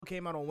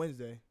came out on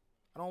Wednesday.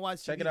 I don't watch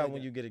TV. Check it out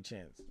when you get a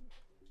chance.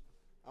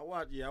 I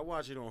watch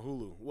it on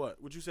Hulu.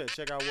 What you said?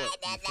 Check out what?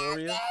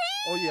 Euphoria?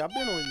 Oh yeah, I've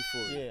been on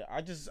Euphoria. Yeah,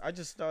 I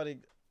just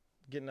started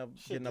getting up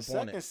The on it.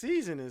 second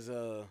season is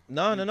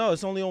No,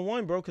 it's only on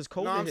one, bro, because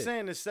COVID No, I'm hit.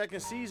 saying the second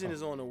season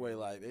is on the way.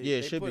 Like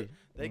it should be.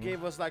 They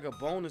gave us like a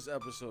bonus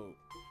episode.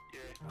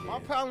 My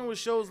problem with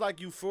shows like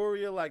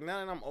Euphoria, like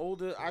now that I'm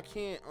older, I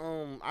can't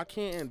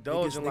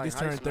indulge in like niggas high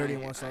turn school. 30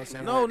 and want to start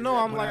saying No, like,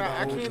 I'm when like got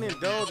I older. can't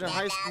indulge in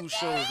high school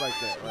shows like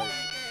that. Like,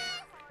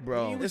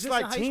 Bro, was it's just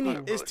like in high teeny,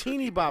 school. it's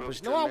teeny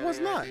boppers. No, I was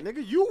not,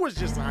 nigga. You was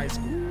just in high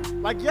school,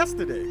 like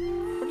yesterday.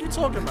 What you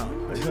talking about?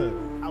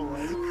 I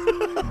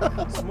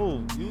was.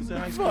 smooth. You was in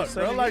high school Fuck,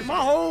 7 bro. Like years my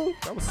ago. whole.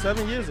 That was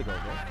 7 years ago,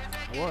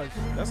 bro. I was.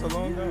 That's a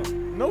long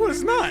time. No,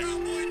 it's not.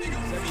 7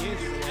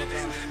 years ago.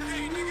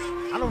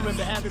 I don't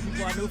remember half the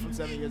people I knew from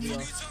 7 years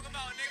ago.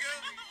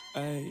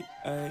 Ay,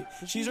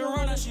 she's a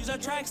runner, she's a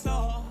track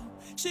star.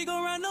 She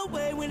gon' run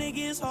away when it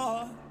gets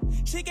hard.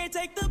 She can't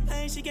take the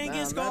pain, she can't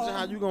get scarred. Imagine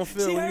how you gonna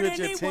feel when you at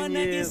your 10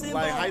 years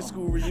like high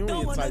school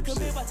reunion type shit.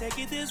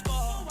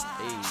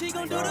 She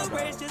gon' do the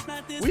race, just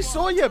not this We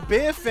saw your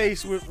bare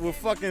face with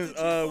fucking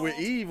with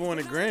Eve on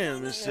the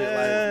gram and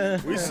shit.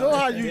 Like we saw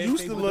how you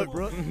used to look.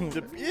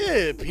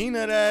 Yeah,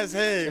 peanut ass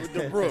head with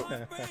the Brook.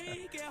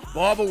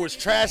 Barber was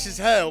trash as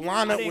hell.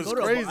 Lineup was I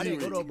crazy. didn't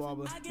go to a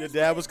barber. Your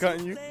dad was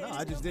cutting you. No,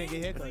 I just didn't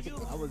get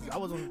haircuts. I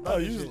was on. Oh,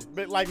 you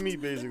was like me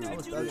basically. I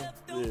was thugging.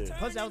 Yeah.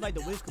 Plus, that was like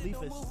the Wiz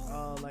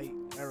Khalifa's like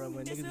era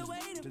when niggas was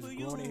just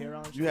growing their hair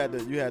on. You had the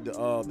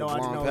No,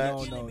 blonde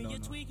patch. no.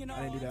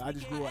 I didn't do that. I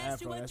just grew an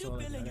afro. That's all.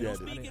 I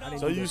didn't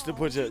So do you used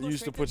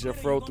to put your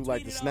fro through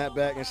like the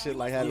snapback and shit,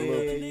 like had a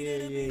little.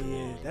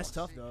 Yeah. That's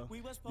tough though.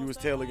 You was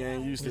Taylor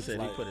gang. You used He to said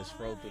like. he put his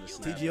throat through the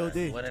snap.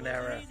 TGOD. What an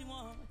era.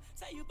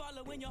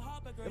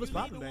 It was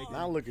popping back then.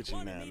 Now look at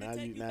you now. Now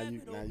you.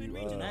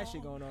 That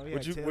shit going on.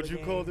 What you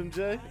call them,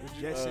 Jay?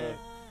 Jet Set,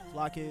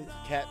 Fly Kids.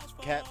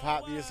 Cat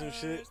Poppy or some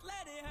shit.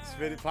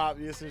 Spitted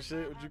Poppy or some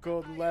shit. What you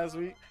called them last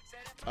week?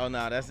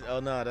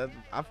 That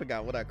I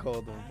forgot what I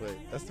called him, but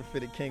that's the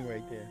Fitted King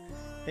right there.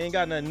 He ain't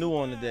got nothing new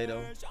on today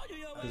though,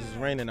 cause it's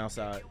raining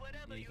outside.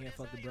 Yeah, you can't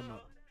fuck the brim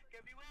up.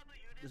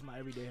 This is my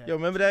everyday habit. Yo,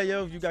 remember that,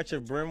 yo? If you got your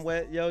brim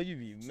wet, yo, you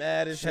be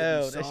mad as Shit be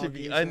hell. That should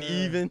be soggy as hell.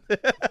 uneven.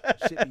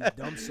 Shit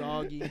be dumb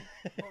soggy.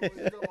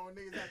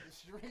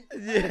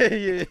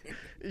 Yeah.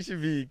 It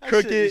should be That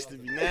crooked. shit used to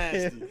be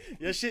nasty.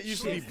 Your shit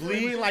used to be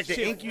bleeding, like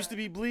the ink used to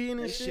be bleeding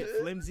and This shit. shit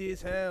flimsy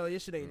as hell. Your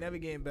shit ain't never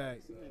getting back.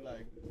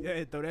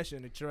 Yeah, throw that shit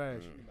in the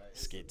trash.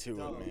 Let's get to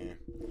it, man.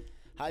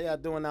 How y'all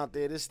doing out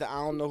there? This is the I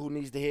Don't Know Who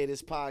Needs to Hear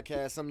This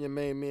podcast. I'm your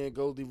main man,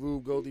 Goldie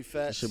Rube, Goldie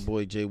Fats. It's your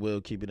boy J Will,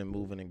 keeping it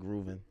moving and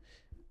grooving.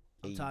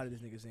 I'm tired of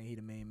this nigga saying he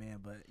the main man,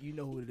 but you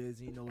know who it is.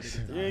 You know what it is.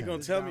 You ain't gonna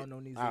This tell guy me- I don't know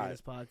needs All to hear right.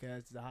 this podcast.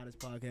 It's the hottest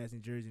podcast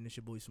in Jersey, and it's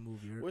your boy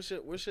Smooth. You heard?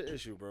 What's your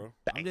issue, bro?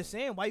 I'm just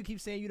saying, why you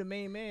keep saying you the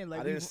main man? Like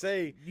I didn't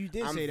say you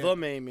did I'm say the that.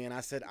 main man. I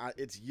said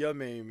it's your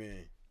main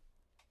man.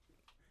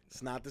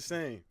 It's not the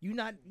same.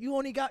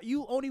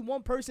 You only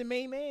one person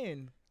main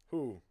man.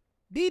 Who?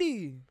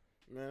 Didi.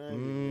 Man, I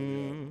ain't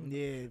getting it,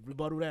 yo. Yeah,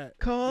 rebuttal that.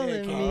 Calling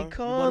Yeah, me, Rebuttal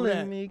calling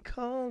that. me,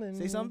 calling me.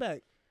 Say something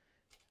back.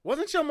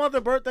 Wasn't your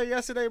mother birthday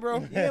yesterday,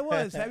 bro? Yeah, it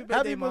was. Happy birthday,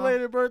 Happy Mom.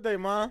 belated birthday,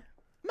 Mom.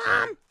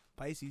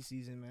 Pisces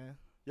season, man.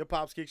 Your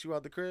pops kicked you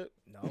out the crib?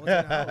 No, I was in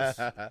the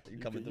house. You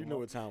coming You through? know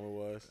what time it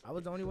was. I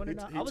was the only one in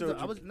the He house.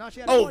 told you. No, she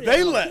had a Oh, party they at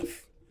the house.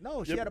 left.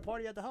 No, she Yep. had a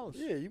party at the house.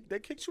 Yeah, they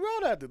kicked you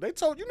out after. They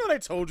told you know they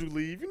told you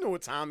leave. You know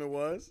what time it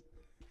was.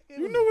 It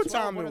You was knew what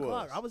 12, time 1 it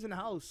o'clock. was. I was in the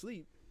house,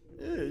 sleep.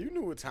 Yeah, you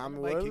knew what time it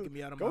Nobody was. kicking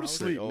me out of Go my to house.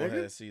 sleep, Old nigga.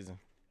 head season.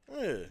 Yeah,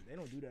 They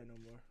don't do that no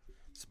more.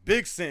 it's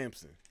Big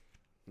Samson.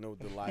 No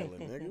Delilah, nigga.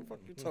 What the fuck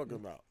you talking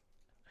about?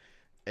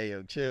 Hey,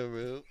 yo, chill,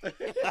 Rube.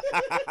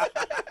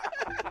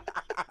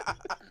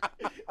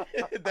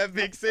 That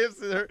Big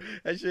Simpson,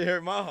 that shit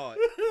hurt my heart.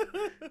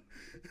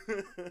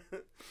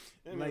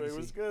 Anyway, Legacy.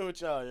 what's good with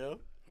y'all, yo?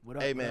 What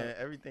up? Hey, what man, up?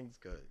 everything's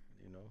good,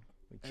 you know.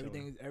 We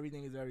chilling.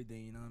 Everything is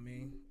everything. You know what I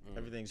mean?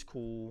 Everything's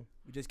cool.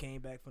 We just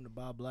came back from the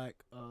Bob Black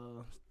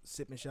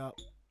sipping shop.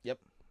 Yep.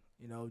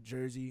 You know,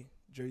 Jersey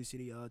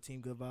City.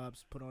 Team Good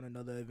Vibes put on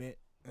another event.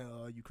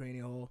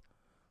 Ukrainian Hall.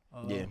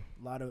 Yeah.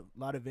 lot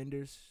of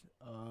vendors.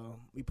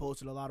 We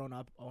posted a lot on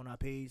our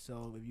page.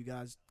 So if you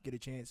guys get a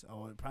chance,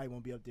 it probably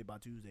won't be up there by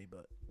Tuesday,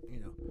 but you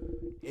know,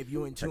 if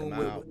you're in tune 'em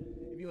with out.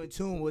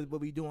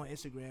 what we do on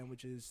Instagram,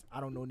 which is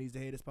I Don't Know Needs to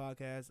Hear This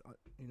podcast.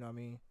 You know what I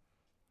mean?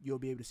 You'll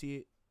be able to see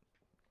it.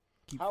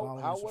 Keep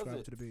following How and was subscribe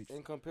it to the page.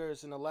 in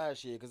comparison to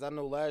last year? Because I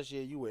know last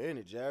year you were in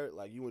it, Jared.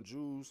 Like you and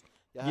Jules,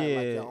 y'all had like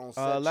Yeah. your own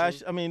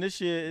section.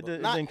 This year it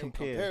Not didn't in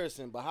compare.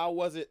 comparison, but how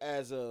was it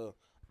as a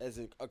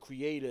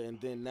creator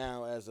and then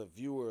now as a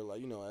viewer,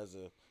 like, you know, as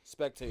a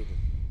spectator,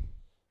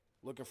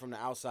 looking from the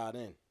outside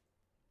in?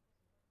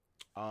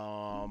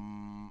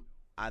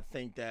 I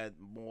think that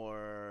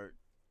more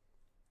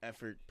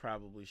effort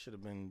probably should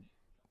have been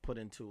put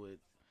into it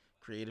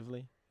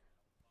creatively.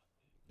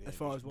 As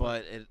far as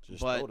what?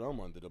 Just but throw them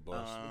under the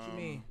bus. What you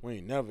mean? We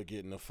ain't never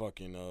getting a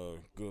fucking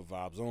Good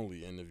Vibes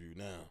Only interview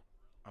now.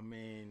 I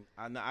mean,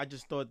 I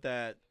just thought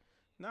that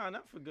Nah,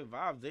 not for good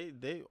vibes.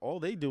 They all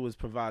they do is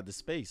provide the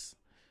space.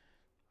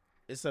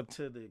 It's up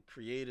to the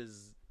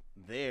creators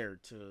there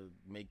to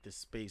make the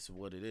space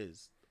what it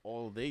is.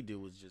 All they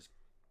do is just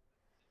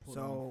put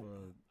on So,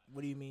 for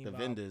what do you mean the by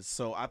vendors.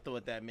 So I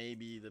thought that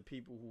maybe the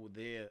people who were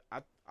there,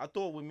 I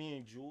thought what me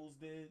and Jules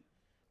did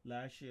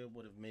last year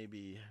would have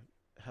maybe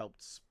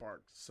helped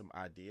spark some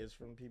ideas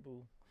from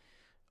people.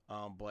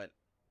 But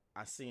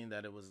I seen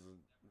that it was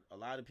a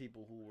lot of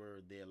people who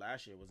were there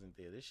last year wasn't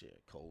there this year.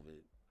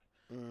 COVID.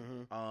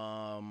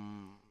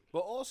 Mm-hmm. But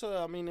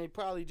also, I mean, they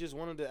probably just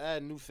wanted to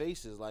add new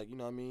faces, like, you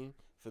know what I mean,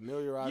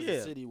 familiarize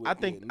the city with. I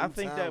think new that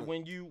talent.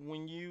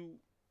 when you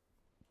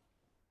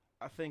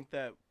I think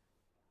that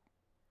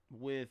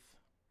with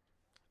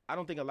I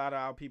don't think a lot of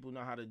our people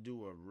know how to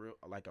do a real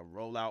like a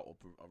rollout or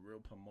a real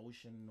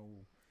promotional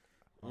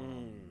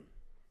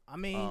I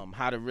mean,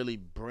 how to really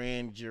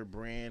brand your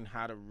brand,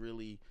 how to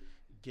really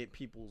get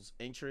people's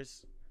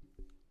interest.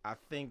 I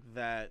think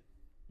that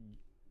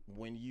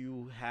when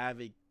you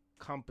have a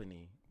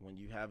company, when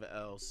you have an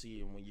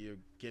LLC, and when you're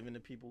giving to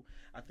people,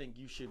 I think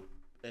you should,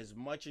 as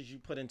much as you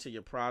put into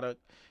your product,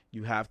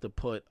 you have to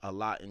put a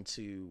lot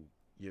into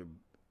your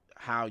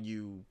how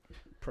you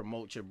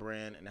promote your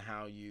brand and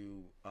how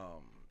you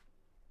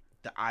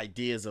the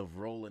ideas of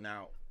rolling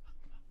out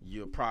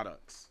your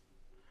products.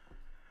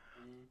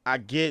 I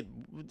get,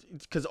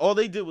 because all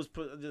they did was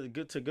put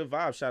good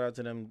vibe. Shout out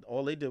to them.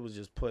 All they did was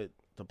just put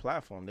the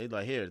platform. They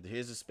like,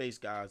 here's the space,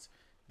 guys.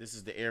 This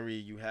is the area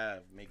you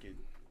have. Make it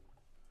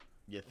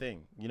your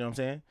thing. You know what I'm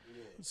saying?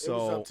 Yeah. So it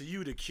was up to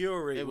you to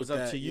curate. it was with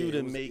up that. to you Yeah,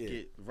 to was- make yeah.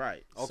 it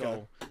right.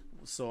 Okay.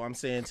 So I'm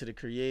saying to the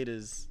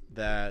creators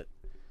that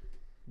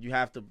you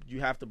have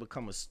to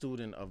become a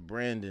student of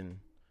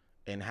branding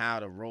and how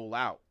to roll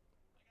out.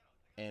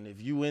 And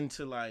if you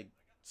into like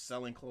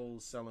selling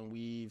clothes, selling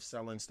weave,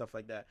 selling stuff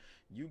like that,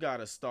 you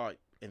gotta start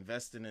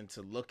investing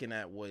into looking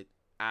at what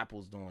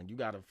Apple's doing. You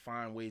gotta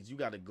find ways. You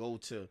gotta go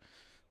to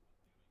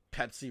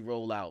Pepsi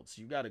rollouts.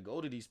 You gotta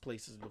go to these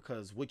places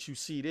because what you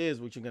see there is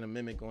what you're gonna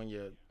mimic on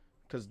your,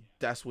 because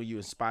that's where you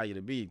aspire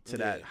to be, to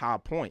that high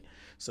point.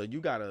 So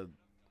you gotta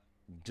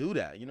do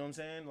that. You know what I'm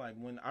saying? Like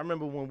I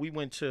remember when we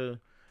went to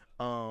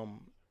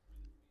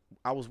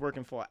I was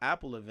working for an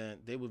Apple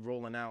event. They were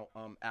rolling out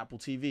Apple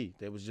TV.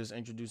 They was just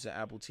introducing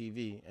Apple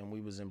TV, and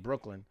we was in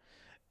Brooklyn.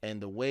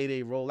 And the way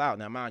they roll out,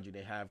 now mind you,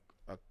 they have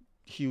a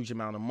huge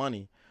amount of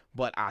money,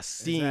 but I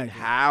seen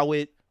how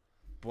it.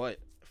 But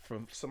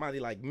from somebody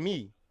like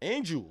me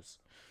and Jules,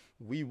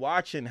 we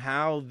watching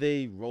how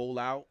they roll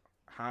out,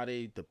 how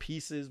the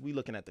pieces. We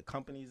looking at the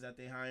companies that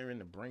they hiring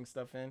to bring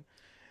stuff in.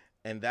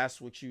 And that's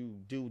what you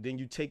do. Then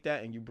you take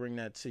that and you bring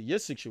that to your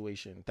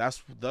situation.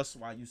 That's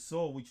why you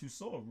saw what you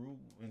saw, Rue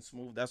and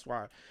Smooth. That's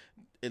why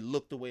it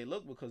looked the way it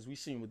looked, because we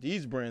seen what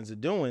these brands are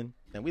doing,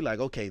 and we like,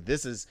 okay,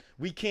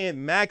 we can't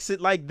max it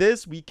like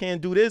this, we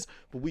can't do this,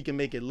 but we can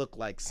make it look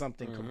like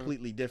something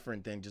completely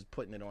different than just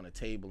putting it on a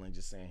table and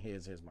just saying,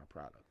 here's my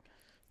product.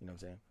 You know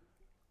what I'm saying?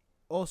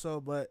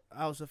 Also, but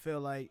I also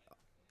feel like,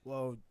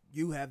 well,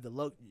 y'all have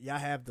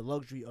the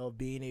luxury of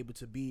being able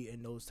to be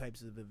in those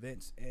types of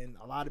events, and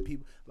a lot of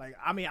people, like,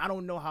 I mean, I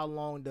don't know how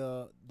long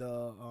the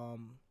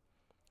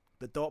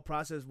thought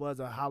process was,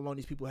 or how long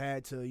these people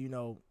had to, you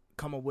know,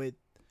 come up with,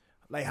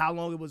 like, how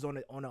long it was on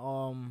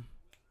the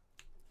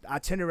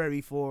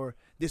itinerary for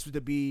this was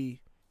to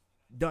be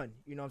done.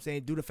 You know what I'm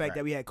saying? Due to the fact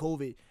that we had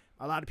COVID,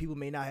 a lot of people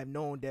may not have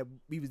known that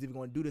we was even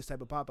going to do this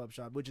type of pop-up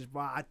shop, which is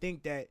why I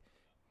think that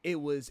it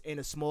was in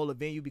a smaller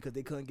venue because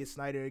they couldn't get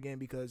Snyder again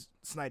because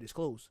Snyder's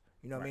closed.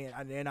 You know what I mean?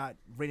 And they're not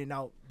renting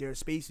out their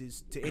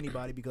spaces to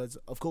anybody because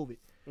of COVID.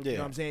 You know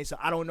what I'm saying? So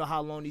I don't know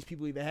how long these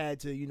people even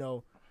had to, you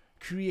know,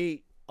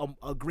 create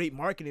a great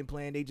marketing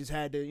plan. They just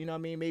had to, you know what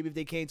I mean? Maybe if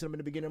they came to them in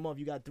the beginning of the month,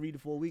 you got 3 to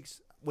 4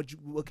 weeks.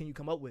 What can you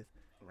come up with?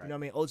 Right. You know what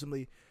I mean?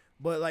 Ultimately.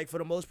 But, like, for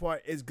the most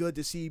part, it's good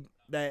to see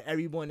that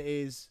everyone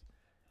is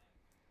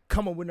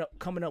coming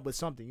up with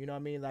something. You know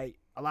what I mean? Like,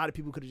 a lot of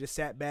people could have just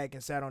sat back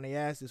and sat on their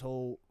ass this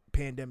whole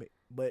pandemic,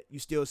 but you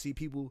still see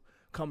people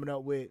coming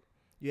up with.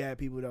 You had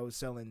people that was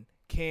selling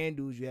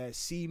candles, you had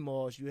sea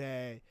moss, you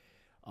had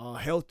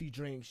healthy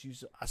drinks,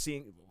 I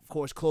seen, of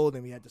course,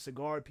 clothing. We had the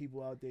cigar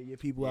people out there, your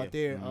people out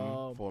there.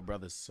 Four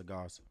Brothers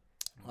Cigars.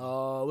 It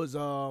was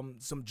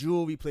some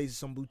jewelry places,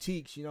 some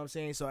boutiques, you know what I'm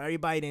saying? So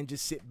everybody didn't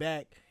just sit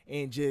back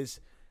and just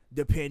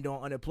depend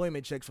on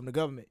unemployment checks from the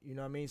government, you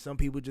know what I mean? Some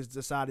people just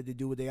decided to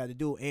do what they had to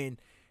do,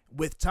 and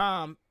with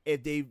time,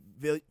 if they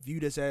view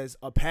this as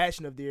a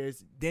passion of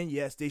theirs, then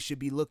yes, they should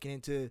be looking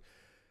into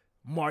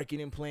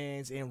marketing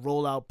plans and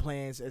rollout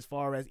plans, as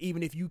far as,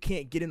 even if you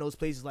can't get in those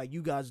places like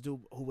you guys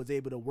do, who was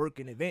able to work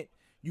an event,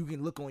 you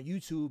can look on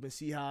YouTube and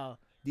see how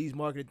these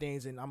marketing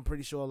things, and I'm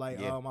pretty sure, like,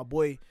 my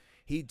boy,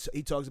 he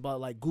talks about,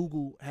 like,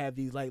 Google have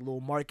these, like, little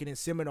marketing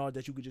seminars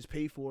that you could just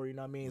pay for, you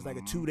know what I mean? It's like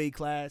a 2-day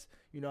class,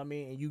 you know what I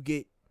mean? And you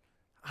get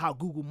how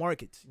Google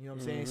markets, you know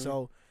what I'm saying?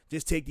 So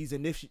just take these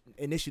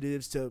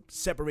initiatives to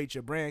separate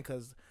your brand,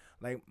 because,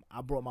 like,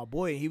 I brought my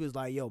boy, and he was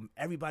like, yo,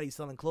 everybody's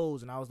selling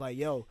clothes. And I was like,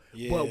 yo,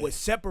 but what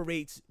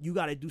separates, you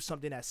got to do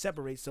something that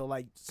separates. So,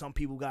 like, some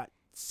people got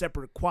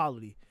separate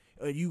quality.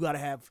 you gotta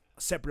have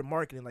separate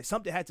marketing. Like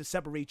something had to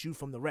separate you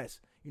from the rest.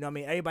 You know what I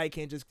mean? Everybody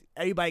can just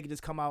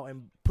come out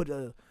and put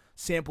a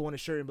sample on a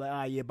shirt and be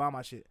like, yeah, buy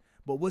my shit.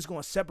 But what's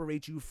gonna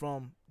separate you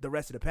from the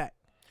rest of the pack?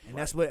 And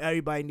that's what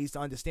everybody needs to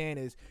understand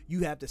is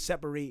you have to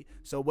separate.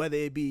 So whether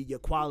it be your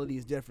quality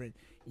is different,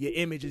 your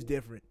image is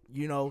different,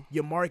 you know,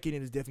 your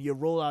marketing is different, your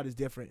rollout is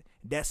different.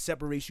 That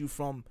separates you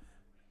from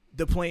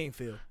the playing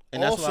field.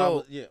 And that's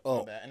Also,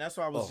 and that's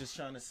why I was just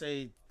trying to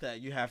say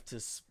that you have to,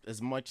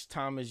 as much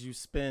time as you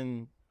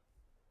spend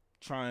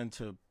trying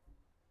to,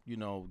 you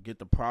know, get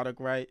the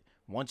product right.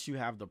 Once you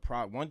have the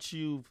product, once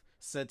you've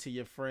said to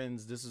your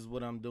friends, this is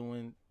what I'm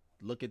doing,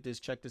 look at this,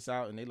 check this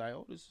out, and they like,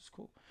 oh, this is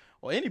cool.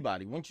 Or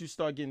anybody, once you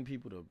start getting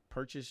people to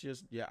purchase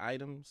your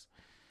items,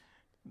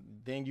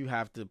 then you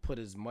have to put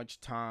as much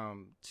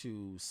time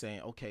to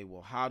saying, okay,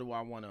 well, how do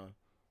I want to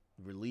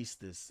release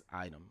this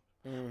item?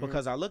 Mm-hmm.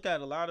 Because I look at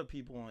a lot of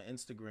people on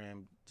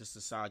Instagram, just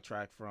to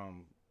sidetrack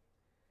from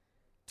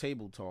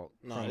table talk,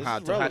 from how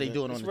they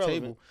do it on the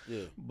table.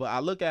 Yeah. But I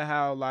look at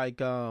how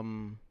like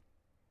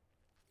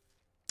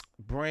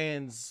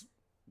brands,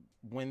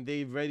 when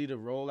they ready to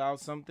roll out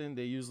something,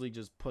 they usually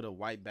just put a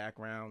white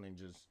background and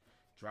just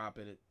drop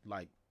it.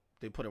 Like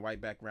they put a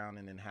white background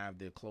and then have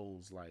their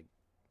clothes like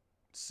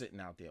sitting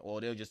out there,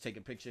 or they'll just take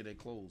a picture of their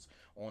clothes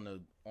on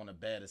a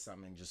bed or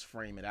something and just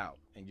frame it out,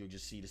 and you'll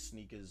just see the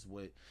sneakers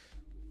with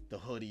the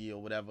hoodie or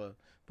whatever.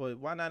 But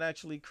why not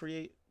actually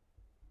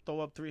throw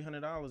up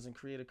 $300 and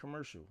create a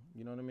commercial?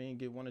 You know what I mean?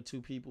 Get 1 or 2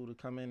 people to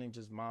come in and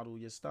just model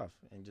your stuff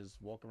and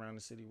just walk around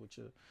the city with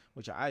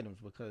your items,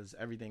 because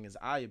everything is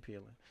eye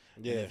appealing.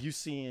 Yeah. And if you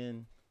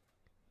seeing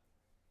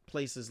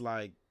places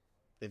like,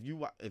 if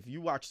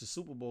you watch the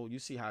Super Bowl, you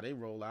see how they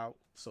roll out,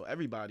 so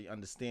everybody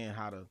understand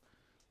how to,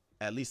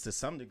 at least to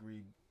some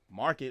degree,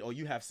 market, or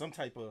you have some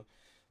type of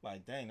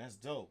like, dang, that's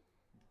dope.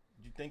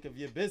 You think of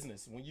your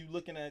business when you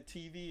looking at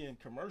TV and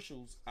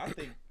commercials. I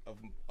think of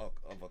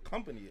a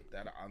company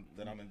that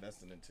I'm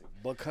investing into,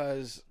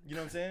 because you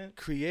know what I'm saying.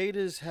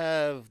 Creators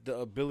have the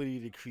ability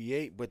to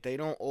create, but they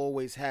don't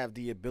always have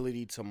the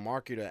ability to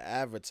market or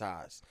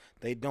advertise.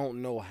 They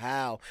don't know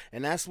how,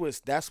 and that's what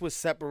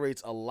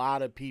separates a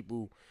lot of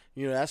people.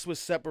 You know, that's what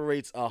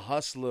separates a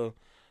hustler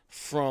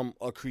from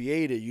a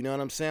creator. You know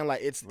what I'm saying?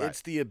 Like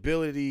it's the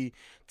ability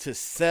to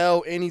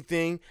sell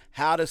anything,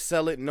 how to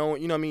sell it,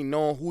 knowing, you know what I mean,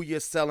 knowing who you're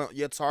selling,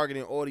 your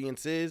targeting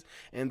audience is,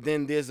 and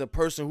then there's a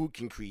person who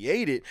can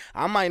create it.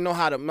 I might know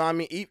how to, I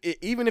mean,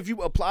 even if you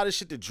apply this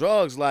shit to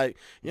drugs, like,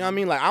 you know what I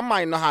mean, like I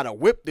might know how to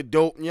whip the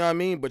dope, you know what I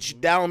mean, but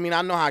that don't mean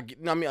I know how, you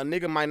know what I mean, a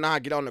nigga might know how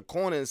to get on the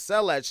corner and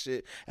sell that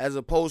shit, as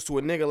opposed to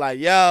a nigga like,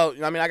 yo, you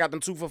know what I mean, I got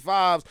them 2 for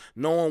 $5s,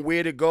 knowing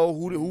where to go,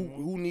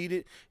 who need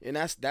it, and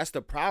that's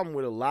the problem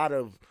with a lot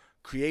of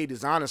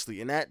creators,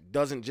 honestly, and that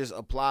doesn't just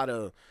apply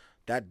to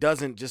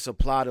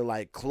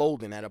like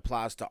clothing. That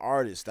applies to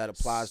artists. That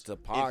applies to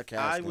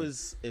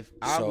podcasting. If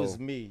I was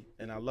me,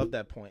 and I love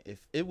that point. If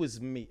it was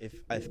me,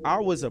 if I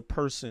was a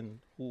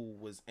person who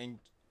was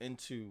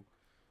into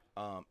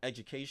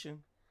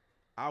education,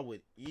 I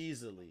would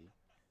easily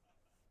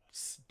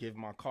give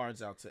my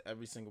cards out to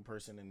every single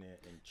person in there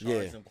and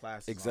charge them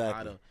classes on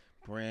how to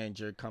brand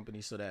your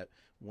company, so that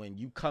when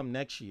you come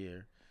next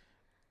year,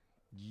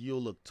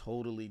 you'll look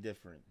totally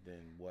different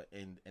than what.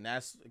 And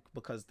that's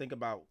because, think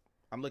about,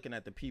 I'm looking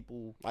at the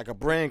people like a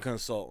brand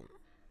consultant.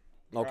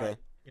 Okay. Right.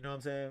 You know what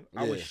I'm saying?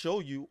 I would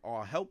show you,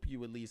 or help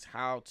you at least,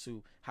 how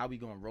we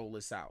gonna roll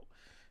this out.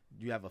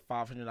 You have a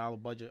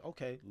 $500 budget.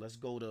 Okay, let's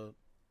go to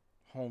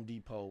Home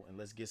Depot and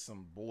let's get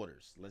some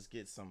borders. Let's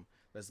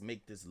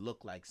make this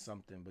look like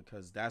something,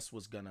 because that's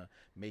what's gonna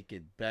make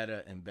it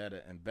better and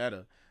better and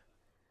better.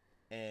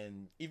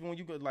 And even when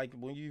you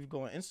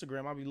go on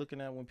Instagram, I'll be looking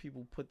at when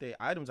people put their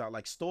items out,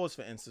 like stores,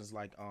 for instance,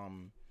 like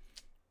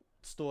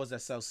stores that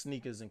sell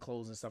sneakers and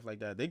clothes and stuff like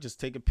that. They just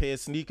take a pair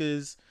of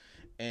sneakers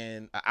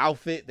and an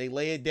outfit, they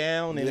lay it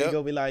down, and they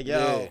go be like,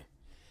 yo,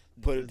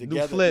 put it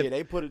together. Flip. Yeah,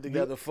 they put it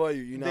together for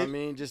you. You know what I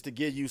mean? Just to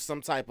give you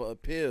some type of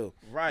appeal.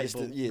 Right.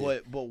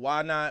 But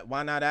why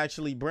not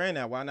actually brand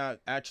that? Why not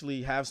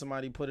actually have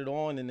somebody put it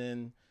on and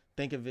then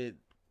think of it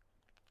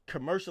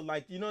commercial,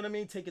 like, you know what I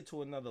mean? Take it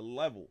to another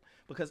level,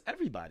 because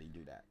everybody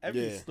do that.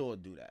 Every store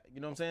do that.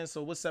 You know what I'm saying?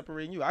 So what's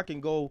separating you? I can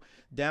go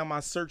down my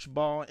search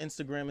bar on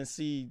Instagram and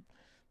see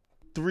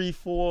 3,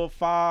 4,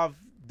 5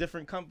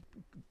 different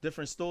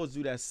stores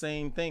do that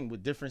same thing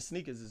with different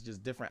sneakers. It's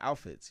just different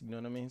outfits. You know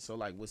what I mean? So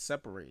like, what's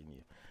separating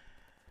you?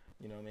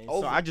 You know what I mean?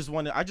 So I just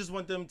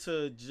want them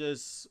to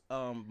just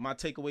my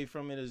takeaway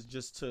from it is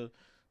just to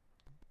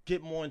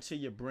get more into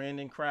your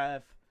branding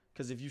craft.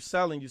 Because if you're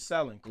selling,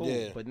 cool.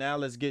 Yeah. But now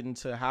let's get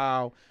into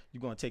how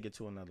you're gonna take it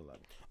to another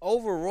level.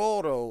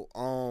 Overall,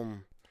 though,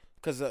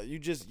 because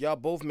y'all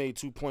both made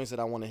 2 points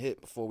that I want to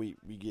hit before we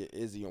get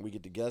Izzy and we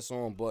get the guests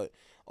on. But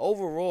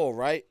overall,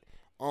 right,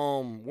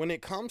 when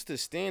it comes to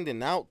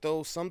standing out,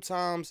 though,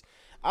 sometimes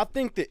I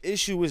think the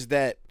issue is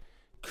that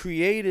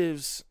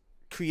creators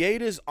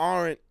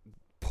aren't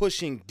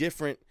pushing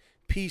different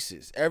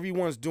pieces.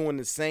 Everyone's doing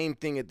the same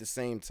thing at the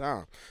same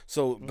time.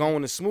 So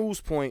going to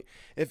Smooth's point,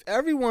 if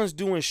everyone's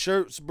doing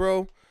shirts,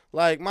 bro,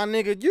 Like, my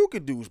nigga, you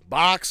could do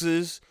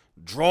boxes,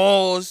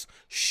 drawers,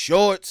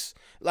 shorts.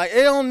 Like,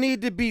 it don't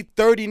need to be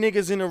 30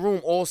 niggas in the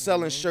room all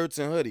selling shirts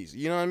and hoodies.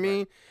 You know what I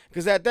mean?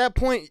 Because at that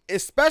point,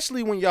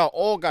 especially when y'all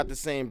all got the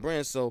same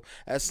brand, so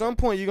at some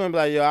point you're going to be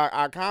like, yo,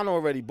 I kind of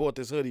already bought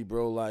this hoodie,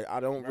 bro. Like,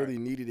 I don't really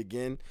need it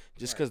again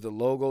just because the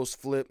logo's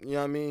flipped. You know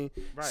what I mean?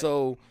 Right.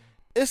 So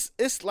it's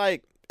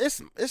like,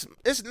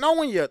 it's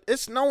knowing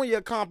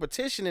your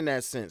competition in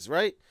that sense,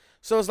 right?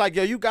 So it's like,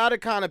 yo, you gotta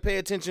kind of pay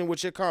attention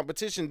what your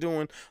competition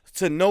doing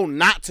to know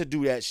not to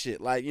do that shit.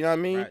 Like, you know what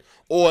I mean? Right.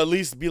 Or at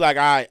least be like,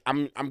 all right,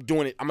 I'm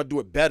doing it. I'm gonna do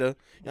it better. You know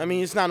what I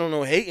mean? It's not on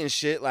no hating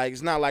shit. Like,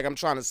 it's not like I'm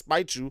trying to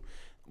spite you,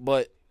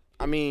 but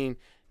I mean,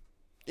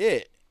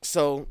 yeah.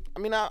 So I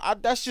mean, I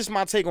that's just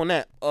my take on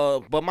that.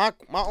 But my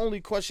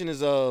only question is,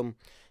 so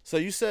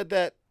you said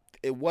that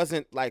it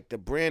wasn't like the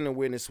brand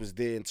awareness was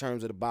there in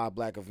terms of the Bob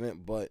Black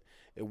event, but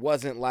it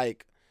wasn't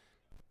like.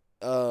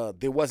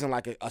 There wasn't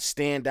like a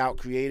standout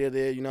creator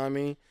there, you know what I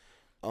mean?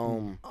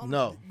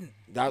 No.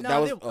 That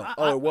was.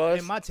 It was.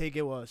 In my take,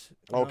 it was. You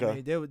know what I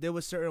Okay. mean? There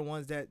was certain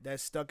ones that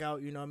stuck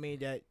out. You know what I mean?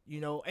 That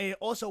and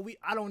also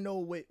I don't know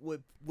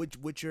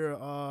what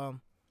your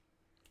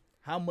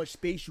how much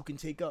space you can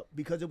take up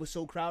because it was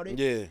so crowded.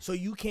 Yeah. So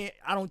you can't.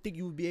 I don't think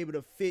you would be able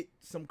to fit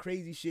some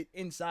crazy shit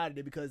inside of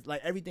it because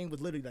like everything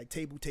was literally like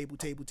table,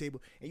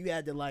 and you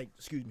had to like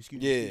excuse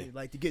me,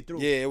 like to get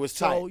through. Yeah, it was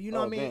tight. So you know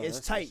what I mean? Damn, It's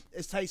tight.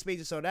 It's tight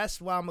spaces. So that's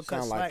why I'm gonna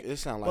cut Sound slack. like it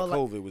sounded But, like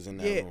COVID was in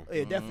that room.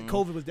 Yeah, definitely.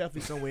 COVID was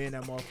definitely somewhere in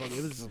that motherfucker.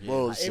 It was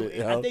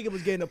Bullshit, I yo. think it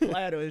was getting a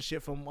platter and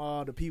shit from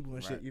all the people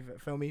and shit. You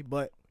feel me?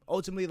 But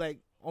ultimately, like,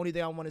 only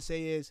thing I want to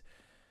say is,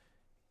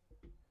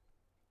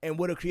 and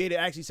what a creator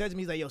actually said to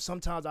me is like, yo,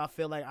 sometimes I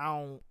feel like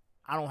I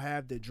don't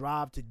have the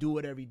drive to do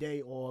it every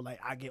day, or like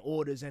I get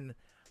orders and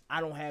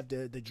I don't have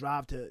the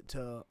drive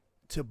to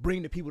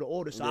bring the people to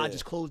order, so I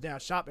just close down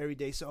shop every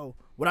day. So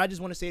what I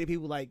just want to say to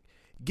people, like,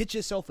 get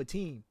yourself a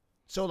team.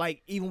 So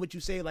like even what you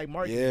say, like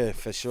marketing. Yeah,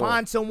 for sure.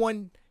 Find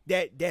someone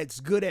that's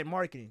good at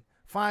marketing.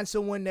 Find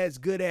someone that's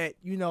good at,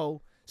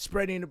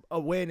 spreading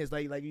awareness.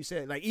 Like you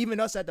said, like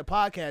even us at the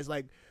podcast,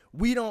 like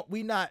we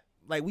not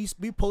like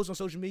we post on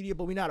social media,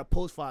 but we know how to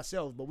post for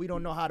ourselves, but we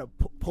don't know how to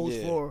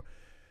post for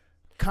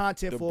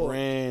content for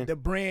the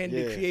brand,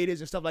 the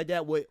creators and stuff like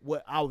that. What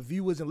our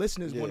viewers and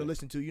listeners want to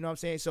listen to. You know what I'm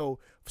saying? So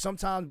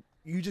sometimes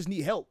you just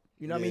need help.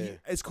 You know what I mean?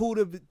 It's cool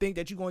to think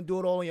that you're going to do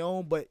it all on your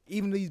own, but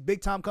even these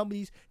big time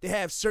companies, they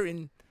have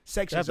certain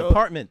sections. They have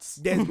departments.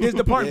 There's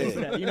departments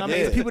for that. You know what I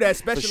mean? It's people that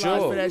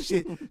specialize for that sure.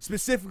 shit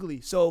specifically.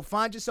 So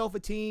find yourself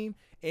a team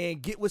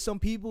and get with some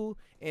people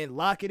and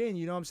lock it in.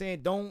 You know what I'm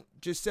saying? Don't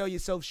just sell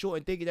yourself short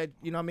and think that,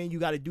 you know what I mean, you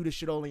got to do this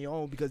shit all on your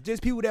own, because there's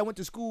people that went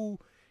to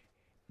school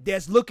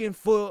that's looking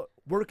for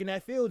work in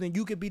that field, and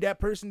you could be that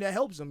person that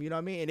helps them. You know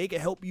what I mean? And they can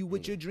help you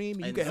with your dream,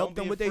 and you can help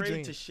them with their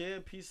dream. To share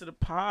a piece of the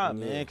pie,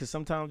 man, because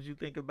sometimes you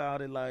think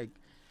about it like,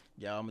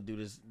 yo, I'm gonna do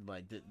this.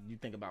 Like you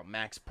think about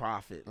max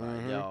profit,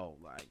 like yo,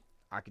 like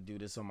I could do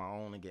this on my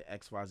own and get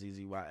X, Y, Z,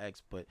 Z, Y,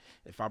 X. But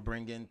if I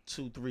bring in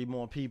 2-3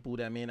 more people,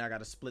 that mean I got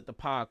to split the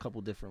pie a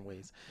couple different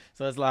ways.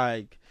 So it's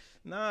like,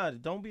 nah,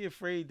 don't be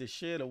afraid to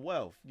share the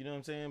wealth. You know what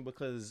I'm saying?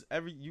 Because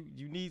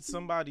you need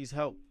somebody's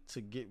help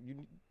to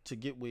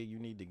get where you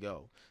need to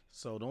go.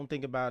 So don't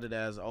think about it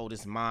as, oh,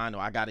 this is mine,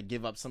 or I got to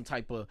give up some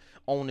type of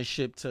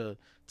ownership to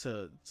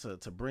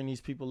bring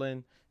these people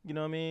in. You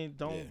know what I mean?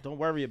 Don't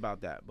worry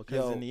about that,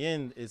 because in the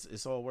end,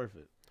 it's all worth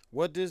it.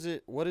 What is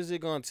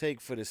it gonna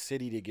take for the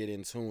city to get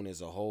in tune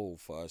as a whole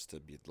for us to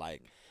be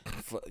like,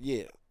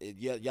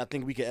 y'all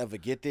think we could ever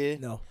get there?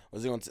 No. Or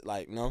is it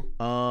gonna no?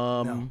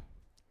 No.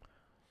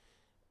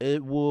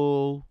 It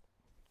will.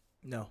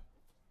 No.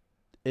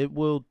 It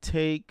will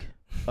take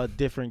a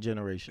different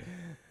generation.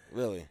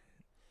 Really?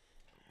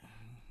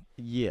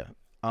 Yeah.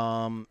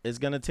 It's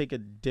gonna take a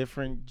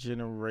different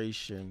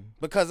generation.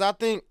 Because I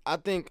think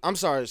I'm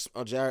sorry,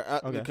 Jared.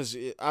 Okay. Because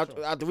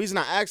the reason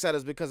I ask that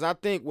is because I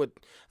think with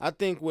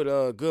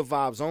Good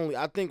Vibes Only,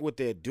 I think what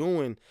they're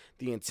doing,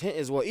 the intent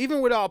is well. Even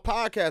with our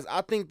podcast,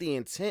 I think the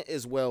intent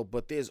is well,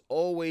 but there's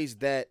always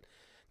that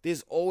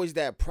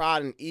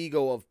pride and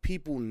ego of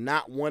people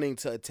not wanting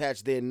to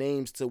attach their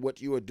names to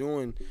what you are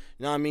doing.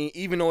 You know what I mean?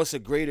 Even though it's a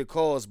greater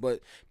cause, but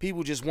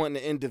people just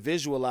wanting to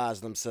individualize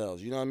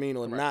themselves. You know what I mean?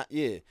 Or not?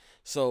 Yeah.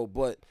 So,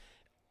 but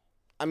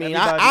I mean,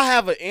 I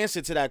have an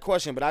answer to that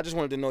question, but I just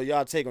wanted to know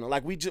y'all take on it.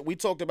 Like we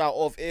talked about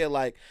off air,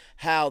 like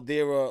how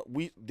there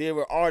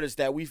were artists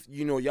that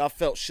y'all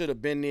felt should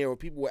have been there, or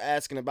people were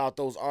asking about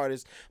those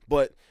artists,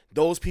 but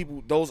those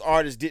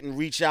artists didn't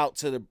reach out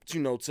to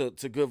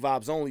to Good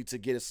Vibes Only to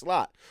get a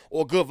slot,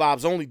 or Good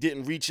Vibes Only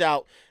didn't reach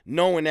out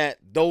knowing that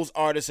those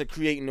artists are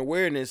creating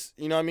awareness.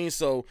 You know what I mean?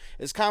 So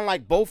it's kind of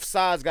like both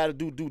sides got to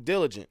do due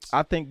diligence.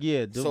 I think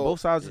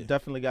both sides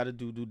definitely got to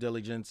do due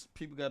diligence.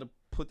 People got to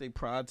put their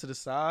pride to the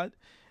side.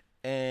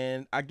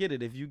 And I get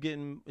it. If you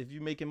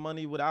making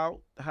money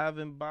without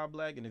having Bob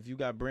Black, and if you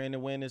got brand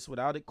awareness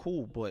without it,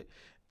 cool. But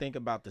think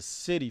about the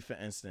city, for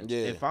instance.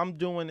 Yeah. If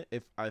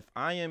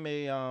I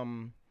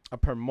am a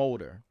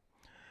promoter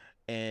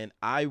and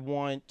I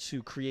want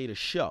to create a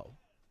show,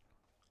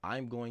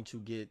 I'm going to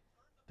get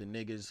the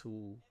niggas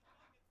who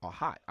are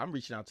hot. I'm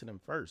reaching out to them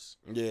first.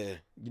 Yeah.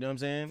 You know what I'm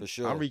saying? For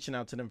sure. I'm reaching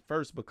out to them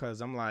first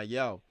because I'm like,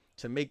 yo,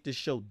 to make this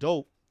show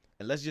dope,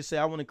 and let's just say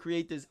I want to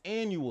create this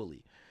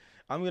annually,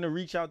 I'm going to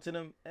reach out to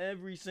them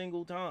every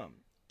single time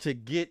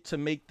to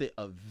make the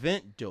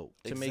event dope,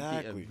 to make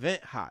the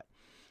event hot.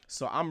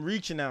 So I'm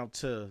reaching out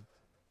to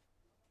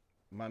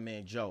my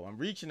man Joe. I'm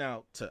reaching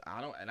out to,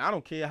 I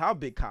don't care how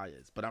big Kai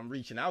is, but I'm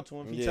reaching out to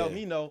him. If he tell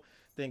me no,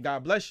 then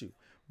God bless you.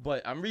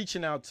 But I'm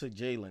reaching out to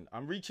Jalen.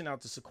 I'm reaching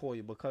out to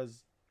Sequoia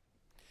because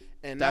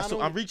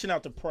I'm reaching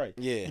out to Pray.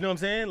 Yeah. You know what I'm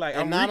saying? Like,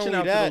 I'm reaching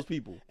out to those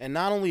people. And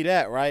not only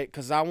that, right?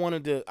 Because I don't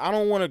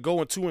want to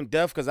go too in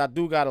depth because I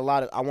do got a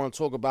lot of, I want to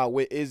talk about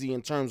with Izzy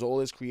in terms of all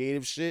this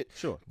creative shit.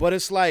 Sure. But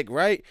it's like,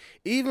 right?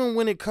 Even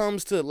when it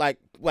comes to like,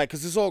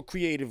 because it's all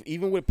creative,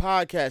 even with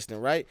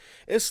podcasting, right?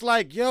 It's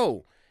like,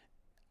 yo,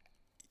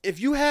 if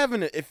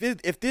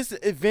this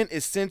event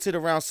is centered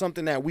around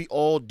something that we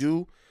all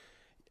do,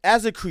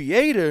 as a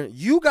creator,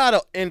 you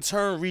gotta in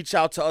turn reach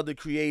out to other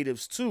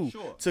creatives too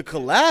to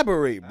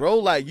collaborate, bro.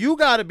 Like you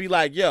gotta be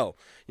like, yo,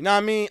 you know what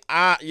I mean?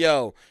 You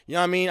know what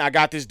I mean? I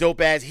got this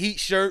dope ass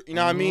Heat shirt, you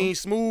know what I mean?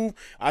 Smooth.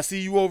 I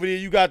see you over there.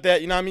 You got that,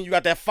 you know what I mean? You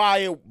got that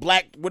fire,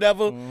 black,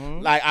 whatever.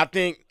 Like I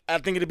think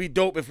it'd be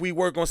dope if we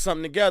work on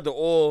something together.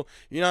 Or,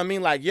 you know what I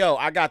mean? Like, yo,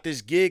 I got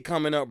this gig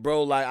coming up,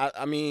 bro. Like,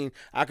 I mean,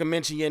 I can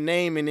mention your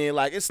name in there.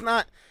 Like, it's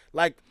not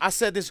like I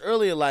said this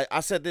earlier. Like I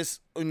said this,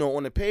 you know,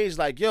 on the page.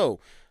 Like, yo.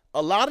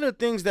 A lot of the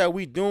things that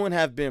we doing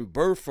have been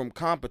birthed from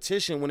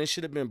competition when it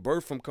should have been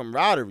birthed from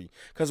camaraderie.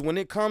 Because when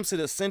it comes to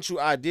the central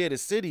idea of the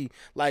city,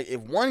 like if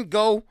one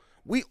go,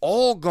 we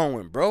all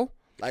going, bro.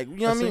 Like, you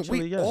know what I mean?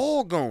 We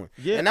all going.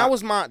 Yeah, and that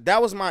was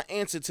my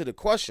answer to the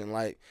question.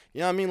 Like, you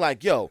know what I mean?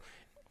 Like, yo,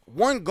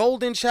 one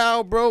golden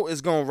child, bro,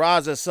 is gonna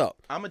rise us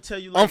up. I'm gonna tell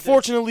you like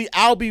unfortunately,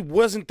 Albie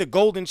wasn't the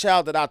golden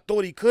child that I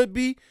thought he could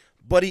be.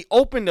 But he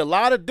opened a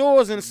lot of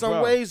doors in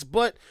some ways,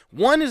 but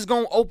one is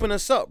going to open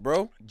us up,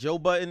 bro. Joe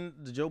Budden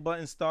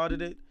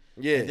started it.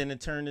 Yeah. And then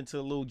it turned into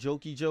a little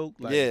jokey joke.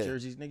 Like,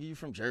 Jersey's, nigga, you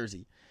from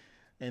Jersey.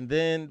 And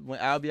then when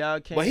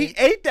Albion came. But he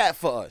ate that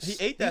for us. He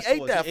ate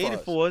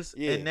it for us.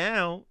 Yeah. And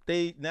now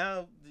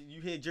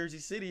you hear Jersey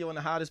City on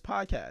the hottest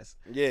podcast.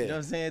 Yeah. You know what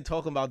I'm saying?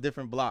 Talking about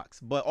different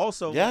blocks. But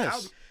also,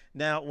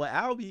 now with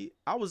Albie,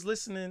 I was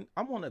listening.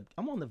 I'm on a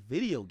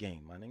video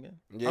game, my nigga.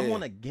 Yeah. I'm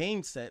on a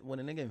game set with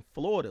a nigga in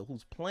Florida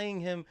who's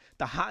playing him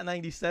the Hot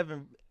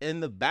 97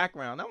 in the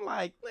background. I'm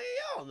like, man,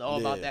 I don't know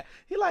about that.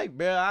 He like,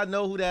 bro, I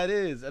know who that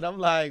is, and I'm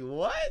like,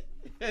 what?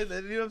 You know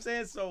what I'm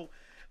saying? So,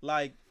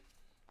 like,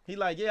 he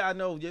like, yeah, I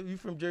know. You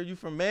from Jersey? You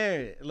from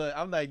Marion? Look,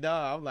 I'm like,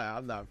 nah. I'm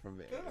not from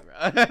Marion, bro.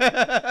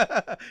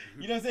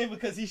 You know what I'm saying?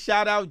 Because he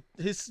shout out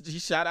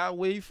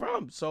where he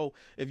from. So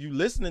if you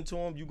listening to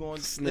him, you going.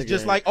 It's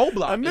just like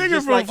O-Block. A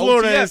nigga from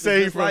Florida ain't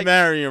say he from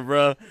Marion,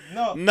 bro.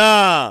 No.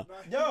 Nah.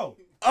 Yo.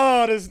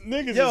 Oh, this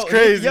niggas is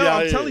crazy. Yo,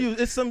 I'm telling you,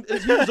 he was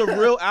a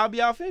real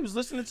Albion fan. He was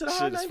listening to the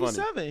Hot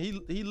 97.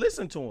 He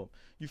listened to him.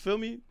 You feel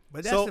me?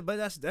 But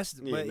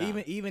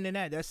even in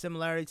that's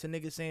similarity to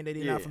niggas saying that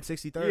they're not from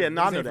 63rd. Yeah,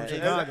 not that.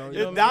 Chicago,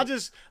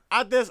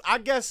 I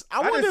guess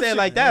I wonder if say it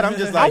like that. I'm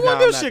just like, I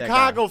wonder if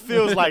Chicago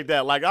feels like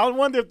that. Like I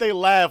wonder if they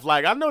laugh.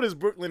 Like I know this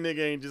Brooklyn nigga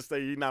ain't just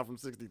say he's not from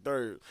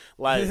 63rd.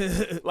 Like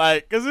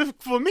because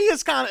for me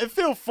it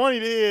feels funny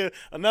to hear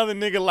another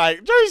nigga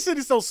like Jersey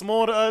City's so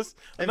small to us.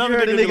 Another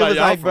nigga was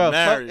like, bro,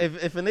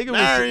 if a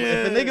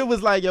nigga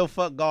was like, yo,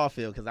 fuck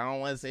Garfield, because I don't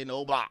want to say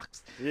no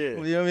blocks. Yeah,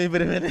 you know what I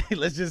mean. But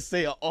let's just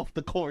say off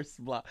the course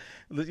block.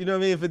 You know what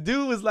I mean? If a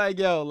dude was like,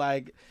 yo,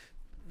 like,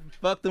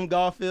 fuck them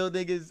Garfield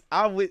niggas,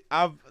 I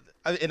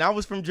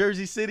was from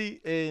Jersey City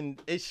and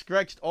it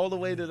stretched all the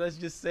way to, let's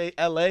just say,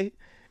 LA,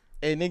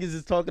 and niggas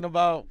is talking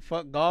about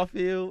fuck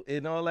Garfield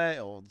and all that.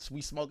 Oh,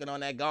 we smoking on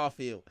that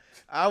Garfield.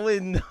 I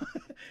wouldn't know.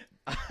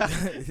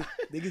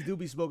 Niggas do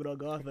be smoking on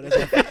Garfield.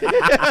 That's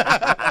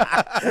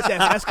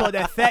called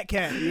that fat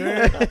cat. You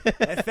heard?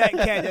 That fat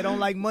cat that don't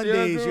like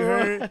Mondays. You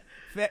heard?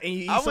 Fat, and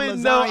you eat I wouldn't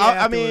know.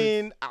 I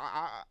mean,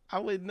 I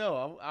wouldn't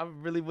know. I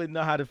really wouldn't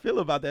know how to feel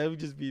about that. It would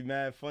just be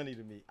mad funny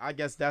to me. I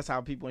guess that's how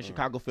people in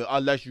Chicago feel,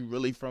 unless you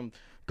really from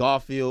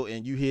Garfield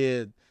and you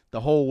hear the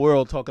whole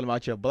world talking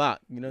about your block.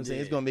 You know what I'm saying?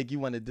 It's gonna make you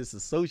want to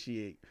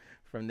disassociate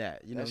from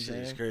that. You know what I'm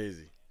saying? It's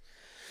crazy.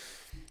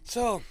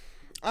 So,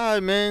 all right,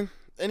 man.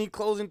 Any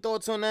closing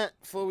thoughts on that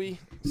before we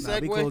segue? Nah,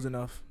 we close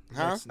enough.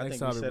 Huh? I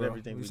think we said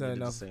everything we needed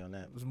to say on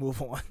that. Let's move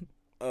on.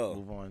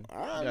 Move on.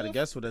 You got a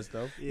guest with us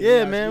though.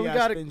 Yeah, man, we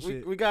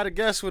got a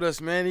guest with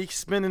us, man. He's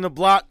spinning the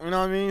block. You know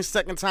what I mean?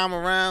 Second time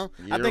around.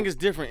 Yep. I think it's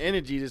different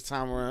energy this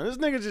time around. This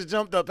nigga just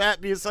jumped up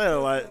happy as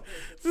hell. Like,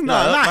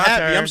 not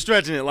happy. Turn. I'm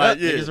stretching it. Like,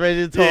 Nigga's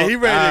ready to talk. Yeah, he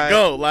ready to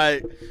go.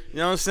 Like, you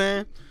know what I'm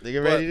saying?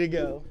 Nigga ready to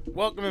go.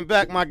 Welcoming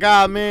back my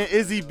guy, man,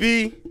 Izzy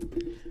B.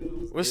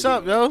 What's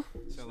up, yo?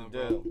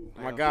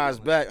 My guy's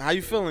back. How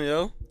you feeling,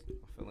 yo? I'm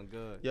feeling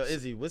good. Yo,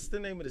 Izzy, what's the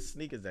name of the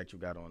sneakers that you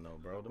got on though,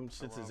 bro? Them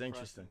shits is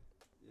interesting.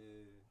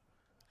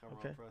 Yeah.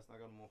 Okay. I got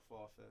them on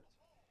Farfetch.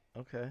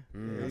 Okay. You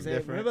know what I'm It's saying?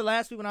 different. Remember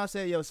last week when I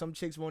said, yo, some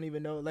chicks won't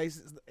even know. Like,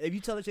 if you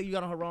tell a chick you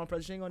got on Haran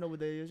present, she ain't gonna know what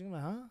they is. You're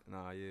like, huh?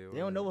 Nah, yeah. They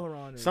don't know what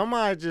Haran is.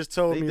 Somebody just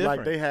told They me like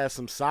different. they had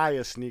some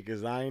Saya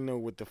sneakers. I ain't know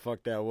what the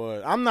fuck that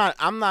was. I'm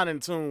not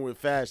in tune with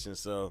fashion,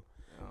 so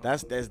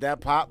that's that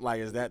pop. Like,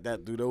 is that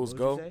do those What'd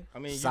go? you say? I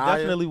mean, you Saya?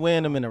 definitely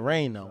wearing them in the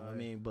rain though. I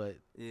mean, but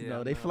Yeah, you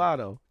know I they know. fly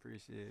though.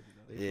 Appreciate it.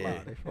 They Yeah.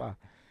 fly. They fly.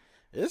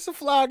 It's a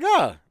fly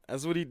guy.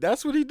 That's what he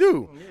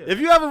do. Yeah. If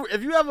you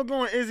ever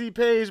go on Izzy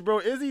page, bro,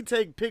 Izzy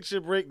take picture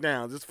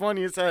breakdowns. It's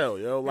funny as hell,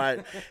 yo.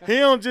 Like he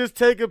don't just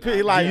take a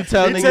pic. Like you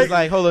tell he niggas take-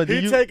 like, hold on, do He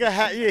you? take a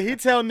he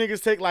tell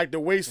niggas take like the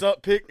waist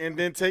up pic and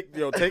then take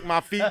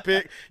my feet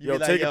pic. You Yo, be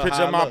like, take yo, a picture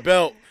how of I my look?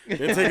 belt.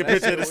 Then take a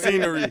picture of the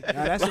scenery. Nah,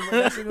 that's some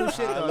new shit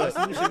though. That's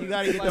some new shit. You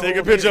gotta get the Take a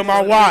whole picture of thing.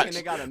 my watch. And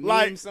they got a meme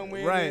Like,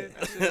 somewhere. right. In there.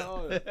 That shit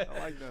hard. I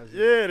like that shit.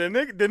 Yeah,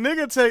 the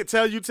nigga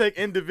tell you take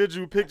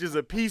individual pictures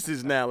of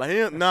pieces now.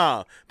 Like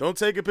nah, don't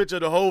take a picture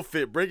of the whole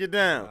fit. Break it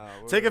down.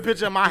 Nah, Take a word.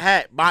 picture of my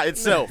hat by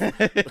itself. I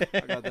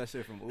got that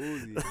shit from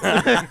Uzi.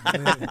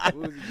 Uzi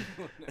doing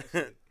that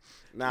shit.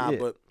 Nah, Yeah.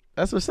 but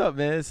That's what's up,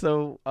 man.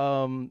 So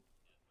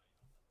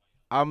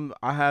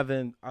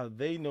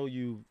they know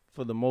you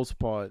for the most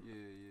part. Yeah,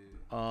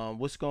 yeah.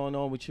 What's going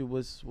on with you?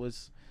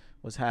 What's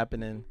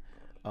happening?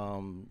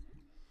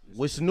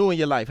 What's new in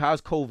your life?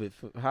 How's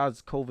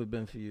COVID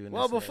been for you?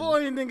 well, before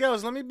anything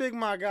else, let me big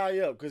my guy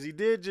up because he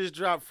did just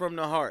drop From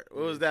the Heart.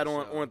 What was that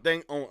on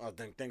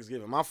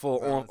Thanksgiving? My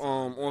fault.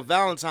 On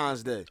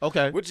Valentine's Day.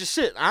 Okay. Which is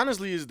shit.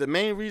 Honestly, is the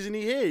main reason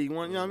he here. He you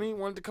know what I mean?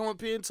 Wanted to come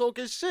up here and talk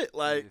his shit.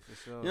 Like, Yeah,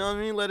 for sure. you know what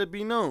I mean? Let it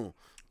be known.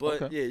 But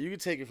Okay. yeah, you can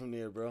take it from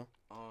there, bro.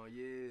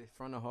 Yeah,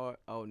 From the Heart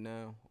out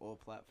now, all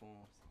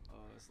platforms.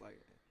 It's like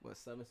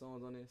 7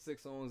 songs on there,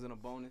 6 songs and a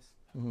bonus.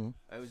 Mm-hmm.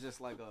 It was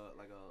just like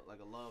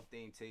a love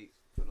theme tape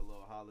for the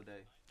little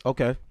holiday.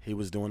 Okay. He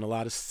was doing a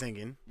lot of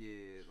singing. Yeah,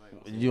 like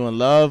You in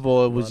love,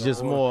 or it was Lot of just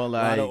auto- more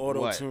lot like of what?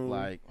 auto-tune.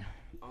 Like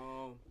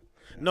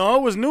No,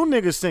 it was new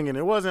niggas singing.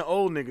 It wasn't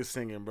old niggas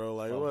singing, bro.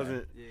 Like it Okay.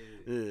 wasn't. yeah.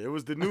 Yeah, it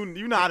was the new.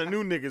 You know how the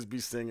new niggas be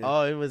singing.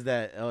 oh, it was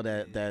that Lil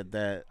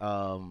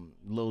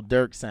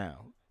Durk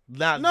sound.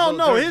 Not no, Lil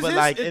no, Durk, his but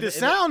like the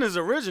sound is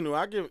original.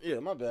 I give.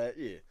 Yeah, my bad.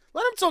 Yeah,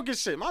 let him talk his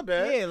shit. My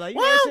bad. Yeah, like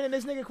you Well, answering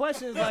this nigga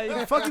questions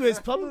like fuck you, his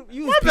public.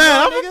 You my his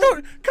bad. PR I'm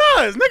nigga.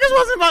 cuz niggas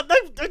wasn't about.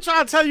 They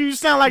trying to tell you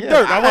sound like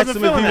Dirk. I asked wasn't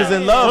him if feeling he was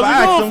that. in love.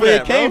 I asked him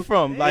where it came bro.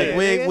 from. Like Yeah,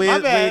 where nigga. where My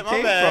bad, it my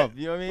came bad. from.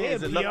 You know what I mean? Yeah,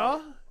 Is it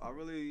love? PR. I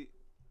really,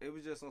 it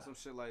was just on some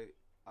shit like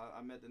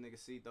I met the nigga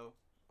Cito,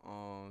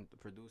 the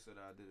producer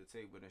that I did the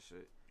tape with and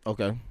shit,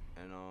 Okay.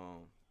 and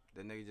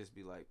the nigga just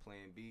be like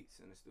playing beats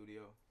in the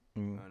studio,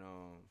 Mm. and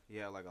he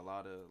had like a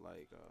lot of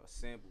like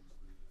samples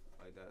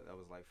like that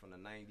was like from the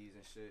 90s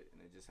and shit,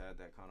 and it just had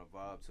that kind of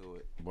vibe to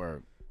it,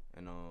 Word.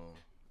 and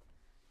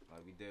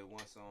like we did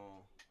one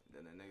song,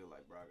 then the nigga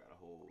like, bro, I got a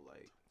whole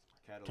like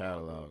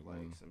catalog of,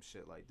 like some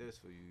shit like this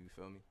for you. You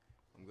feel me?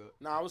 I'm good.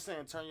 Nah, I was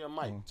saying turn your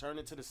mic. Turn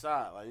it to the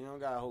side. Like you don't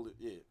gotta hold it.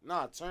 Yeah.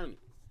 Nah, turn it.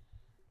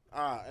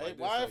 Alright. Like Hey, this,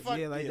 why like- the fuck?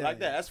 Yeah, like Yeah, that. like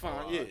that. That's fine.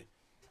 Alright. Yeah.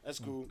 That's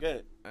cool.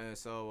 Good. And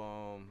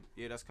so,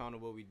 yeah, that's kind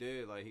of what we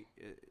did. Like,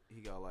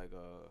 he got like,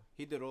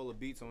 he did all the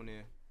beats on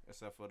there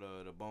except for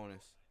the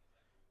bonus.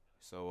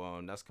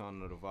 So, that's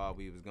kind of the vibe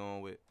we was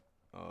going with.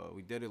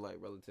 We did it like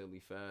relatively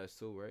fast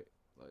too, right?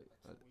 Like,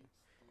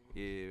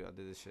 yeah, I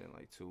did this shit in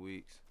like 2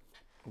 weeks.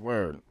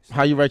 Word.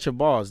 How you write your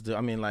bars? Do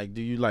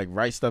you like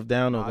write stuff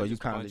down, or I you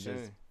just kind of punch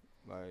just? in.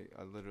 Like,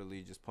 I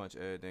literally just punch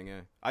everything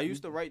in. I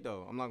used to write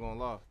though. I'm not gonna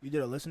lie. You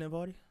did a listening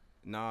party?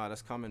 Nah,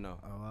 that's coming though.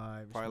 Oh,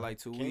 alright. Probably like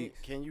 2 weeks.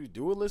 Can you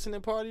do a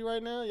listening party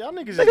right now? Y'all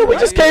niggas. Nigga, we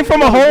just Yeah, came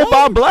from a whole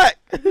bar black.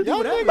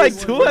 Y'all niggas like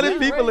was 200 ready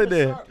people to in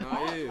there. start Nah,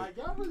 party- yeah. Like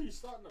y'all really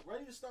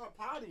ready to start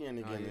partying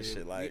again Nah, and yeah,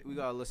 shit. Like we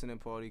got a listening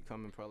party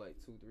coming probably like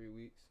 2-3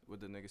 weeks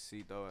with the nigga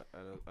Cito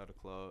at a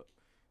club.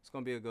 It's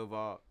gonna be a good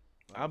vibe.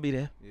 I'll be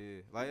there.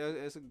 Yeah, like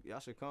y'all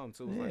should come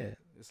too. Yeah. Like, that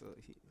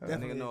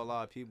Definitely. nigga know a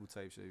lot of people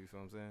type shit. You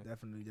feel what I'm saying?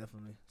 Definitely.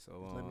 So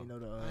Just let me know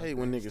the. I hate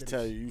when niggas aesthetics.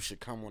 tell you should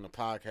come on the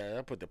podcast.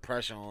 I put the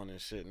pressure on and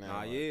shit now. Nah,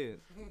 like, yeah.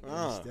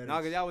 uh.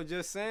 Nah, cause y'all was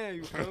just saying.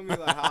 You feel me?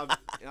 Like how,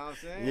 you know what I'm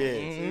saying?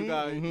 Yeah. So you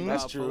gotta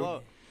That's pull true.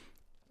 up.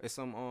 It's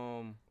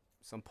some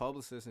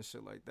publicists and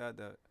shit like that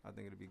I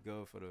think it'd be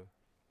good for the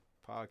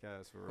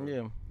podcast for real.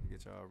 Yeah.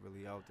 Get y'all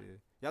really out there.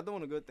 Y'all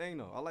doing a good thing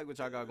though. I like what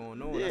y'all got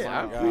going on.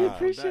 Yeah, my we God.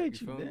 appreciate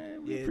Back, you, feel me?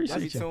 man. We Yeah, appreciate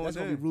that's, you. tuned that's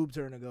gonna be in. Rube's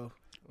turn to go.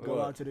 Go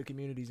What? out to the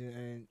communities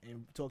and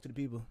talk to the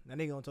people. That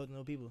nigga don't talk to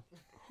no people.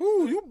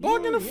 Who you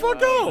bugging the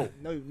fuck out?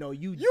 No,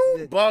 you.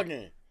 You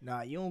bugging?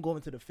 Nah, you don't go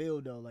into the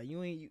field though. Like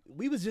you ain't.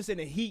 We was just in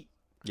the heat,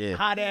 Yeah.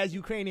 hot ass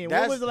Ukrainian. When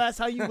That's- was the last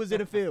time you was in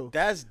the field?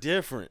 That's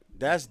different.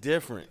 That's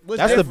different. What's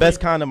That's the different?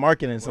 best kind of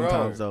marketing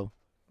sometimes, though.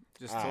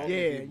 Just Alright. talking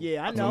to Yeah, people.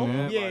 yeah, I know.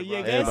 Everybody,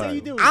 Yeah, bro. Guys say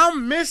you do.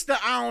 I'm Mr.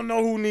 I don't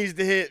know who needs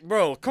to hit,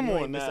 bro. Come You on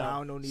ain't now. Mr. I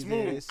don't know who needs to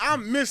Smooth. hit.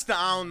 I'm Mr.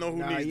 I don't know who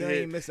Nah, needs you to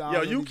hit. ain't Mr. I Yo,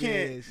 don't know you who needs to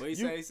can't. hit. But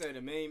he said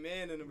the main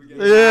man in the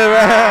beginning. Yeah,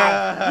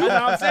 right. You know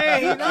what I'm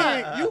saying? He You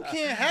not. can't, you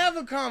can't have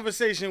a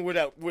conversation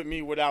with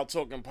me without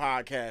talking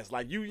podcast.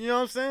 Like you know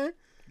what I'm saying?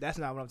 That's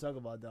not what I'm talking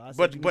about, though. I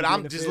said you But need to be I'm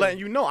in the just field. letting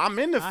you know I'm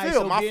in the Alright,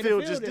 field. so My be in the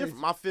field field just then.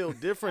 different. My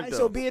field different Alright, though.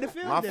 so be in the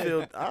field My then.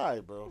 field. All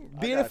right, bro.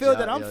 Be in the field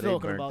that I'm They talking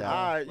burnt about. out. though.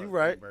 All right, you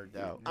right. Burnt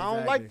out.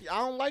 Exactly. I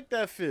don't like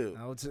that field.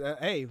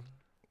 Hey,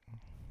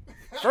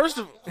 First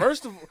of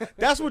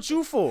that's what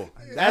you for.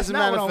 that's As a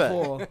not matter what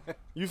of I'm fact, for.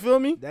 you feel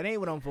me? That ain't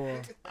what I'm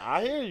for.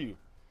 I hear you.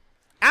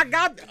 I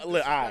got.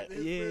 Look, all right.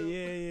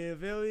 Yeah.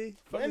 Feel me?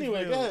 But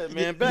anyway, go ahead,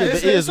 man. Yeah, Bet. but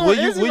It's is on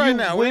Izzy right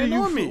now. where It do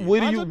ain't on me. you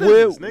where do Mind you your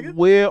where business, nigga.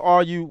 where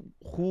are you?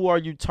 Who are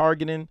you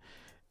targeting?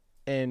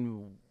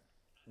 And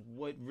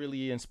what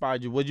really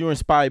inspired you? Was you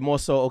inspired more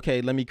so?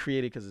 Okay, let me create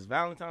it because it's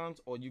Valentine's,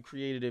 or you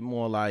created it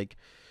more like?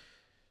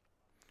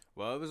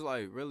 Well, it was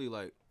like really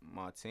like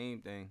my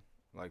team thing.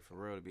 Like for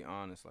real, to be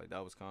honest, like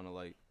that was kind of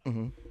like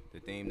Mm-hmm. the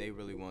theme they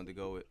really wanted to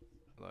go with.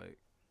 Like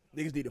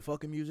Niggas need the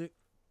fucking music.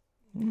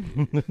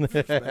 Mm-hmm.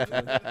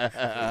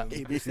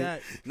 Keep it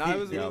that. Nah, it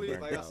was Y'all really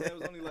burnt like I out. said, it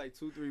was only like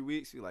 2-3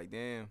 weeks. You like,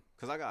 damn,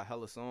 cause I got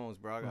hella songs,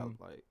 bro. I got Mhm.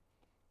 like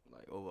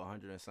over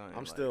 100 and something.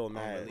 I'm like, still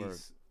mad.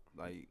 unreleased,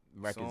 like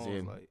Records,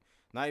 songs, yeah. like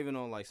not even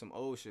on like some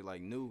old shit,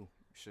 like new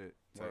shit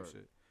type Word.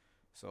 shit.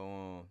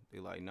 So they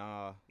like,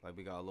 nah, like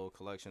we got a little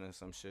collection of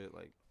some shit,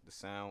 like the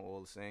sound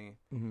all the same.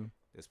 Mm-hmm.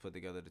 Let's put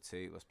together the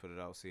tape. Let's put it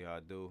out, see how I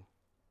do.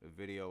 The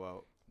video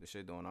out. The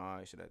shit doing all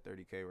right. Shit at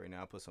 30K right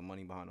now. I put some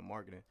money behind the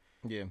marketing.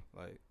 Yeah.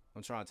 Like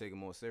I'm trying to take it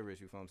more serious.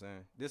 You feel what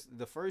I'm saying?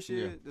 The first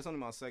year. Yeah. This only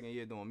my second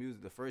year doing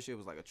music. The first year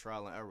was like a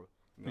trial and error.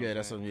 You know Yeah, what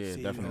that's I'm what, saying? yeah,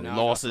 See, definitely. Now I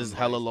got Losses, some,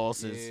 hella like,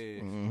 losses.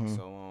 Yeah. Mhm.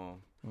 So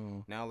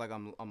Mhm. now like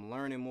I'm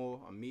learning more.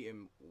 I'm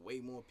meeting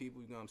way more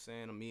people. You know what I'm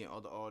saying? I'm meeting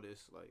other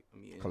artists. Like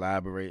I'm meeting.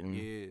 Collaborating.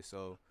 Yeah.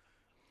 So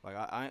like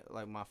I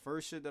like my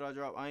first shit that I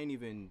dropped. I ain't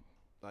even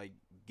like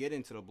get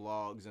into the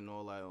blogs and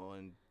all that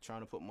and trying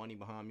to put money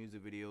behind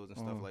music videos and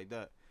stuff like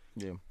that.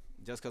 Yeah.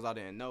 Just cause I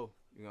didn't know.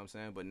 You know what I'm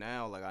saying? But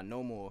now like I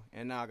know more,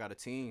 and now I got a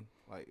team.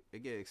 Like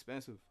it get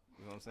expensive.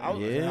 You know what I'm I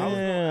saying? was, Like, I was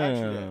gonna ask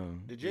you Yeah.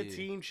 that. Did your Yeah.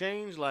 team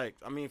change? Like,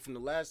 I mean, from the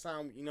last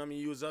time, you know what I mean,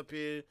 you was up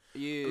here.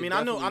 yeah. I mean,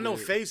 I know definitely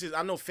did. faces.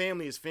 I know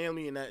family is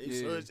family, and that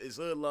it's Yeah. it's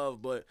hood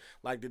love. But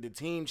like, did the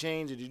team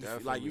change? Or did you like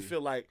Definitely. you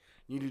feel like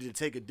you need to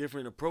take a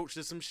different approach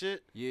to some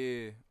shit?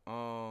 Yeah.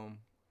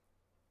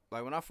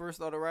 Like when I first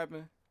started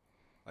rapping,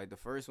 like the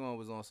first one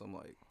was on some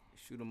like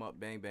shoot 'em up,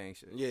 bang bang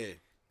shit. Yeah,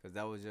 Cause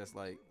that was just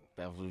like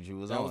That's what you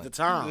was that on. was the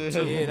time.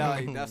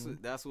 yeah,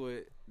 that's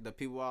what the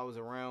people I was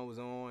around was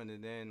on.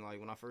 And then like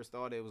when I first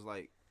started, it was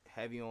like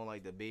heavy on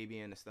like the Baby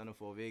and the Stunning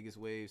for Vegas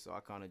wave. So I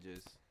kind of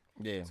just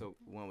Yeah.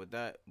 went with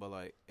that. But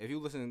like if you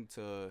listen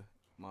to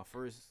my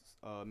first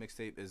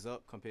mixtape Is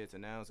Up compared to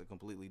now, it's a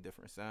completely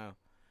different sound.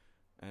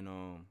 And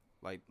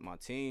like my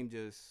team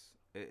just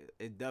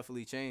it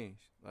definitely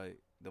changed. Like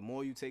the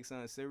more you take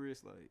something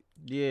serious, like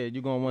Yeah,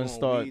 you gonna want you to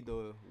gonna start. weed the,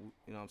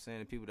 you know what I'm saying,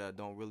 the people that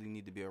don't really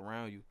need to be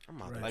around you. I'm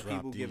about to Like drop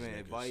people these giving niggas.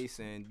 advice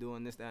and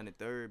doing this, that, and the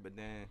third, but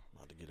then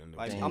About to get in the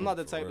like game, I'm not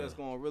the for type real. that's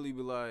gonna really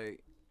be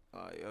like,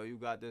 yo, you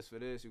got this for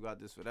this, you got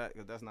this for that,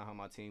 because that's not how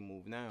my team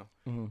move now.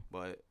 Mhm.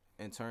 But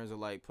in terms of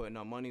like putting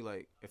up money,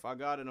 like if I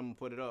got it, I'm gonna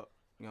put it up.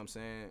 You know what I'm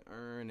saying?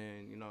 Earn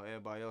and you know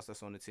everybody else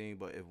that's on the team.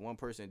 But if one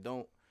person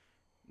don't,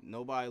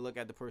 nobody look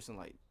at the person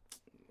like,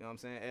 you know what I'm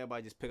saying?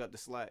 Everybody just pick up the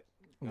slack.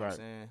 You know what I'm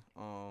saying?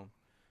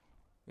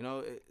 You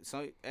know,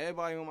 so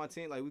everybody on my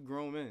team, like we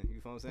grown men.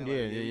 You feel what I'm saying?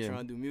 Yeah, Like, yeah.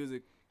 Trying to do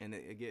music and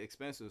it get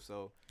expensive.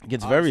 So It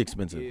gets very obviously-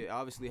 expensive. Yeah,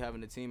 obviously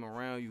having a team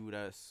around you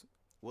that's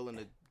willing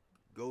to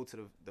go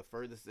to the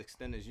furthest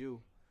extent as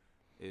you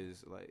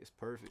is like it's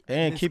perfect.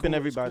 And It's keeping cool,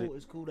 everybody.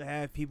 It's cool to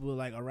have people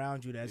like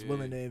around you that's Yeah.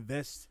 willing to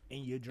invest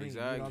in your dream. You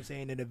know what I'm Exactly.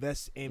 saying? And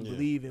invest and Yeah.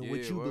 believe in what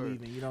Yeah, you word.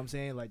 believe in. You know what I'm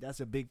saying? Like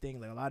that's a big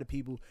thing. Like a lot of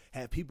people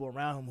have people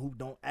around them who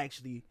don't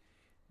actually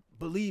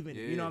believe in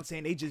it. You know Yeah. what I'm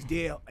saying? They just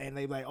there and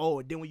they like, oh,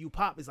 and then when you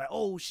pop, it's like,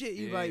 oh shit.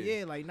 You like, Yeah.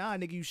 yeah, like nah,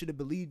 nigga, you should have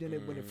believed in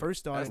it when it first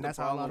started. And that's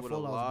the how a problem lot of with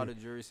a fallouts lot be. of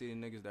Jersey City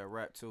niggas that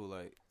rap too.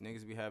 Like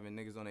niggas be having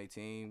niggas on their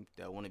team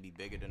that want to be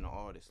bigger than the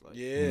artist. Like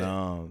Yeah.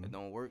 No. it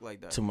don't work like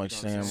that. Too You much know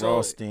what I'm Sam saying? So-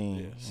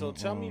 Rothstein. So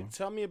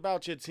tell me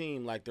about your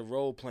team, like the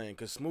role playing,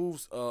 because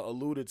Smooth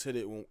alluded to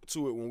it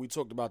when we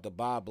talked about the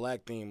Bob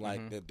Black theme,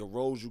 like the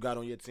roles you got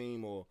on your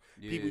team or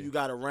people Yeah. you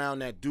got around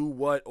that do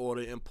what, or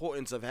the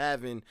importance of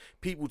having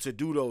people to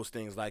do those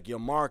things, like your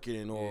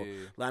marketing or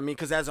Yeah. like, I mean,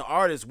 because as an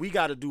artist, we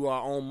got to do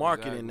our own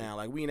marketing Exactly. now.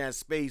 Like we in that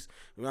space,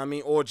 you know what I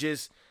mean, or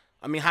just,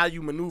 I mean, how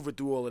you maneuver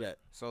through all of that.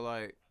 So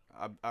like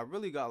I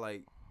really got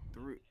like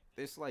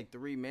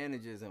three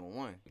managers in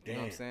one. You know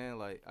what I'm Damn. saying?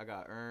 Like I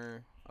got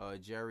Ern,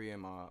 Jerry,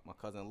 and my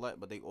cousin Let,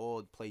 but they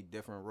all play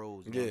different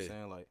roles. You know what Yeah. I'm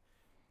saying? Like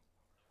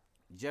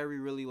Jerry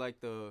really like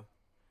the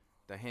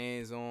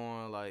hands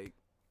on, like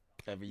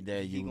Every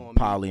day he you gonna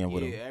polying meet,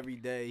 with yeah, him. every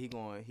day he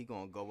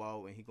gonna go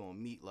out and he gonna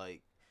meet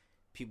like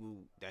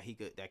people that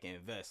that can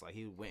invest. Like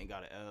he went and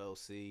got an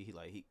LLC.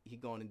 He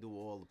going to do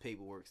all the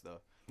paperwork stuff.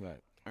 Right.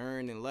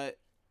 Earn and Let,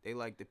 they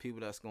like the people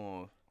that's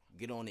gonna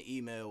get on the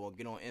email or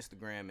get on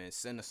Instagram and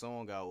send a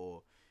song out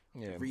or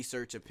Yeah.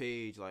 research a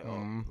page. Like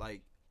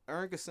like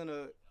Earn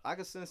could I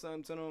could send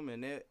something to them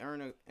and they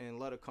Earn and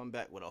Let her come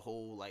back with a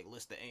whole like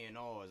list of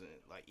A&Rs and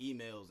like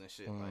emails and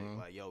shit.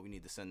 Like yo, we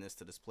need to send this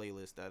to this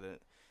playlist that.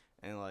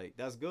 and like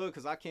that's good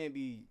because I can't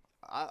be.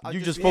 I You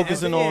just be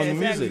focusing happy. on the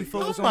exactly. music.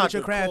 Focus I'm on about what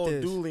your to craft call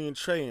is. Dooley and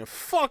Trey and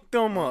fuck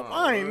them up.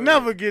 I ain't word.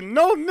 never getting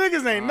no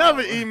niggas ain't never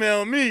word.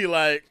 email me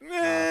like,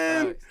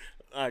 man. facts.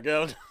 I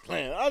got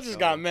playing. I just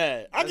got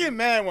mad. I get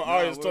mad when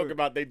artists talk word.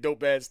 about they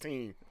dope ass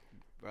team.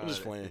 Bro, I'm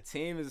just the playing.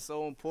 team is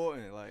so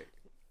important. Like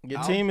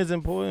Your team is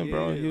important, yeah,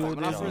 bro. like,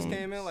 when I just- first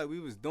came in, like we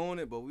was doing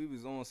it, but we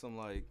was on some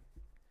like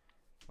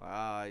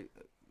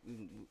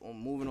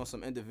moving on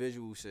some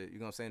individual shit. You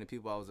know what I'm saying? The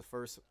people I was the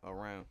first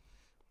around,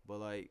 but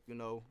like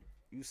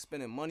you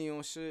spending money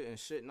on shit and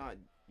shit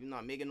you're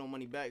not making no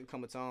money back. You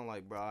come a time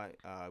like, bro,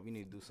 we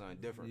need to do something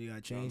different. You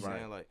gotta You know change what I'm that.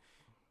 saying? Like,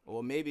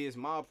 or maybe it's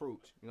my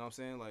approach. You know what I'm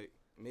saying? Like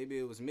maybe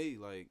it was me.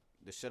 Like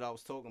the shit I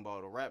was talking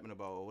about or rapping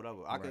about or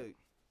whatever. I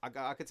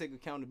could take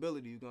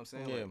accountability. You know what I'm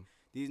saying? Yeah. Like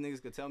these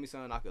niggas could tell me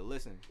something, I could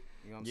listen.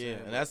 You know what I'm saying?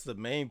 and that's the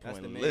main point.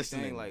 That's the main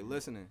listening. thing, like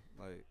listening.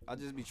 Like I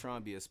just be trying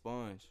to be a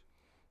sponge,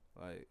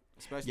 like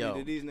especially Yo.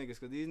 to these niggas,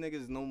 cause these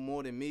niggas know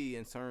more than me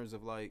in terms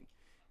of like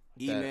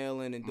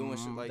emailing and doing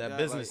shit like that. that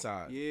business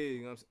like, side. Yeah, you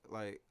know what I'm saying?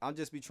 Like I'll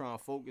just be trying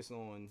to focus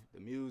on the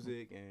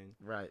music and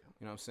Right.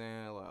 you know what I'm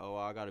saying. Like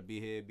I gotta be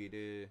here, be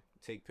there,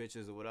 take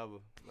pictures or whatever.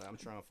 Like I'm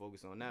trying to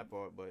focus on that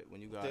part. But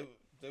when you got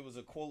There was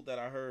a quote that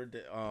I heard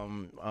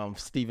that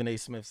Stephen A.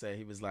 Smith said.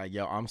 He was like,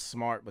 "Yo, I'm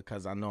smart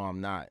because I know I'm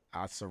not.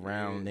 I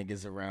surround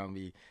niggas around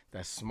me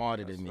that's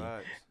smarter than me.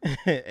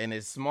 facts. And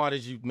as smart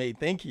as you may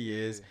think he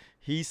is,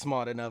 he's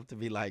smart enough to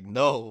be like,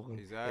 no,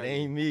 Exactly. it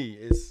ain't me.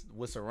 It's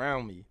what's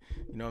around me.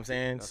 You know what I'm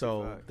saying? That's a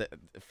so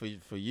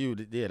for you,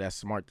 yeah, that's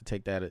smart to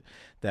take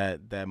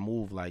that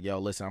move. Like, yo,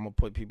 listen, I'm gonna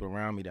put people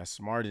around me that's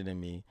smarter than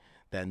me,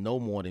 that know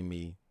more than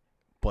me,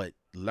 but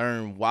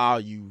learn while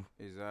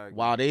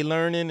they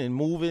learning and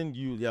moving.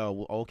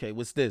 Okay,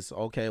 what's this?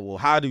 Okay, well,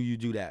 how do you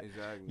do that?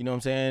 Exactly. You know what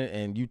I'm saying?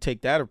 And you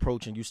take that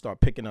approach and you start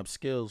picking up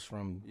skills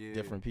from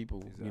different people.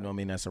 Exactly. You know what I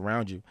mean? That's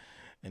around you,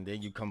 and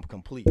then you come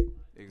complete.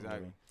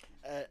 Exactly.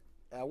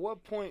 At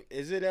what point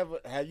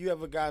have you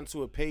ever gotten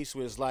to a pace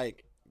where it's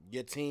like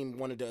your team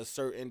wanted to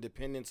assert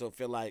independence or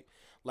feel like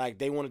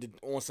they wanted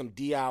to on some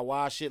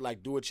DIY shit,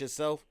 like do it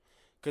yourself?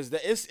 Cause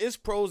it's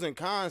pros and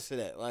cons to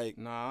that. Like,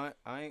 Nah,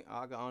 I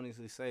can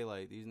honestly say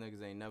like these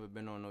niggas ain't never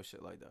been on no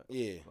shit like that.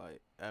 yeah,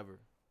 Like ever.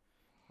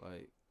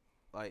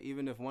 Like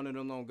even if one of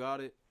them don't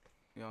got it,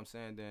 you know what I'm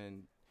saying,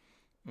 then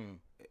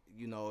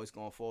it's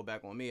gonna fall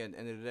back on me. At the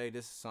end of the day,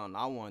 this is something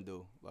I wanna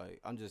do. Like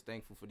I'm just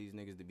thankful for these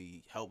niggas to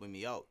be helping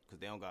me out because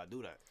they don't gotta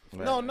do that.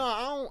 no,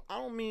 I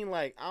don't mean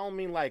like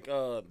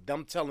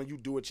them telling you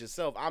do it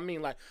yourself. I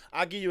mean like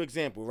I'll give you an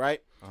example,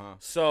 right?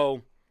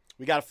 So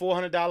we got a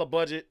 $400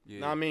 budget. Yeah.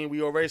 Know what I mean,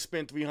 we already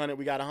spent $300.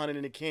 We got $100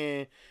 in the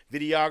can.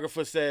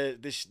 Videographer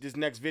said this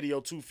next video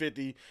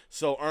 $250.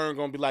 So Earn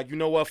gonna be like, you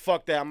know what?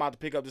 Fuck that. I'm about to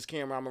pick up this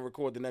camera. I'm gonna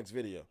record the next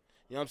video.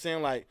 You know what I'm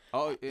saying? Like,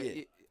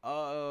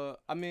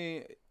 I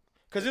mean,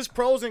 cause there's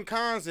pros and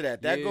cons to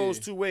that. That Yeah. goes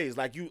two ways.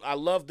 Like I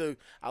love that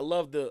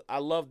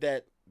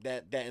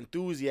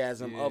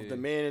enthusiasm of the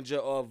manager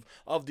of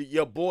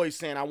your boy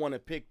saying I want to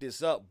pick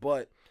this up,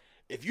 but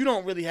if you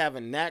don't really have a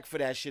knack for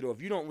that shit, or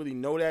if you don't really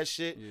know that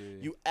shit,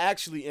 you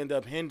actually end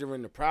up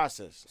hindering the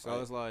process.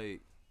 So it's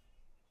like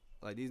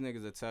these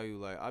niggas will tell you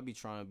like I be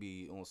trying to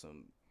be on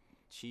some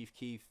Chief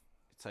Keef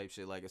type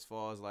shit. Like as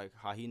far as like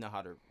how he know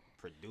how to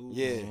produce.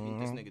 Yeah.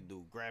 This nigga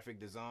do graphic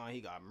design.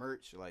 He got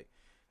merch. Like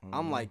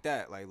I'm like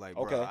that. Like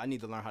Okay. bro, I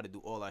need to learn how to do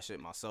all that shit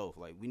myself.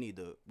 Like we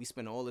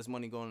spend all this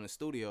money going in the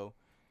studio,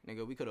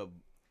 nigga. We could have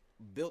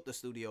built the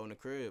studio in the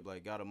crib,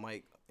 like got a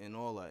mic and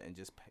all that, and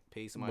just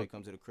pay somebody to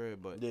come to the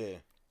crib. But yeah,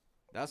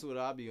 that's what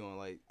I be on,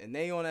 like, and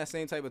they on that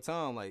same type of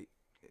time, like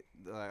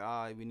all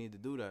right, we need to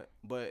do that.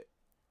 But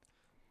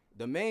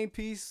the main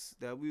piece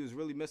that we was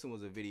really missing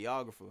was a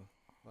videographer,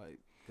 like,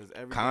 cause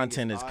everything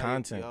Content is is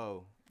content.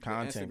 Yo, the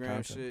Content, Instagram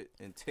content. shit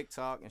and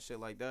TikTok and shit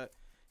like that.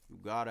 You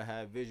gotta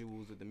have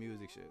visuals with the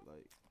music shit.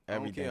 Like, I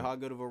Everything. don't care how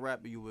good of a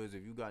rapper you is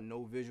if you got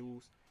no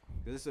visuals,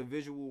 cause it's a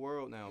visual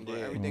world now. But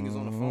Yeah. everything is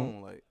on the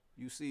phone. Like,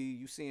 you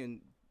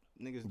seeing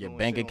niggas. Your doing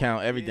bank shit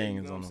account, on, everything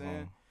you is know on what the I'm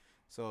saying? phone.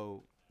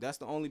 So that's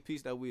the only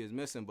piece that we is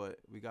missing, but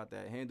we got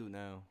that handled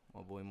now.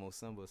 My boy Mo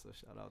Simba, so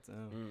shout out to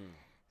him.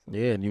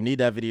 Yeah, you need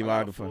that I got a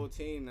videographer. full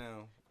team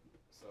now.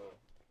 So,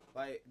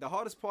 like, the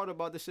hardest part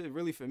about this shit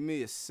really for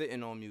me is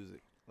sitting on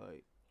music.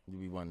 Like, You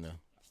be one to.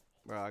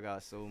 bro, I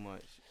got so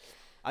much.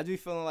 I do be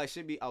feeling like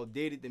shit be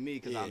outdated to me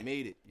because I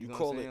made it. You know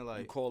call what I'm it saying? Like,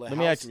 you call it Let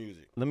me house ask-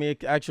 music. Let me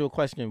ask you a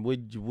question.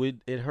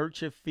 Would it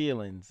hurt your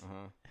feelings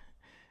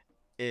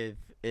if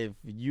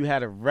you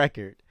had a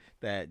record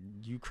that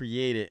you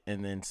created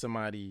and then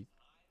somebody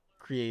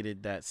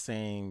created that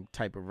same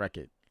type of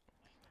record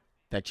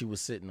that you was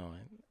sitting on?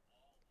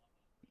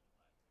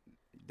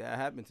 That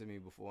happened to me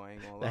before. I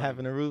ain't gonna lie. That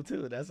happened to Rube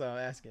too. That's all I'm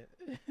asking.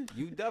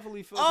 You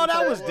definitely feel. Oh, some that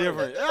type was of way.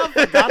 different.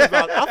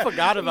 I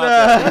forgot about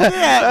that.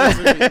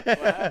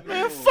 Yeah,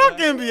 man, fuck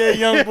NBA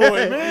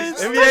YoungBoy, man.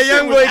 NBA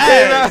YoungBoy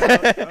came out.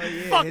 Oh,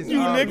 yeah, Fuck his, you,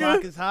 nigga.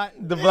 Block is hot.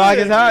 The block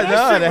is hot. that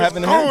No, shit that was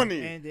happened to him.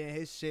 corny. And then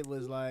his shit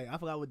was like, I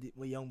forgot what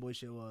YoungBoy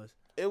shit was.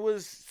 It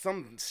was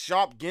some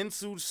sharp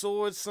Gensu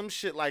swords, some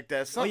shit like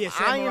that. Some yeah,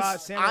 iron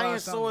samurai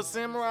sword,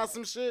 something. samurai,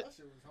 some shit.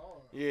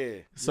 Yeah.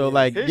 So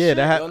like, His yeah, shit-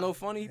 that Yo, happened. no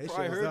funny. He His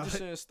probably shit was heard tough. the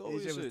shit and stole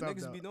His your shit was shit. tough,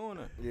 Niggas though. be doing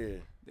that. Yeah.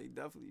 They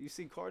definitely. You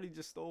see, Cardi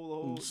just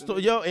stole the whole.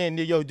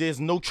 Yo, there's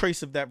no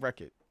trace of that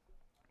record.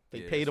 They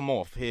Yeah, paid him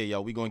off. Here,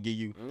 yo, we gonna give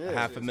you Yeah.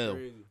 half a Shit's mil.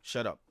 crazy.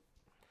 Shut up.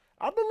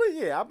 I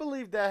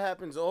believe that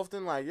happens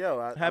often. Like,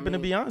 yo, Happened to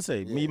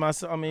Beyonce. yeah. Me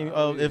myself. I mean,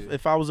 Oh, yeah.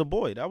 if I was a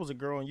boy, that was a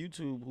girl on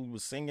YouTube who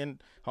was singing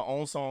her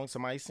own song.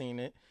 Somebody seen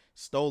it,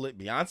 stole it.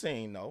 Beyonce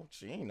ain't know.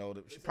 She ain't know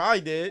that. She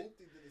probably did.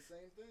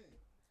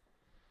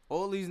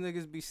 All these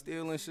niggas be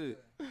stealing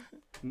shit.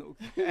 No.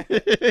 Nah,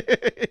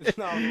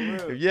 for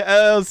If real. your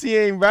LLC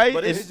ain't right,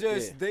 But It's it's-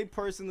 just they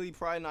personally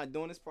probably not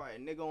doing this. Probably a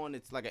nigga on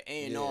it's like an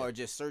A&R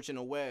just searching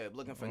the web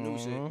looking for new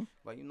shit.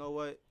 Like, you know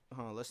what?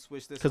 Let's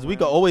switch this. because we around.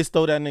 could always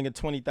throw that nigga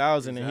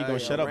 20,000 and he gonna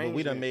Exactly. shut up. But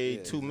we done Arrangement. made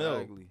Yeah, 2 mil.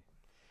 Exactly.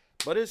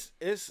 But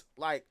it's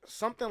like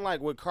something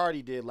like what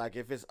Cardi did. Like,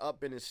 if it's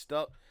up and it's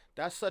stuck,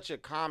 that's such a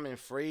common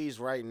phrase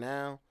right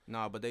now.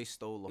 Nah, but they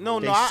stole the No, whole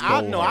no, They I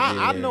stole know, her, I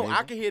yeah, know, nigga.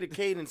 I can hear the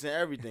cadence and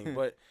everything,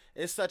 but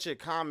it's such a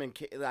common,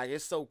 like,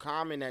 it's so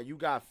common that you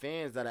got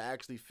fans that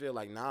actually feel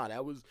like, nah,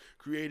 that was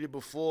created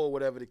before,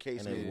 whatever the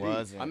case And may it be.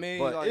 wasn't. I mean,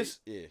 But like,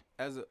 it's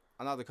as a,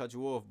 not to cut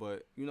you off,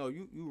 but you know,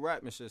 you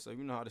rap and shit, so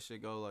you know how the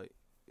shit go. Like,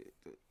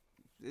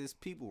 there's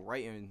people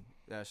writing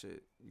that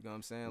shit. You know what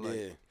I'm saying?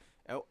 Like,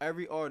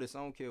 every artist, I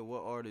don't care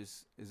what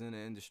artist is in the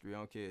industry, I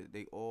don't care.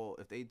 They all,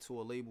 if they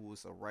to a label,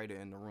 it's a writer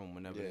in the room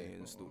whenever they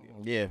in the studio.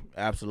 Yeah,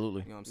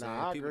 absolutely. You know what I'm saying?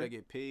 Nah, I People agree. that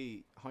get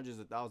paid hundreds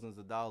of thousands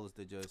of dollars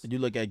to just. You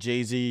look at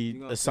Jay-Z, You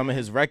know what I'm some of saying?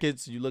 his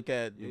records. You look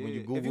at when Yeah. you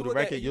If Google the look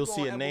record, if you you'll go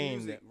see on a Apple name.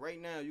 Music,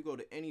 right now, you go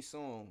to any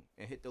song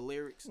and hit the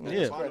lyrics. At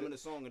Yeah. the bottom of the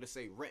song, it'll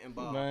say written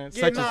by. Man,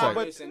 Yeah, such nah, and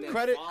but such. And then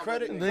credit, five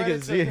credit, other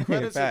credits, niggas, yeah,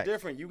 credits are fact.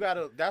 different. You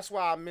gotta. That's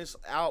why I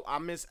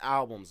miss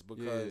albums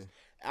because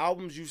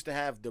albums used to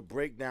have the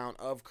breakdown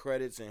of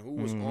credits and who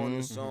was on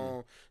the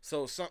song.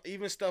 So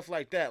even stuff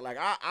like that. Like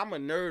I'm a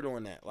nerd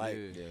on that. Like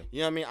Yeah. you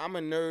know what I mean. I'm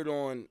a nerd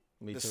on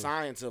Me the too.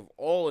 science of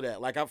all of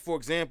that. Like for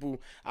example,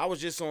 I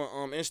was just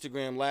on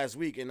Instagram last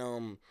week and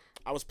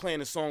I was playing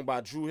a song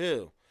by Drew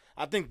Hill.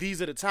 I think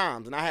These Are the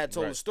Times, and I had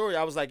told the story.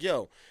 I was like,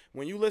 yo,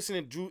 when you listen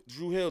to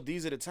Drew Hill,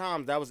 These Are the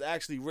Times, that was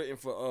actually written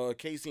for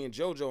Casey and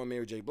JoJo and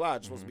Mary J. Blige.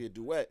 It's supposed to be a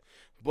duet.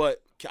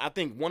 But I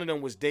think one of them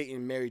was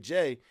dating Mary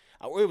J.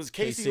 It was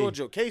Casey or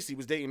Joe. Casey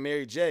was dating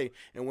Mary J.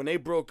 And when they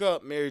broke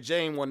up, Mary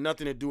J. ain't want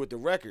nothing to do with the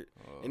record.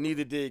 And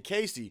neither did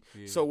Casey.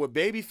 So what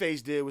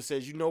Babyface did was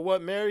says, you know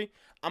what, Mary?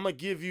 I'm going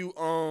to give you,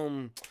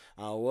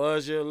 I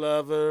was your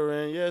lover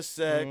and your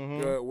sec,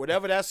 or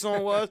whatever that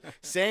song was.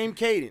 Same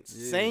cadence,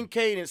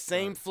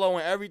 same flow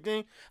and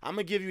everything. I'm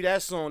going to give you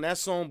that song. That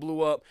song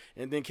blew up.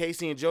 And then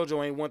Casey and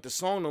JoJo ain't want the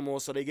song no more,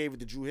 so they gave it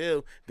to Drew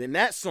Hill. Then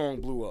that song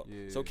blew up.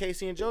 So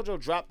Casey and JoJo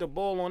dropped the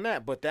ball on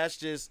that. But that's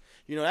just,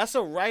 that's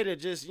a writer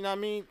just, you know what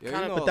I mean? Yeah,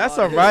 Kinda- you know But a that's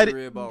lot a of right-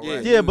 history about Yeah.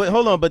 rap Yeah, but music.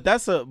 hold on, but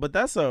that's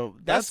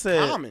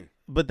common.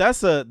 But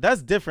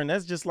that's different.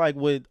 That's just like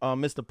with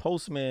Mr.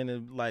 Postman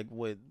and like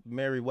with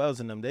Mary Wells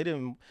and them. They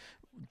didn't.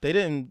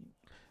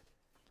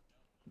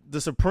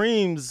 The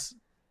Supremes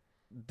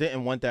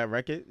didn't want that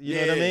record. You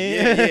know what I mean?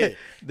 Yeah. They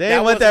That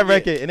didn't want that wasn't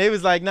it. record, and they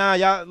was like, "Nah,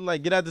 y'all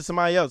like get out to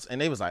somebody else."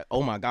 And they was like,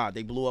 "Oh my God,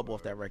 they blew up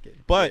off that record."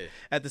 But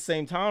at the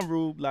same time,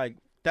 Rube, like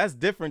that's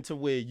different to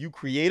where you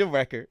create a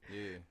record,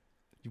 Yeah.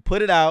 you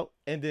put it out,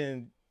 and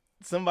then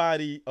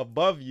somebody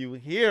above you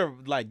here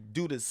like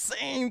do the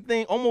same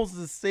thing, almost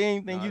the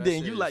same thing Nah, you that did.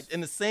 And shit you is like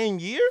in the same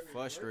year,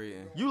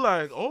 Frustrating. you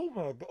like, oh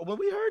my God. When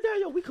we heard that,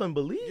 yo, we couldn't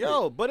believe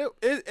Yo, but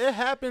it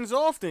happens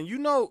often.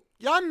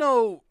 Y'all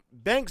know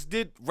Banks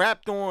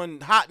rapped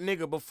on Hot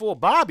Nigga before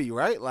Bobby,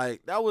 right?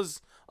 Like that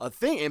was a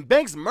thing, and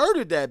Banks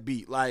murdered that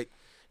beat. Like,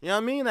 you know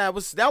what I mean? That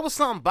was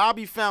something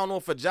Bobby found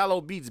off of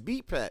Jallo Beats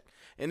beat pack.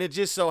 And it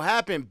just so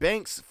happened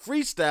Banks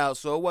freestyle,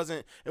 so it was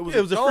a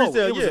freestyle,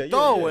 It was a yeah,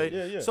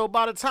 throwaway. yeah. So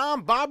by the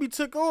time Bobby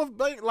took off,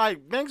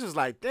 Banks was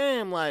like,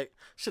 damn, like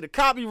should have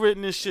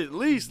copywritten this shit at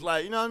least,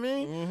 like, you know what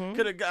I mean?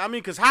 Could have,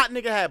 because Hot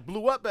Nigga had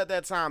blew up at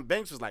that time.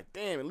 Banks was like,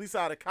 damn, at least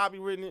I'd have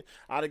copywritten it.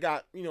 I'd have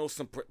got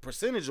some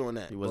percentage on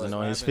that. He wasn't But-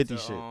 on his Happened 50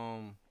 to,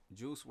 shit.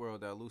 Juice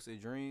WRLD, that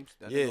Lucid Dreams,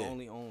 that Yeah. nigga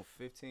only own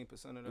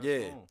 15% of that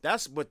Yeah, song.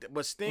 that's but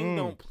Sting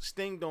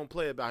don't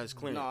play about his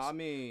clearance. No, I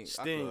mean,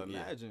 Sting, I could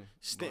yeah. imagine.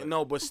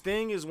 Sting, but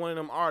Sting is one of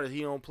them artists.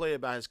 He don't play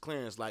about his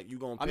clearance. Like you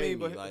gonna pay I mean, me.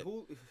 but Like,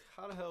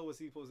 how the hell was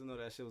he supposed to know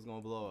that shit was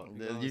gonna blow up? You,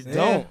 know what I'm You saying?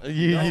 don't.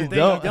 You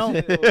don't. don't.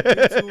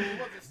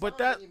 but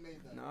that's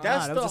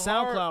That the was a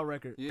hard- SoundCloud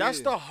record. Yeah.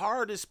 That's the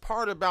hardest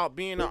part about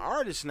being an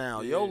artist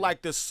now, yo. Yeah.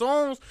 Like the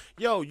songs,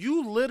 yo,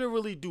 you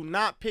literally do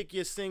not pick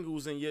your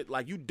singles and you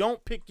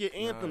don't pick your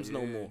anthems anthems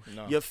no more.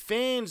 No. Your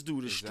fans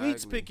do. The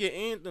streets Exactly. pick your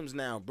anthems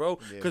now, bro.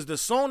 Yeah. Because the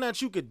song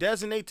that you could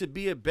designate to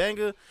be a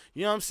banger,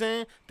 you know what I'm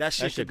saying? That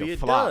shit shit could be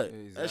could a flop. dud. That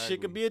shit Exactly.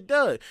 could be a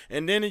dud.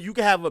 And then you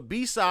could have a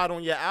B-side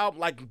on your album.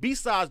 Like,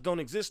 B-sides don't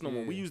exist no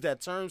more. We Yeah. use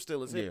that term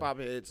still as Yeah. hip-hop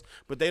heads,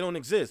 but they don't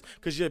exist.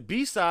 Because your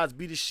B-sides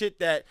be the shit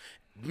that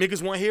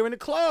niggas want to hear in the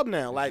club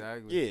now. Like,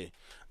 Exactly. yeah.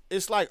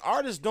 It's like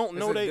artists don't It's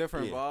know a they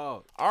different yeah.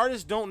 vibe.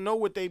 Artists don't know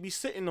what they be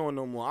sitting on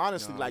no more,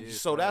 honestly. Nah, like, yeah,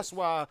 so that's facts.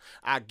 why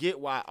I get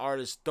why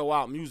artists throw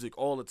out music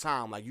all the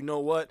time. Like, you know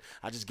what?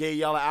 I just gave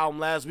y'all an album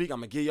last week. I'm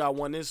gonna give y'all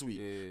one this week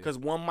Yeah. because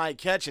one might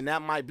catch, and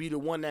that might be the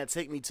one that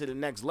take me to the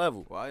next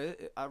level. Well,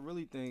 I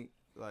really think,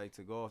 like,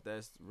 to go off,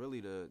 that's really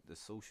the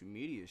social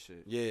media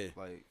shit. Yeah,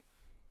 Like,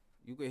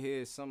 you could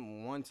hear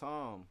something one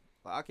time.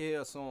 Like, I could hear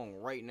a song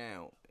right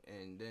now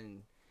and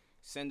then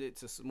send it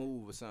to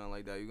Smooth or something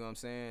like that. You know what I'm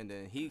saying?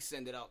 Then he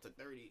send it out to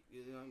 30.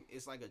 You know,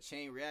 it's like a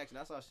chain reaction.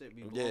 That's how shit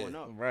be blowing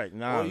up. Right.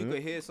 Nah. Or you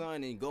could hear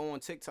something and go on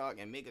TikTok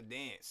and make a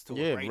dance to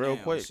Yeah, it right real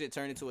now. quick. Shit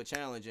turn into a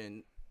challenge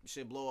and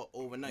shit blow up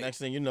overnight. Next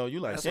thing you know, you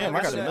like, That's damn, what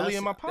I got I a said. million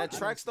in my that pocket.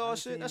 track star I've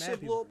shit, seen that mad shit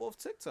people. blow up off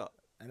TikTok.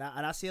 And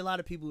I see a lot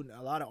of people,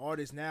 a lot of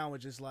artists now are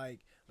just like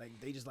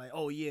they just like,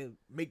 oh yeah,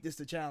 make this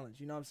the challenge.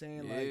 You know what I'm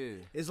saying? Yeah.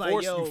 Like it's like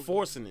Force, yo, you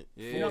forcing it.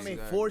 Yeah, you know what I mean?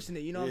 exactly. Forcing it.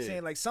 You know what I'm Yeah.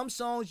 saying? Like some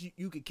songs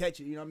you could catch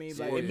it. You know what I mean?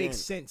 Like Yeah. it makes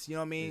sense. You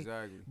know what I mean?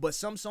 Exactly. But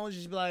some songs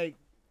just be like,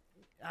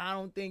 I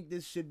don't think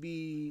this should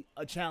be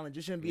a challenge.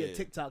 It shouldn't be a Yeah.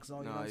 TikTok song.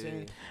 You know Nah, what I'm yeah.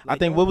 saying? I Like,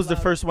 think don't what was the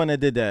allow- first one that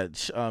did that?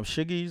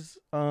 Shiggy's,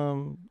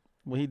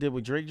 what he did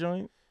with Drake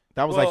joint?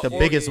 That was like the Well,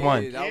 biggest yeah,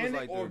 one. yeah, that was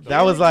like the-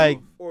 That was like-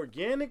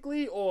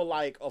 organically or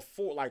like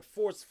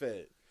force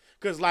fed.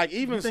 Cause like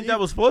even You think that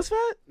was force fed?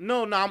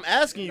 no, I'm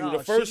asking you No,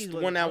 the first Shiggy's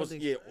was- one I that don't was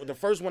think- the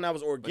first one that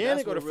was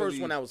organic or the what first really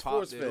one that was popped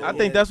force it. fed. I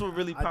think that's what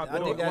really I popped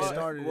think off. that Well,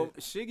 started well, it.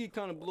 Shiggy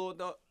kind of blew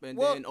it up, and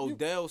Well, then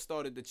Odell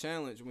started the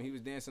challenge when he was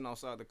dancing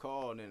outside the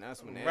car, and then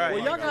that's when Right.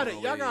 Well, everybody y'all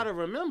was y'all away. gotta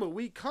remember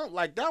we come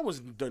like that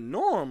was the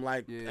norm,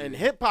 like Yeah. in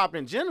hip hop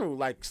in general,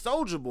 like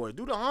Soulja Boy,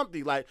 do the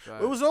Humpty, like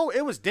Right.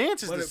 it was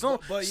dances, But the it- song,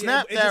 but yeah,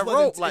 snap it that just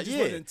wasn't- rope, like it just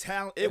yeah, wasn't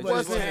talent. It It wasn't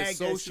wasn't tagged as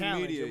social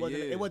challenge. media, It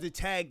wasn't. yeah. It wasn't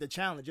tagged the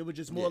challenge. It was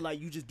just more Yeah. like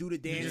you just do the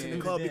dance just in do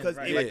the the club dance, because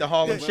right. it- Like the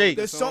Harlem the- Shake.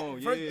 The song,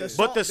 Yeah.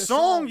 but the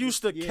song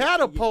used to yeah,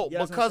 catapult yeah,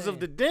 that's what I'm because of saying.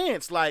 the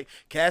dance. Like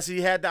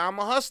Cassie had the I'm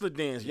a Hustler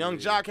dance. Young Yeah.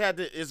 Jock had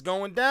the It's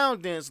Going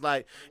Down dance.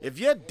 Like if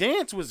your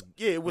dance was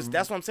it was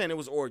that's what I'm saying. It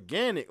was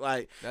organic.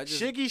 Like That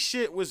just- Shiggy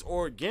shit was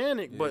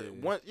organic, but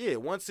Yeah.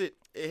 once it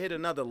hit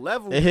another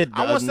level. It hit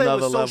I want to say it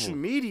another was social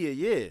level. media.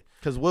 Yeah.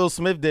 Because Will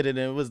Smith did it, and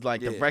it was like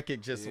the Yeah.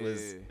 record just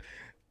was, Yeah.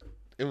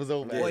 it was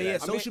over. Well, yeah,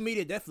 I social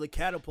media definitely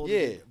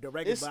catapulted Yeah. the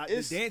record, It's- but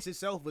it's- the dance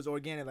itself was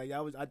organic. Like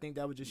I think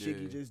that was just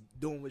Shiggy Yeah. just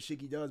doing what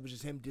Shiggy does, which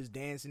is him just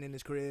dancing in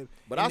his crib.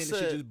 But and I then the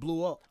said- shit just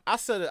blew up. I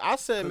said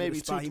of maybe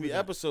the spot he 2-3 was at.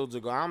 episodes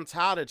ago. I'm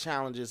tired of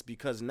challenges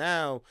because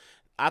now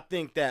I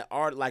think that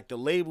like the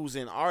labels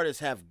and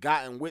artists have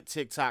gotten with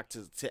TikTok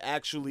to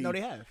actually No,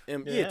 they have.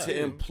 to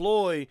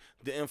employ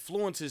the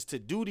influencers to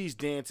do these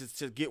dances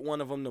to get one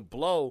of them to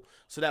blow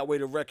so that way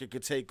the record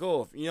could take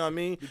off. You know what I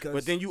mean? Because-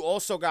 but then you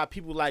also got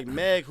people like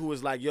Meg who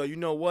is like, yo, you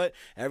know what?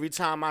 Every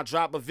time I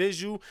drop a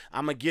visual,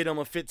 I'm going to get them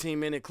a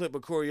 15-minute clip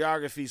of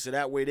choreography so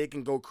that way they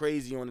can go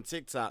crazy on the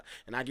TikTok.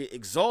 And I get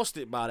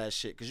exhausted by that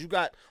shit because you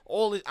got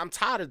all this. I'm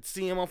tired of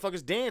seeing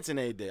motherfuckers dancing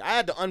every day. I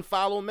had to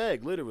unfollow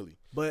Meg, literally.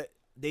 But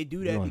they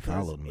do that You because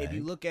unfollowed me. if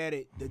you look at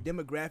it, the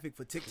demographic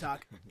for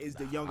TikTok is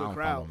the younger don't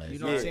crowd. follow me. You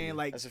know what I'm saying?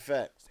 Like, That's a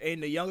fact.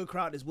 and the younger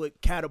crowd is what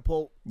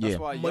catapult That's Yeah.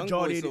 why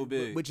majority Youngboy's of so the-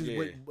 big. which is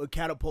Yeah. what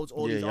catapults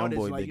all Yeah, these artists.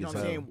 Youngboy Like, big you know as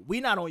what I'm hell. saying? We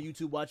not on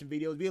YouTube watching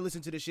videos. We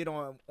listen to the shit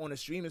on a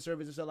streaming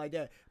service and stuff like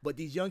that. But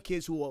these young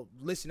kids who will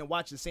listen and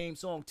watch the same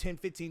song 10,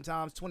 15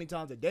 times, 20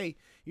 times a day,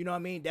 you know what I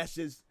mean? That's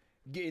just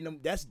getting them.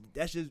 That's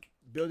just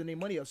building their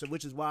money up. So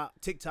which is why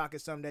TikTok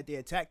is something that they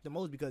attack the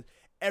most because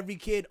every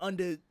kid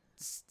under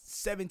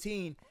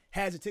 17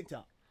 has a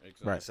TikTok. Right.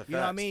 That's a You know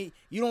what I fact. mean?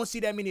 You don't see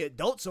that many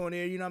adults on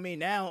there. You know what I mean?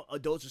 Now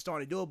adults are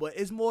starting to do it, but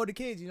it's more the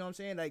kids. You know what I'm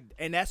saying? Like,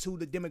 and that's who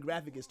the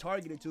demographic is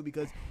targeted to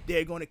because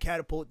they're going to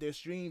catapult their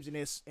streams and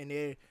their Great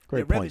their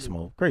point, revenue.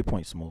 Smooth. Great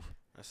point, Smooth.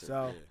 That's it,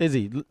 So- yeah.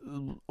 Izzy,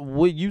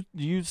 what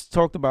you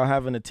talked about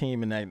having a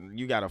team and that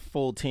you got a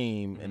full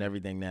team and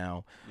everything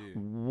now. Yeah.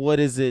 What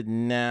is it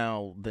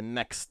now? The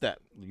next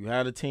step? You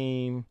had a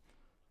team.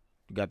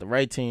 You got the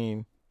right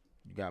team.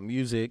 You got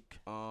music.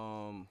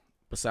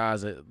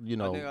 Besides it, you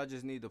know. I think I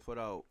just need to put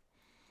out,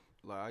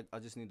 like, I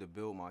just need to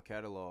build my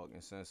catalog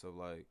in sense of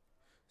like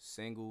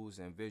singles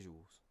and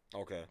visuals.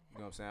 Okay. You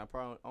know what I'm saying?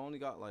 I only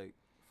got like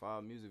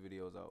 5 music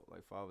videos out,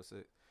 like 5 or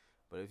 6.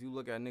 But if you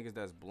look at niggas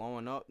that's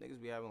blowing up,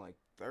 niggas be having like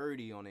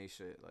 30 on they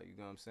shit. Like, you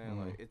know what I'm saying?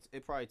 Mhm. Like,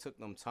 it probably took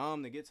them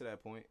time to get to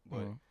that point.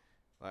 But Mhm.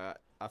 like,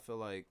 I feel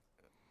like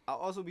I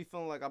also be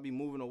feeling like I be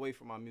moving away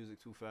from my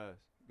music too fast.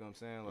 You know what I'm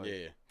saying? Like,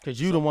 Yeah. Cause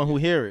you the one who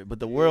hear it, but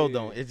the world Yeah,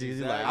 don't. It's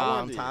just like, exactly.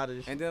 I'm tired of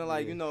this. And then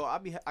like Yeah. you know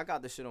I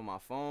got the shit on my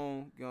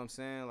phone. You know what I'm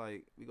saying?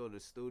 Like we go to the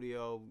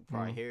studio, we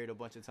probably Mhm. hear it a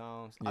bunch of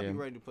times. I Yeah. be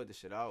ready to put the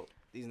shit out.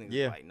 These niggas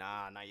Yeah. like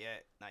nah, not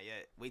yet.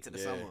 Wait till the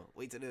Yeah. summer.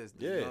 Wait till this.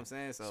 You Yeah. know what I'm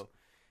saying? So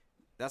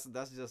that's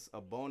just a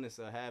bonus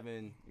of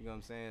having, you know what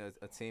I'm saying,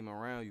 a team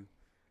around you.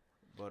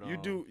 But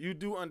you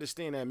do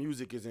understand that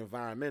music is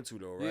environmental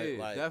though, right? Yeah,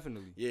 like,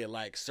 definitely. Yeah,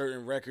 like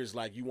certain records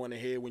like you want to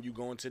hear when you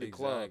go into the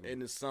club in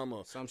the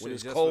summer Some when shit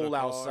it's just for the cold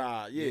car.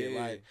 outside. Yeah,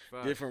 like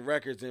facts. different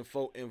records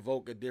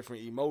invoke a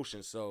different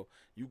emotion. So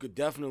you could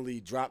definitely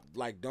drop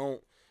like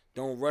don't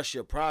rush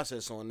your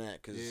process on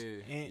that cuz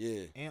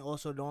and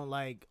also don't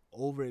like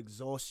over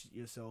exhaust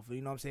yourself.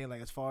 You know what I'm saying?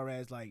 Like as far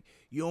as like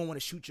you don't want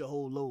to shoot your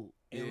whole load.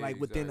 And Yeah, like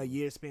within a exactly.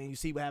 year span, you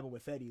see what happened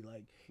with Fetty.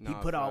 Like he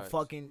Nah, put out facts.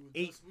 fucking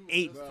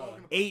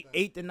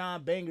eight to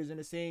nine bangers in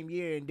the same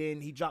year, and then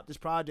he dropped this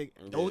project.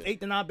 Those 8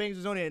 to 9 bangers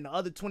was on it, and the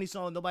other 20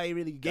 songs nobody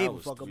really gave a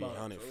fuck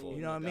about. You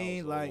know what I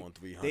mean? Like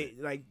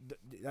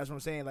that's what I'm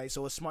saying. Like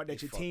so, it's smart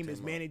that your team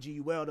is managing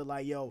you well to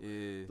like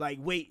like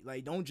wait,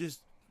 like don't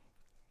just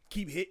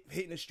keep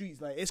hitting the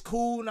streets. Like it's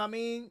cool. You know what I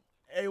mean?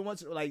 Every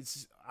once like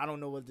I don't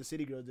know what the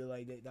City Girls do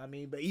like that. I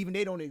mean, but even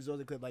they don't exhaust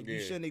the clip. Like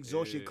you shouldn't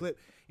exhaust your clip.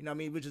 You know what I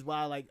mean? Which is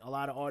why like a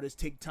lot of artists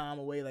take time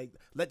away. Like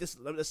let us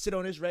sit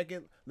on this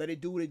record, let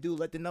it do what it do,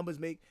 let the numbers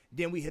make.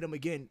 Then we hit them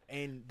again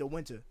in the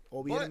winter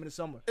or we hit them in the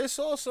summer. It's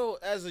also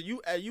as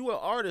you an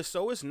artist,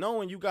 so it's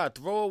knowing you got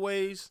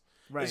throwaways.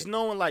 Right. It's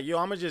knowing like, yo,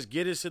 I'm gonna just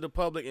get this to the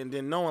public, and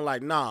then knowing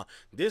like, nah,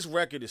 this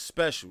record is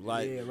special.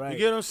 Like, Yeah, right. you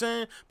get what I'm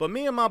saying? But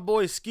me and my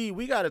boy Ski,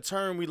 we got a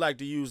term we like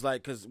to use,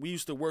 like, cause we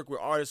used to work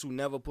with artists who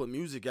never put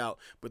music out,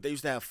 but they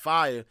used to have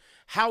fire.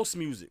 House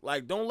music.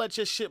 Like, don't let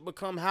your shit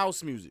become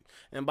house music.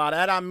 And by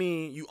that I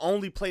mean you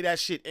only play that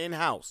shit in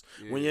house.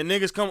 Yeah. When your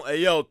niggas come, hey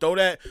yo, throw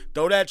that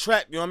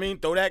track, you know what I mean?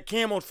 Throw that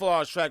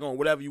camouflage track on,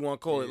 whatever you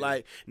want to call it.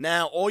 Like,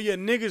 now all your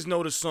niggas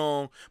know the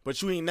song,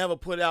 but you ain't never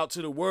put it out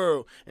to the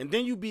world. And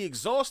then you be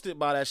exhausted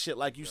by that shit.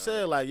 Like you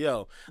said, like,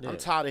 yo, I'm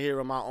tired of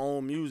hearing my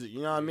own music.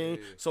 You know what I mean?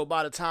 So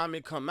by the time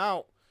it come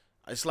out,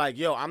 it's like,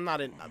 yo, I'm not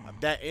in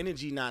that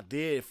energy. Not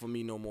there for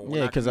me no more.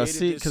 When because I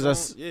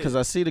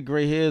see the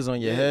gray hairs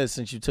on your head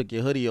since you took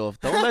your hoodie off.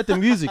 Don't let the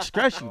music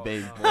stress you,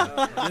 baby.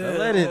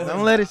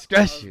 Don't let it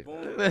stress you.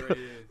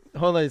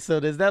 Hold on, so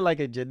is that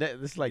like a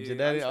genetic? This like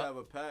genetic. I used to have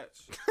a patch.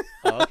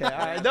 Oh, okay, all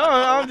right. No,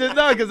 I'm just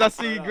because I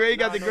see Gray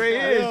got the gray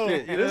hair. Yo,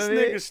 shit, you know this what I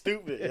mean? nigga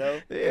stupid,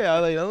 yo. Yeah,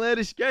 I'm like, don't let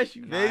it stress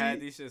you, I baby. had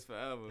these shits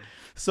forever.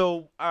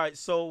 So, all right.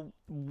 So,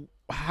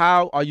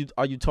 how are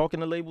you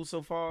talking to labels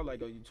so far?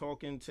 Like, are you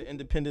talking to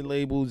independent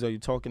labels? Are you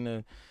talking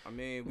to? I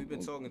mean, we've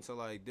been talking to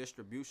like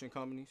distribution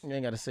companies. You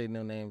ain't got to say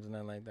no names and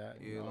nothing like that.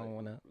 Yeah, I don't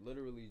wanna.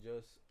 Literally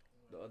just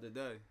the other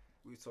day,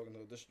 we was talking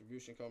to a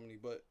distribution company,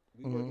 but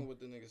we working with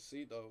the nigga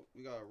C though.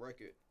 We got a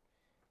record.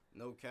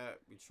 No cap,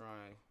 we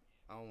trying.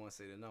 I don't want to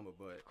say the number,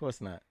 but Of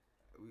course not.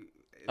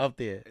 it's Up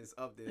there. It's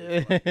up there.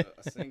 It's like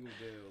a single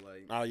deal,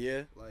 like Oh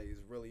yeah, like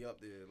it's really up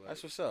there. Like,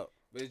 that's what's up.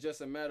 but it's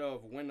just a matter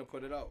of when to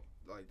put it out.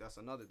 Like that's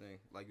another thing.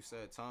 Like you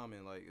said,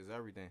 timing like is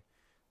everything.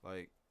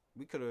 Like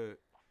we could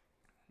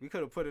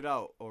have put it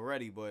out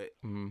already, but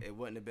it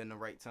wouldn't have been the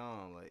right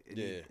time. Like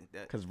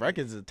Because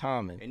records are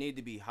timing. It need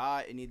to be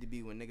hot. It need to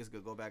be when niggas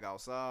could go back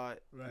outside.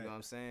 Right. You know what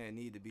I'm saying? It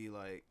need to be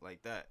like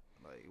that.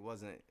 Like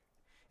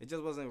it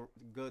just wasn't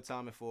good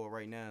timing for it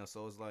right now.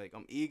 So it's like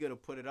I'm eager to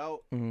put it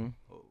out. I'm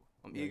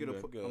eager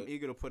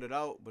to put it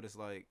out, but it's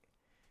like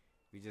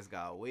we just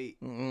gotta wait.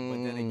 But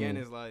then again,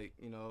 it's like,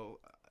 you know,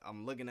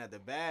 I'm looking at the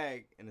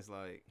bag and it's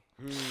like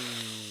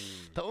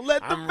Don't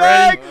let the I'm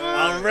bag ready. move.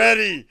 I'm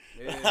ready.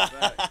 yeah,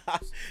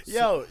 facts.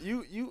 Yo,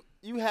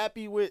 you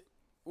happy with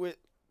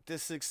the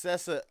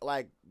success of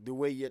like the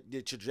way your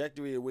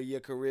trajectory of where your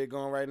career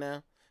going right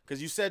now?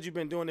 Because you said you've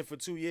been doing it for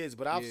 2 years,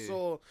 but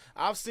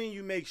I've seen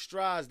you make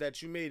strides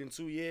that you made in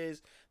 2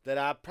 years that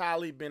I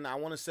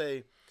want to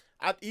say,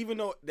 even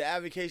though The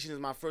Avocation is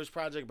my first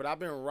project, but I've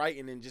been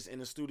writing and just in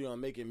the studio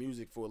and making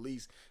music for at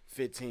least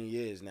 15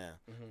 years now.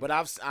 But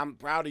I'm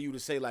proud of you to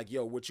say like,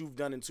 yo, what you've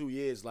done in 2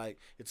 years, like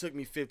it took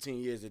me 15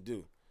 years to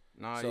do.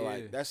 Nah, So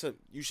like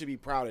you should be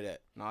proud of that.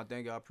 No, I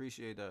think I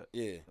appreciate that.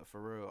 Yeah.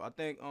 For real. I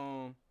think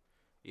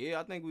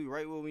I think we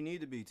right where we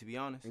need to be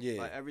honest.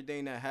 Yeah. Like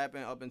everything that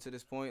happened up until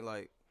this point,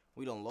 like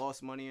we done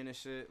lost money in this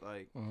shit.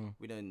 Like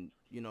we done,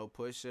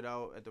 push shit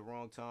out at the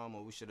wrong time,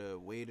 or we should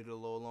have waited a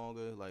little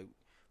longer. Like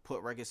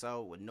put records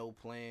out with no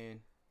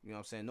plan. You know what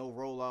I'm saying? No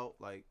rollout.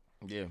 Like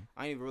Yeah.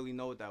 I didn't even really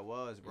know what that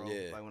was, bro.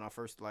 Yeah. Like when I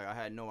first I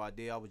had no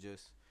idea. I was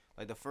just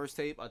like the first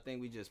tape, I think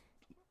we just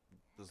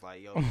was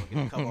like, yo, get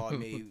the cover on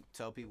me,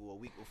 tell people a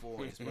week before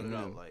and just put it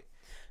out. Like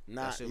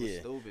that shit was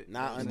stupid.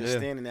 Not you know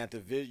understanding that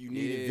you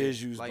needed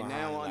visuals like behind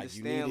now it. I Like,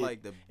 understand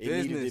like the it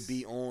business needed to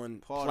be on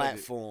part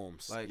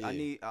platforms. Like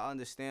yeah. I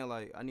understand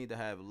like I need to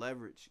have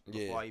leverage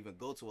before I even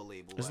go to a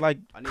label. It's like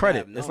I need to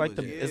credit. have It's like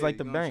the numbers. it's like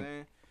the you know what I'm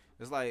bank.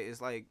 saying?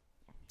 It's like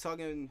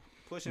tugging,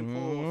 push and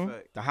pull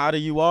effect. The hotter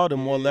you are, the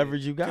more Yeah.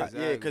 leverage you got.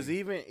 Exactly. Yeah, because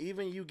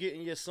even you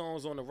getting your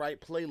songs on the right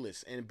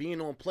playlist and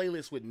being on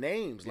playlists with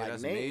names, Yeah, like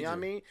that's names, you know what I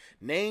major. mean?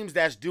 Names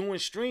that's doing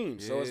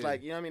streams. So it's Yeah.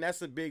 like, you know what I mean?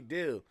 That's a big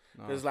deal.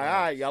 Nah, It's like, facts.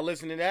 all right, y'all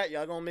listen to that.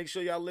 Y'all gonna make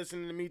sure y'all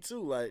listening to me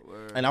too. Like,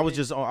 Word. And I was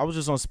just on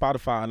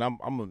Spotify, and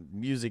I'm a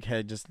music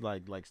head, just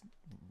like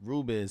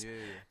Rube is. Yeah.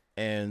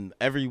 And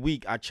every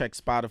week I check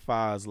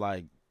Spotify's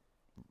like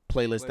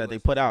playlist that they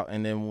put out,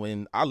 and then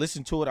when I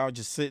listen to it, I'll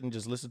just sit and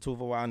just listen to it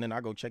for a while, and then I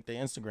go check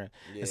their Instagram.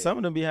 Yeah. And some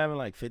of them be having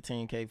like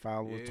 15K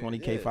followers,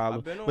 20K followers,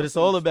 I've been on but it's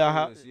some all about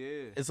how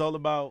experience, it's all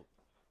about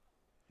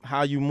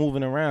how you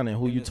moving around and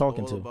who you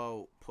talking it's to. all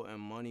about putting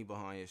money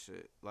behind your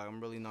shit. Like, I'm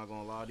really not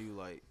gonna lie to you.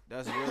 Like,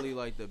 that's really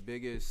like the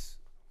biggest.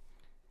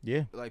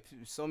 Yeah. Like,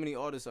 so many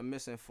artists are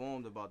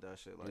misinformed about that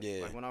shit. Like,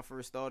 Yeah. like when I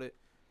first started,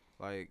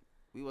 like,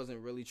 we wasn't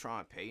really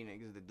trying to pay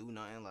niggas to do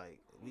nothing. Like,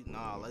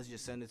 let's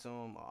just send it to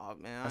them. Oh,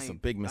 man, That's a I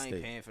ain't, big I mistake.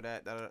 ain't paying for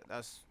that.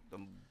 That's the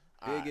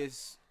Alright.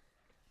 biggest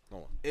Go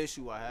on.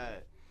 issue I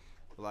had.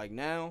 Like,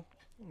 now,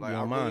 like, You I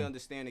don't really mind.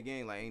 understand the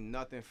game. Like, ain't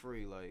nothing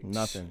free. Like,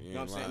 Nothing. you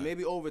know what I'm saying? Right.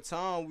 Maybe over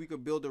time we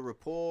could build a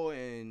rapport,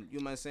 and you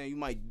know what I'm saying, you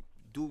might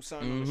do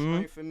something on the Mhm.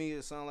 screen for me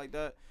or something like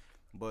that.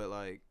 But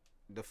like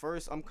the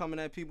first, I'm coming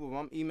at people,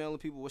 I'm emailing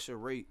people, what's your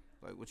rate?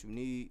 Like, what you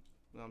need?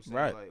 You know what I'm saying?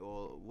 Right. Like,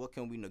 or what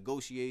can we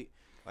negotiate?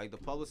 Like, the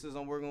publicist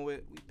I'm working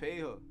with, we pay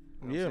her. You know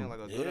what I'm Yeah. saying? Like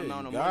a good Yeah,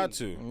 amount you of got money.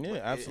 to. Yeah, And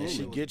absolutely.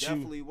 she it was get you-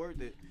 definitely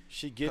worth it.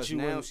 She get 'Cause you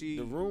now in she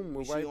the room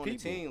with she right on people.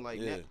 the team. Like,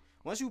 yeah. now,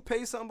 once you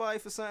pay somebody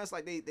for something, it's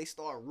like they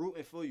start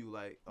rooting for you.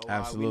 Like, oh, all right,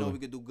 we Absolutely. know we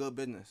could do good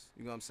business.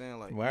 You know what I'm saying?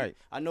 Like, Right.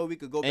 I know we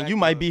could go back And you to-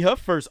 might be her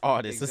first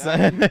artist.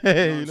 Exactly.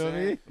 You know what I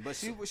saying? mean?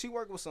 But she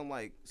worked with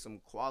some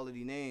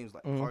quality names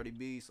like Mhm. Cardi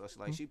B, so she,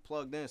 like she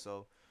plugged in.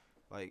 So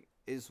like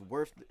it's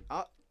worth.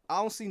 I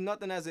don't see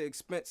nothing as an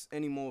expense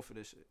anymore for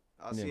this shit.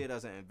 I see Yeah. it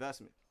as an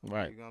investment.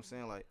 Right. You know what I'm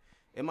saying? Like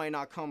it might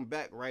not come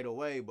back right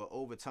away, but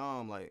over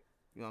time, like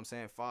you know what I'm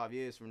saying, 5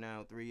 years from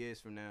now, 3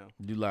 years from now,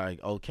 You like,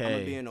 I'm gonna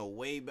be okay. in a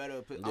way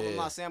better. I'm Yeah.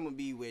 not saying I'm gonna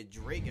be where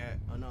Drake at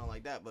or nothing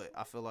like that, but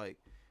I feel like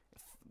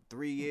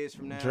 3 years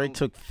from now, Drake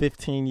took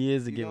 15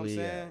 years to you get know what where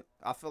I'm he saying? at.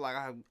 I feel like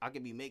I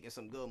could be making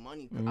some good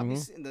money. I be Mhm.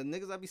 seeing, the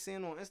niggas I be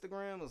seeing on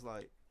Instagram is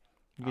like,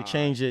 You could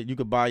change it. You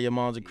could buy your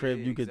mom's a crib.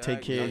 yeah, you could take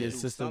exactly. care I of could your do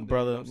sister, something,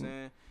 brother. You know what I'm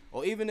saying?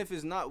 Or even if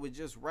it's not with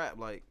just rap,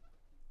 like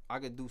I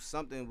could do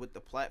something with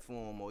the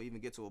platform, or even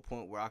get to a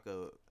point where I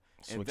could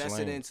Switch invest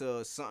it lanes.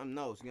 into something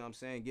else. You know what I'm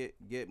saying?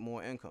 Get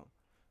more income.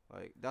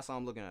 Like that's how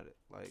I'm looking at it.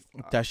 Like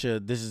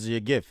This is your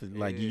gift.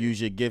 Like you Yeah.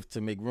 use your gift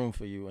to make room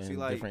for you in see,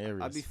 like different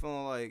areas. I be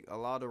feeling like a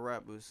lot of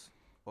rappers,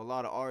 or a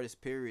lot of artists,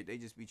 period, they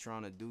just be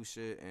trying to do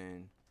shit,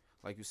 and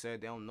like you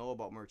said, they don't know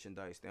about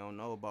merchandise. They don't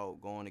know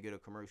about going to get a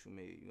commercial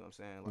made. You know what I'm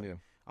saying? Like Yeah.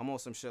 I'm on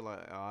some shit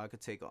like I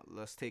could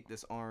let's take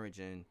this orange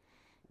and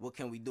what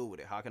can we do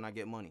with it? How can I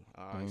get money?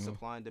 All right,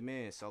 supply and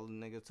demand. Sell the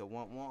nigga to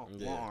one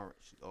orange.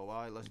 Oh, all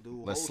right, let's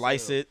do. Let's wholesale.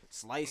 slice it.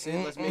 Slice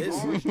it. Let's make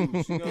It's- orange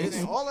juice. You know what I'm it's-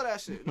 saying? All of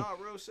that shit. Nah,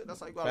 real shit. That's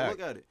how you gotta Fact.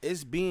 look at it.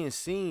 It's being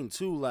seen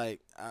too.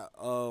 Like,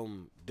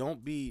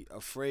 don't be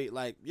afraid.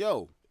 Like,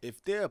 yo,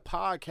 if there are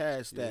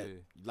podcasts that Yeah.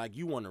 like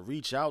you want to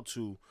reach out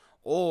to,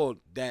 or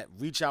that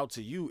reach out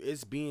to you,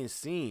 it's being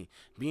seen.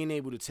 Being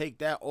able to take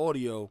that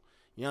audio.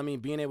 You know what I mean?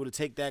 Being able to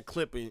take that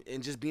clip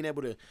and just being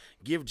able to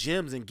give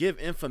gems and give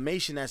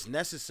information that's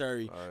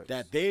necessary Right.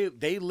 that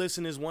they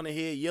listeners want to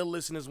hear, your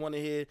listeners want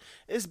to hear.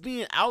 It's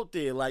being out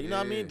there. Like, you know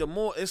what I mean? Yeah. The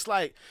more, it's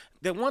like,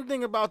 the one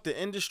thing about the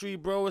industry,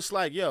 bro, it's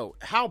like, yo,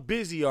 how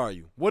busy are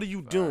you? What are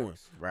you doing?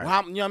 Right.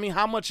 How, you know what I mean?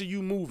 How much are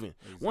you moving?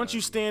 Once you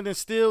standing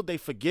still, they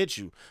forget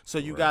you. So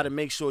you got to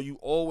make sure you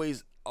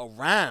always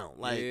around.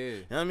 Like, Yeah. you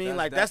know what I mean? That's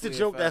Like, that's the definitely a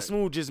joke that fact.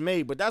 Smooth just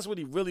made, but that's what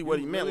he really what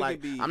he meant. really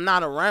Like, could be I'm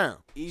not around.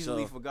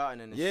 Easily So,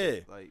 forgotten in this yeah.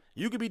 shit. Like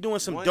you could be doing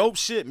some One- dope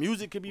shit.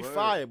 Music could be Word.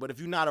 fire, but if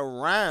you're not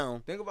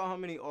around, think about how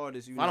many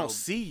artists you if know I don't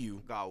see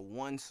you, got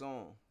one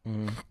song,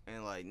 Mhm.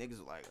 and like niggas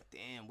are like,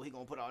 damn, what he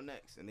gonna put out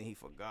next? And then he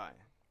forgot.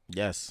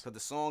 Yes. Cause the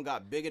song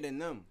got bigger than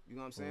them. You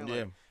know what I'm saying? Yeah.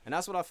 Like, and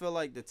that's what I feel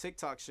like the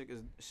TikTok shit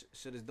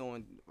is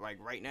doing like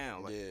right now.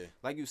 Like, Yeah.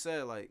 like you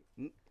said, like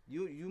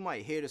you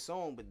might hear the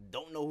song but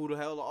don't know who the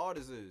hell the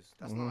artist is.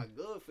 That's not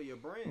good for your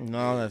brand.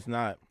 No, that's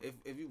not. If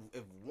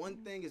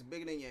one thing is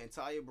bigger than your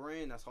entire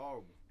brand, that's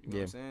horrible. You know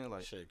what I'm saying?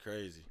 Like shit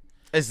crazy.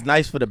 It's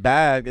nice for the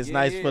bag. It's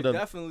nice yeah, for the.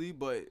 definitely,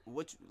 but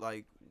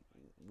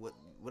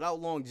without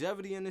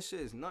longevity in this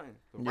shit is nothing.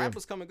 The Yeah.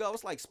 rappers come and go.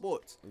 It's like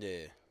sports.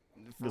 Yeah.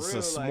 For It's real,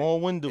 a small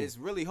window. It's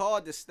really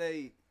hard to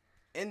stay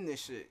in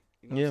this shit.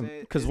 You know what Yeah, I'm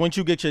saying? because once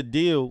you get your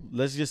deal,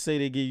 let's just say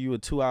they give you a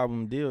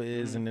 2-album deal,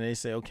 and then they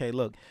say, okay,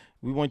 look,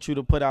 we want you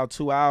to put out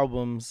 2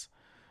 albums,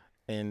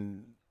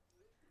 and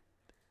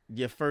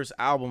your first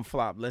album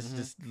flop. Let's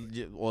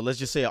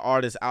just say an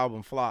artist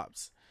album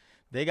flops.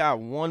 They got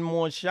one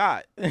more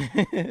shot,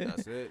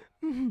 That's it.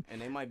 And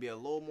they might be a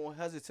little more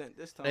hesitant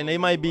this time. and they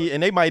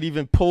might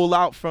even pull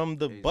out from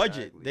the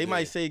budget. Exactly, They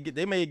might say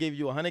they may give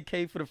you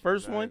 $100K for the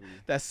first one. Exactly.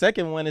 That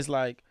second one is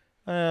like,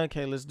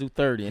 okay, let's do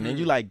 30, and then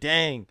you like,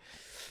 dang,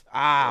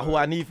 who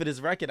I need for this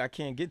record, I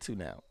can't get to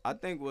now. I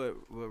think what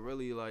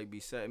really like be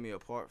setting me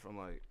apart from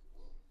like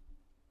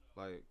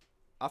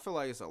I feel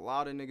like it's a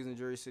lot of niggas in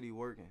Jersey City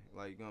working.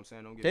 Like, you know what I'm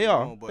saying? Don't get They me are,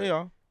 wrong, but they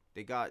are.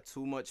 they got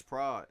too much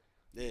pride.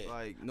 Yeah.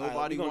 Like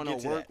nobody we gonna want get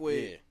to to work that.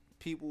 with Yeah.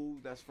 people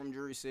that's from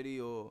Jersey City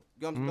or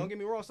Mm-hmm. don't get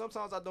me wrong.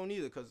 Sometimes I don't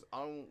either because I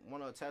don't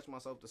want to attach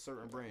myself to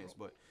certain brands.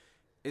 But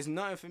it's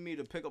nothing for me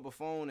to pick up a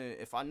phone and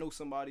if I know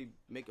somebody,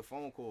 make a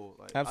phone call.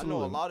 Like I know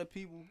Absolutely. a lot of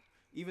people,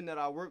 even that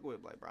I work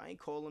with. Like, bro, I ain't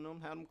calling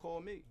them. Have them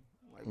call me.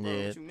 Like, bro,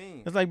 Yeah. what you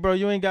mean? It's like, bro,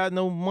 you ain't got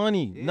no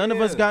money. None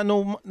of us Yeah. got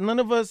none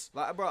of us.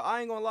 Like, bro,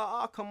 I ain't gonna lie.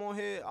 I'll come on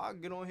here. I'll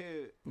get on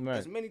here Right.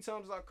 as many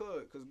times as I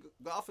could. Because,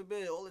 God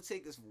forbid, all it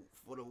takes is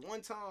for the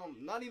one time,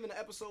 not even an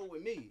episode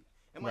with me.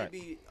 It might Right.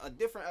 be a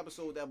different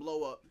episode that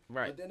blow up.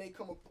 Right. But then they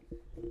come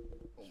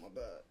oh, my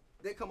bad.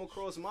 They come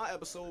across my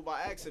episode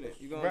by accident.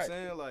 You know what Right. I'm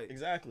saying? Like,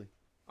 Exactly.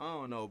 I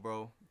don't know,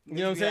 bro. You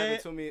know what I'm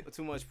Niggas be having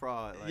too much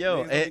pride. Like,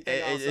 Yo, niggas don't be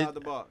thinking outside the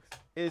box.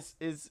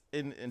 It's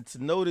and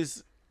to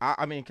notice.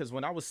 I mean, because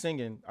when I was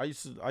singing, I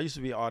used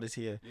to be an artist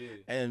here, Yeah.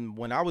 and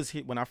when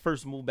I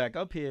first moved back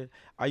up here,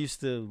 I used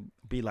to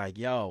be like,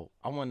 yo,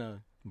 I want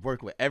to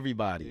work with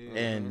everybody, Yeah.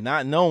 and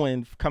not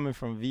knowing coming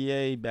from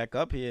VA back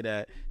up here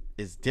that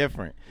it's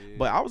different. Yeah.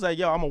 But I was like,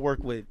 yo, I'm gonna work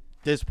with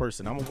this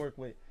person. I'm gonna work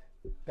with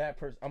that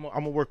person. I'm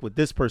gonna work with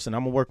this person.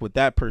 I'm gonna work with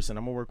that person.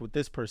 I'm gonna work with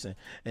this person.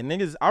 And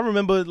niggas, I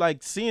remember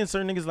like seeing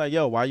certain niggas like,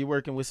 yo, why you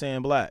working with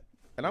Sam Black?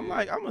 And I'm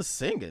like, I'm a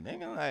singer,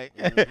 nigga. Like,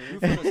 You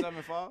from the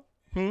 7-5?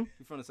 Hmm?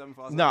 You from the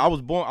 7-5? No, I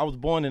was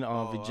born in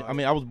Oh, Virginia. I alright.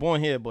 mean, I was born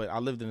here, but I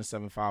lived in the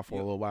 7-5 for a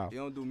little while. You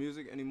don't do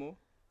music anymore?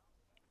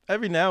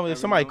 Every now and then,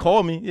 Every somebody now and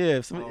call me.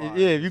 Yeah, alright.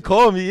 if you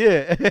call me,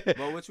 yeah.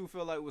 But what you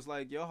feel like was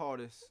like your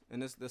hardest,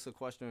 and this a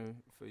question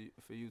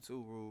for you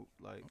too, Rube.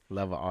 Like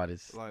Love an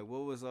artist what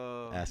was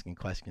asking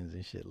questions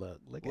and shit. Look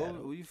at what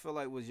him. you feel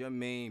like was your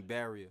main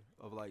barrier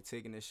of like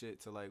taking this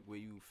shit to like where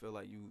you feel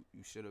like you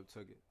should have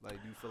took it?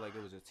 Like, do you feel like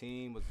it was a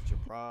team? Was it your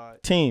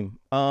pride? Team.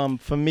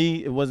 For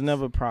me, it was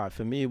never pride.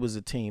 For me, it was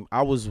a team.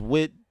 I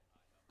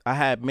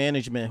had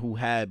management who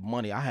had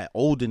money. I had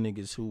older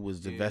niggas who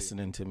was investing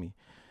into me.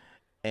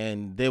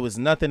 And there was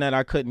nothing that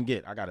I couldn't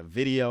get. I got a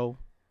video.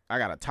 I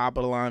got a top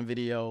of the line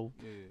video.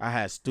 Yeah. I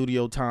had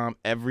studio time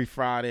every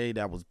Friday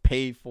that was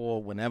paid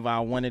for whenever I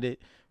wanted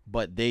it.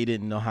 But they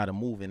didn't know how to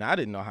move, and I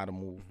didn't know how to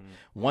move.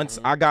 Once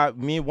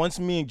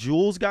me and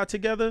Jules got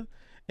together,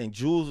 and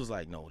Jules was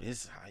like, "No,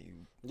 this is how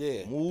you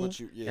move,"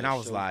 and I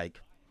was like,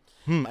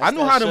 I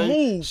knew how to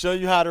move. Show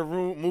you how to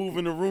move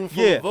in the room.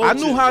 Full Yeah, of I knew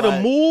vultures, how to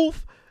like-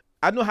 move.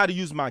 I know how to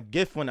use my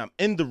gift when I'm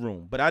in the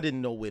room, but I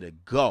didn't know where to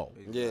go.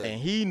 Yeah.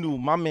 And he knew,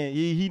 my man,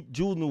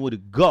 Jules knew where to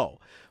go.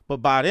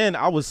 But by then,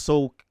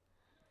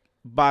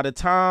 by the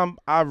time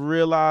I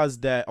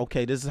realized that,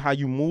 okay, this is how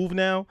you move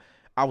now,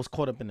 I was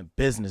caught up in the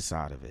business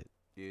side of it.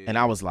 Yeah. And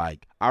I was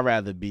like, I'd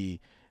rather be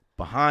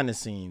behind the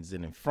scenes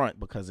than in front,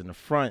 because in the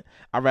front,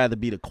 I'd rather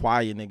be the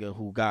quiet nigga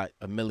who got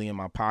 $1 million in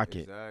my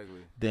pocket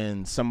Exactly.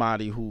 than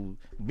somebody who,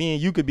 me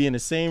and you could be in the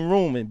same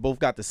room and both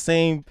got the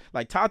same,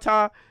 like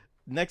Tata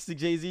next to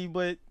Jay-Z,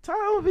 but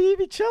Tata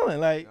be chilling.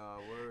 Like,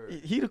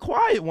 Word. he the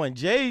quiet one.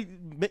 Jay,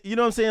 you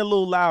know what I'm saying, a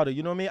little louder.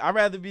 You know what I mean? I'd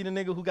rather be the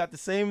nigga who got the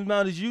same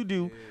amount as you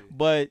do,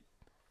 but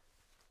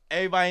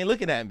everybody ain't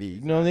looking at me.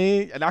 You know what I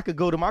mean? And I could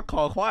go to my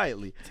car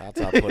quietly.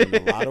 Tata put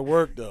in a lot of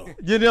work though.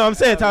 You know what I'm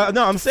saying?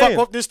 No, I'm saying.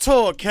 Fuck up this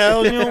tour,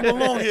 Kel. You don't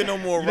belong here no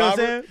more, You know what I'm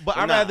Robert. saying? But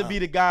I'd rather be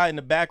the guy in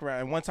the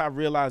background. And once I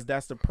realized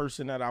that's the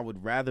person that I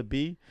would rather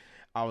be,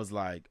 I was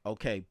like,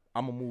 okay,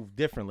 I'm gonna move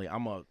differently.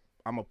 I'm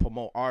gonna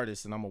promote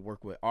artists, and I'm gonna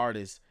work with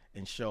artists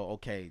and show,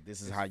 okay,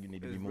 this is how you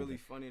need to be It's moving. really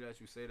funny that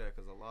you say that,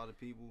 because a lot of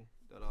people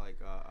that are like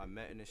I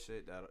met in this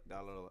shit that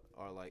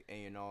are like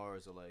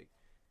A&Rs, or like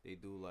they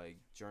do like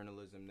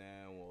journalism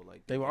now, or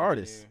like They were engineer.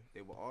 artists.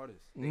 They were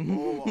artists. They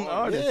all were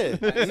Artists.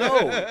 Yeah,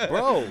 no,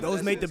 bro. Those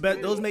That's make the just best.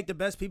 real. Those make the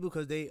best people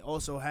because they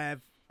also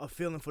have a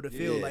feeling for the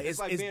field. Yeah. Like It's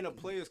like being a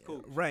player's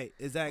coach. Right,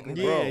 exactly.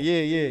 Yeah, Bro.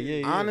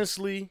 yeah.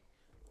 Honestly,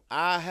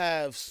 I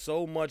have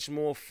so much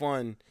more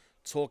fun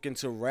talking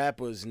to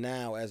rappers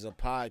now as a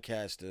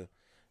podcaster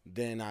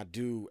than I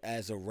do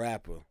as a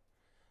rapper,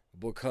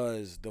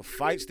 because the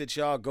fights that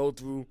y'all go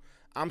through,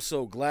 I'm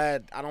so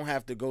glad I don't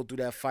have to go through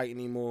that fight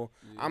anymore.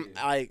 I'm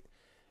like,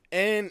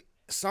 and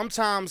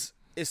sometimes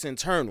it's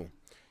internal.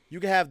 You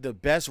can have the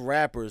best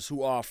rappers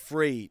who are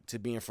afraid to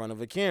be in front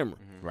of a camera.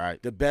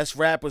 Right. The best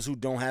rappers who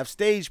don't have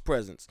stage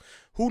presence,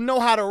 who know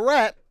how to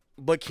rap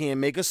but can't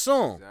make a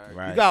song. Exactly.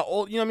 Right. You got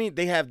all, you know what I mean?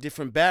 They have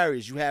different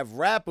barriers. You have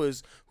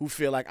rappers who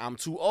feel like, I'm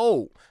too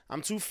old,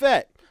 I'm too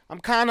fat, I'm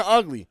kind of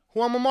ugly.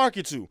 Who I'm gonna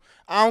market to?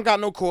 I don't got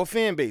no core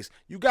fan base.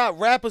 You got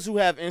rappers who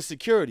have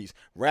insecurities.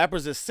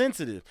 Rappers are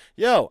sensitive.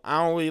 Yo,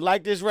 I don't really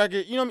like this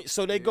record. You know what I mean?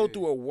 So they go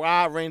through a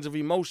wide range of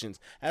emotions.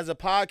 As a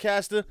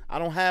podcaster, I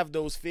don't have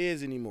those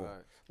fears anymore.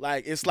 Right.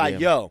 Like, it's like,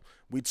 yo,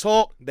 we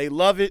talk, they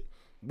love it,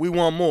 we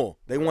want more.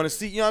 They want to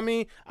see, you know what I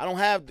mean? We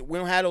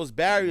don't have those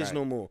barriers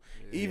no more.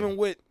 Even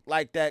with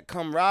like that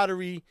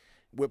camaraderie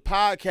with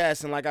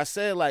podcasting, like I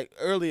said like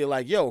earlier,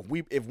 like, yo,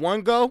 if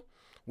one go,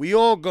 we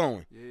all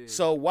going.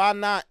 So why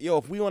not, yo,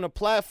 if we on a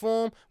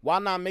platform, why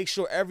not make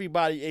sure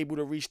everybody able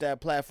to reach that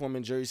platform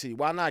in Jersey City?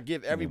 Why not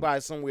give everybody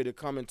somewhere to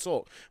come and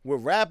talk?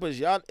 With rappers,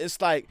 y'all, it's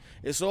like,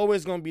 it's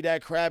always going to be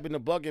that crab in the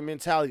bucket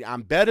mentality.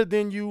 I'm better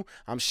than you.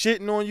 I'm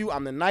shitting on you.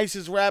 I'm the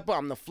nicest rapper.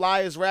 I'm the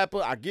flyest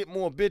rapper. I get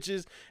more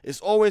bitches.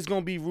 It's always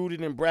going to be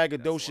rooted in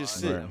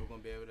braggadocious shit. Never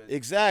gonna be able to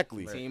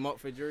Exactly. team up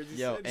for Jersey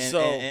Yo, City.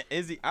 and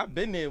Izzy, I've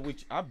been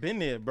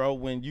there, bro.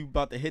 When you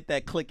about to hit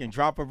that click and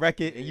drop a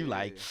record, and you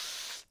like,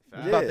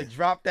 you about to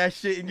drop that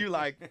shit, and you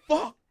like,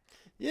 fuck.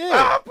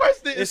 Yeah,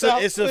 Pressed it.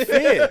 it's a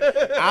fear.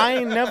 I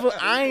ain't never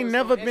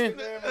been.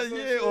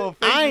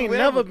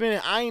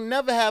 I ain't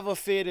never have a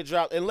fear to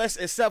drop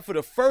except for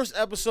the first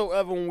episode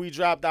ever when we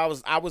dropped. I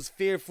was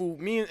fearful.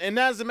 And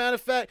as a matter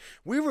of fact,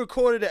 we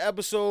recorded the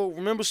episode.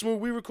 Remember, Smooth?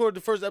 We recorded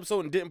the first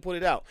episode and didn't put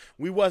it out.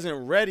 We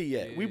wasn't ready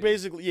yet. We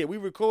basically we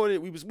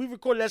recorded. We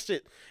recorded that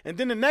shit, and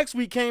then the next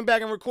week came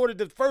back and recorded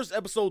the first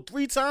episode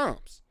 3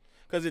 times.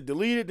 Cause it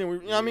deleted, and you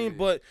know what I mean.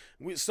 But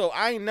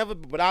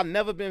I've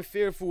never been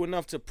fearful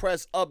enough to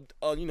press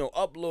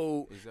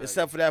upload. Exactly.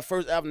 Except for that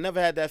first album,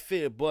 never had that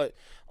fear. But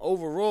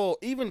overall,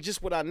 even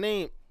just what I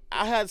named,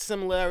 I had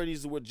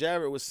similarities to what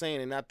Jared was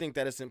saying, and I think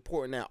that it's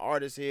important that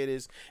artists hear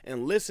this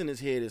and listeners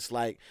hear this.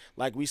 Like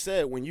we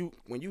said, when you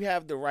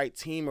have the right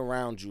team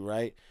around you,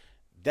 right,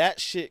 that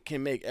shit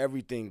can make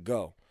everything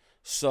go.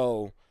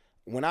 So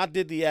when I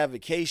did the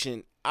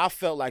Avocation, I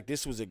felt like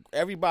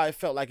everybody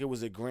felt like it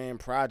was a grand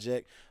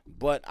project,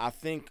 but I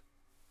think,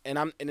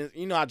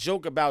 I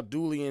joke about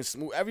Dooley and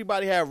Smooth.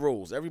 Everybody had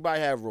roles,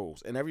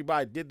 and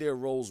everybody did their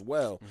roles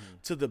well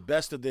to the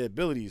best of their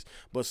abilities.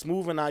 But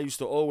Smooth and I used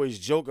to always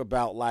joke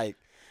about like,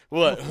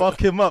 what?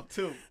 Fuck him up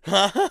too,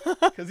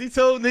 cause he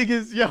told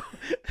niggas, yo,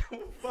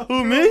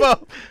 who me?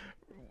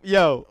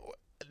 Yo,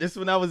 this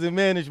when I was in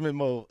management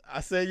mode.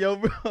 I said, yo,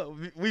 bro,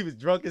 we was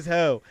drunk as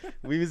hell.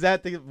 We was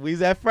at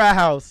Frat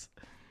House.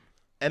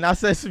 And I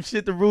said some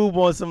shit to Rube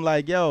on some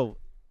like, yo,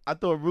 I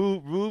thought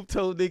Rube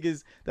told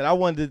niggas that I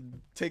wanted to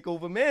take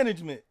over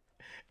management.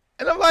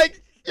 And I'm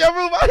like, yo,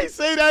 Rube, I didn't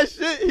say that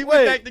shit. He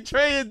went back to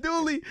Trey and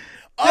Dooley.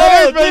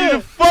 Yo, ready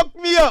to fuck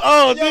me up.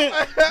 Oh, yo,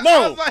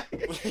 no.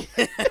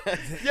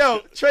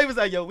 Yo, Trey was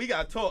like, yo, we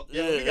gotta talk.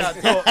 We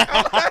gotta talk.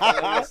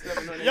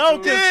 Yo,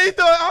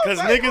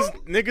 because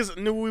niggas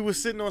knew we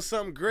was sitting on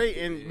something great,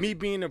 and me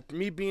being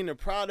the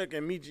product,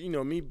 and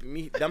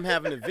me them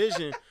having a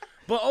vision.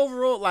 But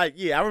overall, like,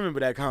 I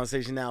remember that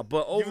conversation now.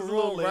 But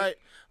overall, right,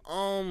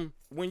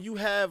 when you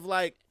have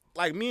like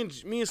me and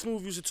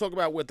Smooth used to talk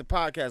about with the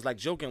podcast, like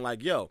joking,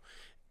 like, yo,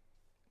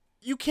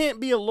 you can't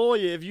be a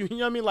lawyer if you know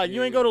what I mean? Like,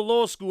 you ain't go to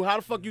law school. How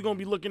the fuck you gonna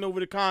be looking over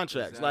the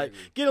contracts? Exactly. Like,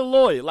 get a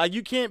lawyer. Like,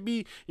 you can't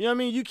be, you know what I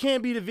mean? You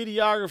can't be the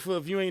videographer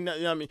if you ain't,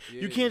 you know what I mean?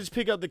 You can't just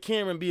pick up the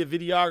camera and be a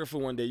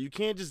videographer one day. You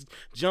can't just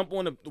jump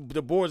on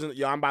the boards and,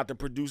 yo, I'm about to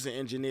produce and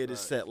engineer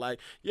this set. Like,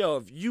 yo,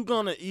 if you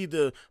gonna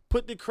either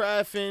put the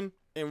craft in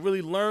and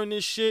really learn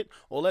this shit,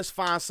 or let's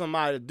find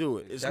somebody to do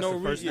it. It's that's no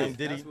the first reason.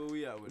 thing That's where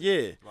we at with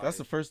it. Like, that's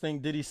the first thing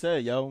Diddy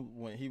said, yo,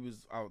 when he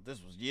was out.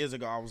 This was years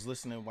ago. I was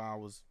listening when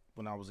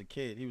I was a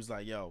kid. He was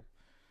like, yo,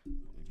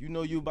 if you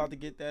know you about to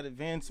get that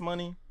advance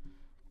money,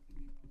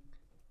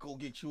 go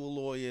get you a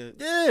lawyer.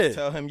 Yeah.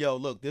 Tell him, yo,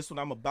 look, this is what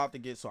I'm about to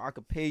get, so I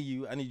could pay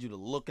you. I need you to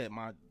look at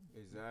my.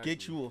 Exactly.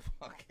 Get you a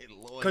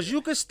fucking lawyer. Because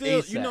you could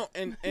still,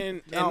 ASAP.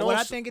 and what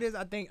I think it is,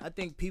 I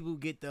think people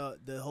get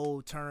the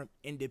whole term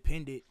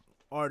independent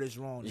artist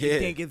wrong. Yeah. They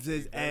think it's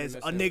as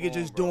a nigga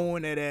just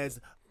doing it as,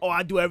 oh,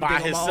 I do everything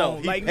by on himself. my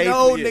own. He Like, paid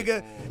no, for it.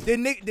 nigga.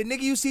 The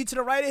nigga you see to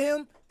the right of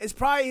him is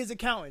probably his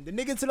accountant. The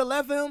nigga to the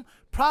left of him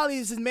probably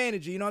is his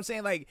manager. You know what I'm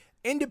saying? Like,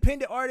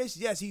 independent artist,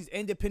 yes, he's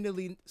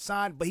independently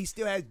signed, but he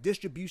still has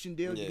distribution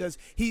deals because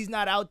he's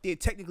not out there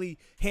technically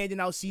handing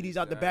out CDs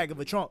out the back of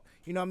a trunk.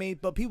 You know what I mean?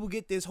 But people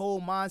get this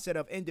whole mindset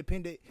of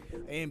independent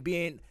and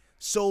being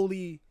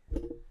solely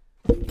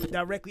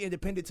directly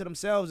independent to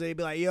themselves. They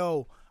be like,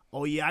 yo,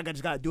 oh yeah, I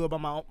just gotta do it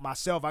by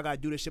myself. I gotta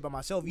do this shit by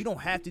myself. You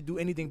don't have to do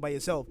anything by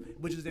yourself,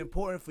 which is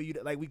important for you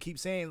to, like we keep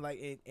saying, like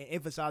and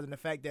emphasizing the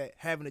fact that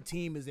having a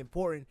team is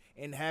important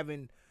and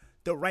having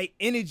the right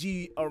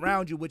energy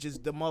around you, which is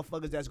the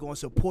motherfuckers that's gonna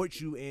support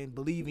you and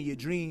believe in your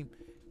dream,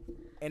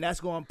 and that's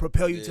gonna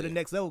propel you to the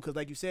next level. Cause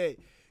like you said,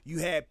 you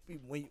had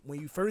when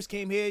you first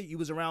came here, you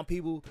was around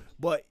people,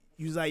 but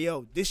you was like,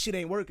 yo, this shit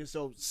ain't working,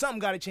 so something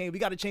gotta change. We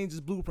gotta change this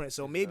blueprint.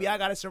 So maybe y'all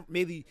gotta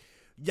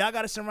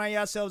surround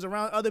yourselves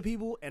around other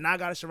people, and I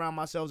gotta surround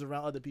myself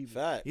around other people.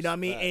 Facts, you know what I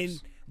mean? facts.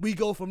 And we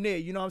go from there.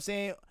 You know what I'm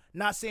saying?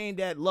 Not saying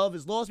that love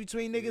is lost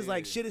between niggas.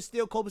 Like, shit is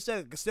still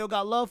copacetic. Still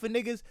got love for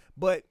niggas,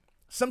 but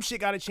some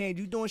shit gotta change.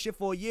 You doing shit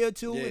for a year or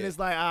two, and it's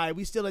like, all right,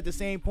 we still at the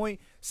same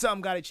point.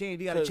 Something gotta change.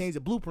 We gotta change the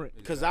blueprint.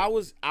 Because I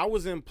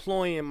was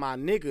employing my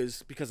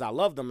niggas because I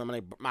love them. I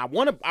mean, I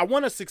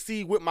wanna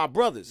succeed with my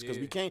brothers because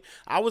we can't.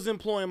 I was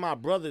employing my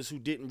brothers who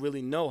didn't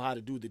really know how to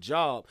do the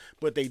job,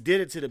 but they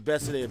did it to the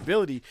best of their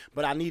ability.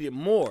 But I needed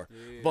more.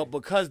 But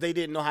because they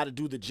didn't know how to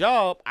do the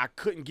job, I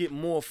couldn't get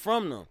more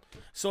from them.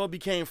 So it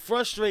became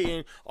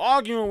frustrating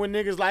arguing with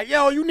niggas like,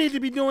 yo, you need to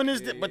be doing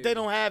this, but they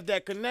don't have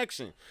that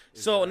connection.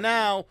 So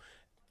now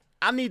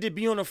I need to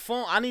be on the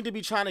phone. I need to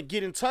be trying to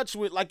get in touch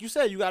with, like you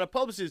said, you got a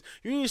publicist.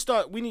 You need to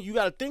start. You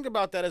got to think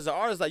about that as an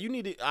artist. Like, you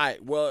need to. All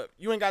right, well,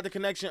 you ain't got the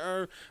connection,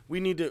 Earn. We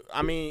need to.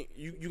 I mean,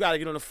 you got to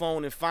get on the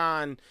phone and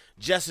find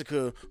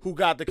Jessica who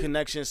got the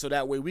connection, so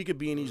that way we could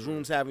be in these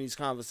rooms having these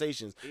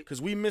conversations.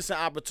 Because we missing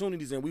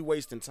opportunities and we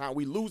wasting time.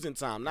 We losing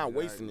time, not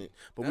wasting it,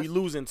 but we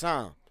losing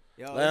time.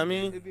 Yo, like, I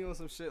mean, it be on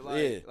some shit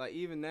like, like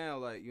even now,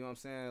 like, you know what I'm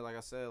saying? Like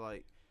I said,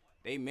 like,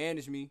 they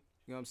manage me.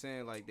 You know what I'm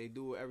saying? Like, they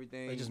do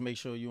everything. They just make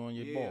sure you on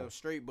your ball.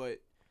 Straight, but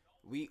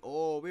we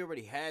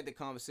already had the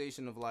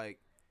conversation of like,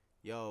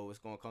 yo, it's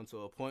gonna come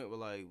to a point where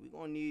like we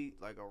gonna need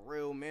like a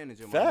real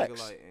manager, my nigga,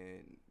 Facts. like,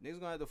 and niggas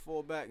gonna have to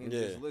fall back and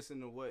just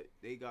listen to what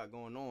they got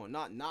going on,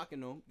 not knocking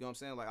them. You know what I'm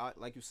saying?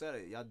 Like you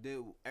said, y'all did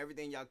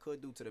everything y'all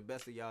could do to the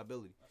best of y'all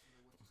ability.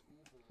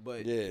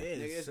 But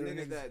nigga, it's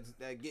niggas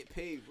that get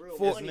paid real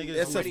money.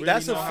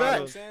 That's a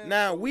fact. Saying?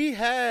 Now we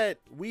had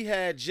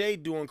Jay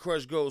doing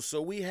Crush Goals,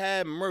 so we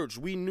had merch.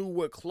 We knew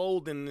what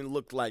clothing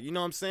looked like. You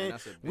know what I'm saying?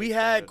 We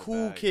had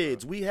cool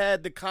kids. We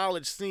had the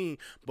college scene,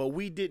 but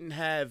we didn't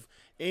have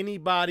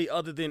anybody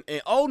other than,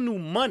 and O knew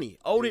money.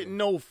 O didn't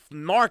know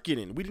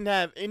marketing. We didn't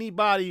have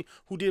anybody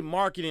who did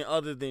marketing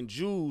other than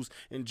Jules,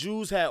 and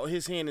Jules had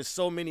his hand in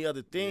so many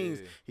other things.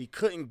 He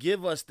couldn't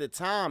give us the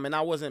time, and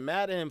I wasn't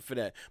mad at him for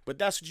that. But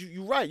that's what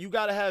you're right. You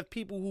got to have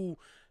people who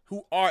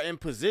are in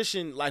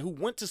position, like who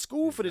went to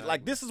school for this.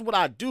 Like, this is what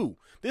I do.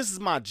 This is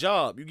my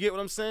job. You get what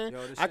I'm saying?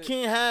 I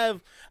can't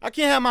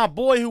have my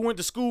boy who went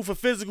to school for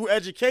physical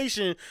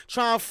education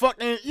trying to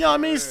fucking, you know what I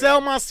mean,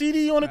 sell my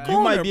CD on the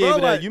corner.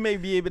 You may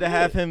be able to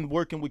have him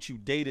working with you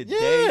day to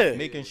day,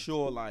 making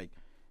sure like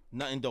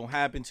nothing don't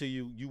happen to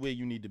you. You where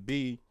you need to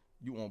be.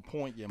 You on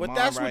point. Your but mind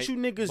that's right, what you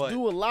niggas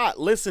do a lot,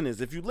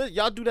 listeners. If you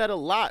y'all do that a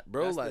lot,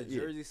 bro. That's like the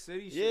Jersey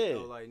City shit.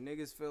 Though. Like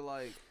niggas feel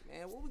like,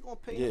 man, what we gonna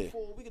pay him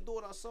for? We can do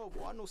it ourselves.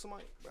 Well, I know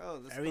somebody,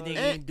 bro. Everything you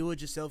can do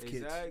it yourself,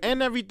 kids.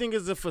 And everything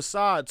is a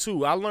facade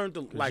too. I learned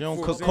to like. You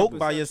don't cook coke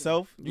by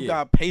yourself. You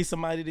gotta pay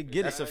somebody to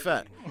get That's it. a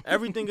fact.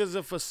 Everything is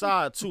a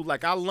facade too.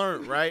 Like I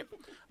learned, right?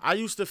 I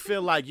used to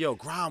feel like, yo,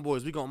 Grind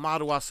Boys, we gonna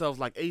model ourselves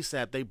like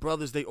ASAP. They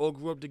brothers, they all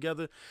grew up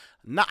together.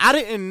 Now I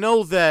didn't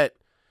know that.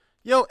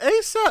 Yo,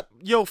 ASAP,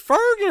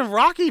 Ferg and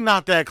Rocky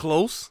not that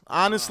close,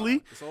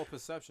 honestly. It's all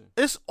perception.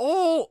 It's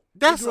all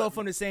They grew up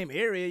from the same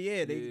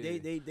area,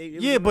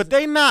 They but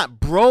they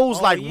not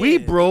bros like we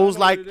bros.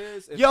 Like,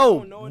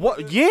 yo,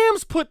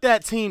 Yams put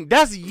that team.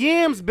 That's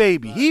Yams,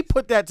 baby. He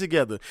put that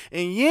together,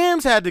 and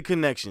Yams had the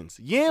connections.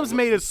 Yams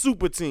made a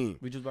super team.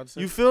 We just about to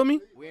say. You feel me?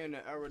 We're in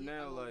the era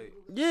now, like.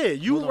 Yeah,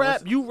 you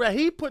rap.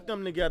 He put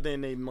them together,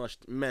 and they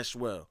mesh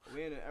well.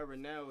 We're in the era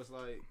now. It's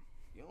like.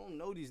 You don't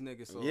know these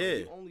niggas, so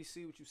you only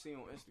see what you see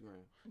on Instagram.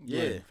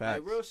 Yeah,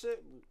 like real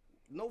shit.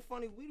 No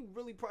funny. We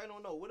really probably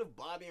don't know. What if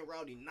Bobby and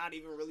Rowdy not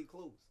even really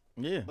close?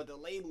 Yeah, but the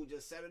label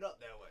just set it up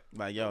that way.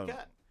 Like yo,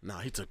 nah,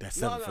 he took that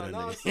 7 for that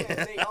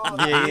nigga. They you know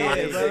what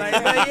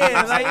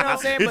I'm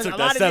saying. He But took a that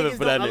lot of 7 niggas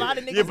for that don't- a lot nigga.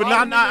 of niggas Yeah, but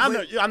don't I with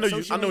know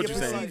social what you're media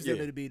saying. perceives them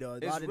to be, though. A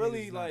It's lot of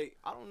really niggas like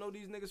I don't know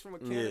these niggas from a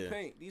can of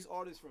paint. These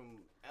artists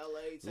from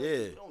LA,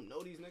 Texas, you don't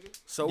know these niggas.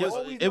 So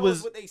it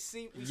was what they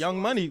see. Young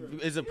Money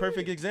is a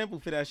perfect example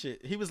for that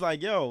shit. He was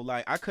like, yo,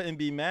 like I couldn't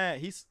be mad.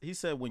 He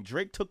said when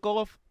Drake took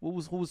off, who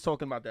was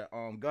talking about that?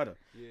 Gutter.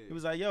 Yeah. He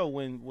was like, yo,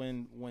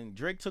 when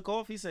Drake took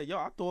off, he said, yo,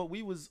 I thought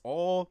we was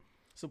all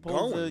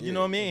supposed to, you know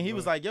what I mean? He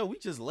was like, yo, we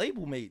just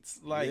label mates.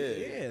 Like,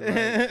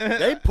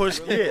 they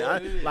pushed,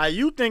 like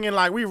you thinking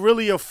like we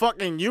really a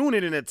fucking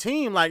unit in a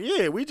team. Like,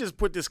 we just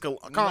put this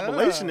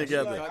compilation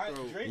together.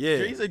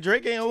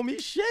 Drake ain't owe me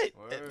shit.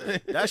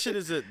 That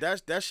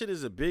shit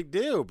is a big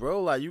deal,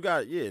 bro. Like you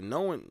got,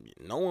 knowing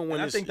when.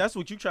 And I think that's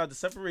what you tried to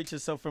separate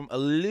yourself from a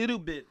little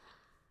bit.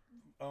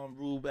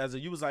 Rube,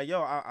 you was like,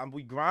 yo,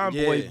 we Grind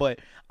Boy, but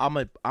I'm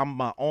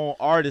my own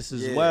artist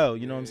as well.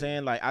 You know what I'm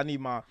saying? Like I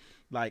need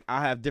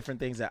I have different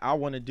things that I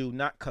want to do,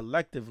 not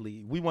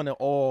collectively. We want to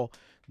all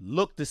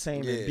look the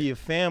same and be a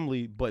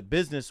family, but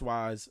business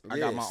wise, I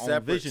got my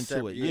own vision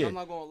to it. Yeah, I'm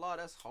not gonna lie,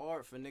 that's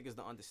hard for niggas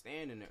to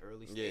understand in the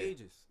early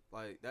stages.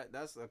 Like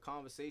that's a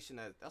conversation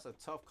that's a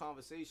tough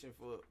conversation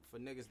for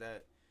niggas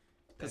that.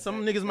 Cause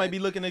some niggas might be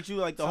looking at you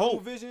like the whole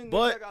vision,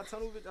 but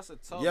that's a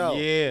tough.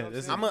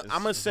 I'm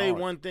gonna say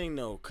one thing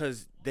though,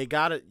 cause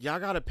y'all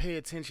gotta pay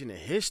attention to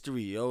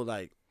history, yo.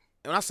 Like,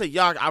 when I say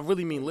y'all, I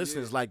really mean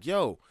listeners. Like,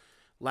 yo,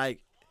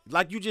 like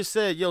you just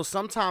said, yo.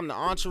 Sometimes the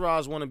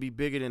entourage want to be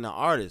bigger than the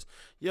artist.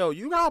 Yo,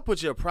 you gotta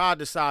put your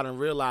pride aside and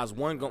realize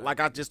like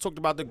I just talked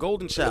about the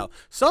Golden Child.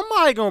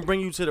 Somebody gonna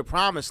bring you to the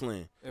promised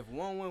land. If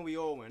one win, we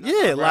all win.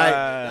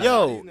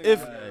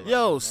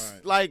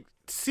 Like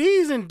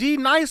C's and D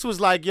Nice was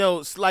like,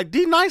 yo,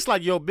 D Nice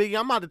like, yo, Biggie,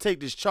 I'm about to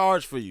take this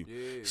charge for you.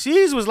 Yeah.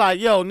 C's was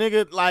like, yo,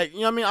 nigga, like, you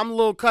know what I mean? I'm a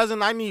little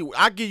cousin. I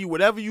give you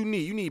whatever you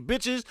need. You need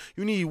bitches,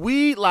 you need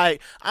weed, like,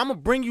 I'm gonna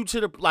bring you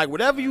to the, like,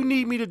 whatever you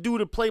need me to do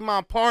to play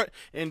my part.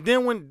 And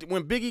then when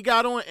Biggie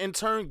got on, in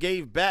turn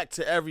gave back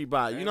to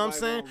everybody. You know what I'm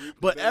saying?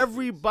 But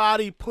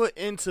everybody put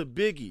into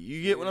Biggie.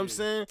 You get what I'm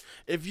saying?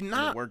 If you're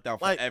not, it worked out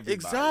for like, everybody.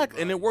 exactly.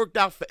 Right. And it worked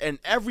out and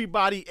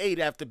everybody ate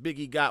after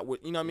Biggie got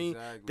what, you know what I mean?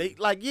 Exactly. They,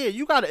 like,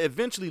 you gotta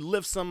eventually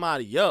lift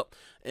somebody up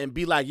and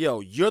be like, yo,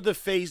 you're the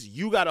face,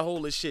 you gotta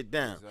hold this shit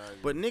down. Exactly.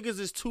 But niggas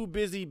is too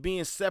busy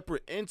being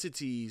separate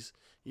entities,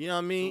 you know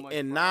what I mean?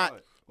 And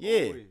not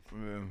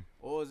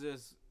or is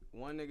just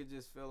one nigga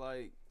just feel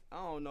like,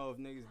 I don't know if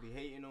niggas be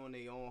hating on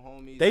their own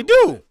homies. They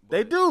do.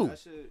 They do. That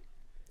shit,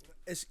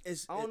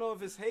 it's I don't know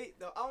if it's hate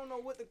though. I don't know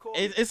what to call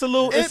It's a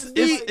little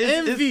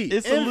Envy.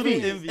 it's a little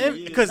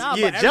envy. Because Nah,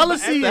 yeah, but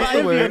jealousy and that's the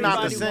envy word. are not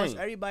the everybody same.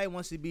 everybody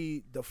wants to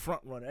be the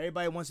front runner.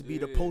 Everybody wants to be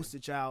the Yeah. poster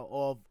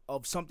child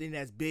of something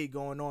that's big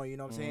going on. You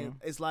know what I'm saying?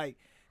 It's like,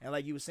 and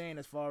like you were saying,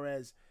 as far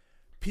as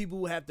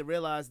people have to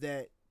realize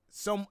that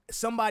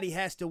somebody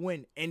has to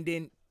win, and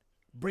then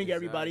bring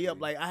everybody up.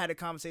 Exactly. Like I had a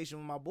conversation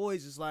with my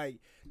boys. It's like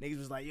niggas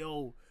was like,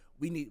 yo,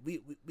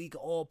 we could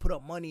all put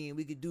up money and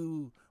we could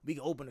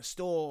open a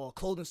store or a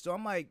clothing store.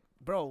 I'm like,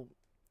 bro,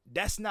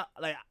 that's not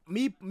like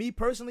me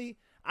personally.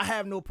 I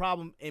have no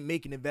problem in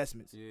making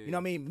investments. Yeah. You know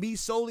what I mean? Me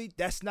solely,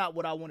 that's not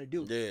what I want to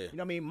do. Yeah. You know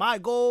what I mean? My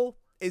goal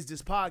is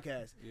this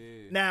podcast.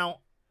 Yeah. Now,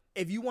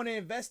 if you want to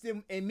invest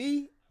in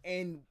me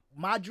and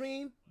my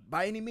dream,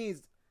 by any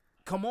means,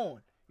 come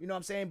on. You know what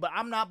I'm saying? But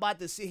I'm not about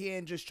to sit here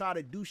and just try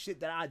to do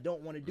shit that I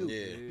don't want to do.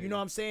 Yeah. You know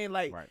what I'm saying?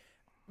 Like, Right.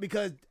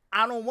 because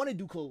I don't want to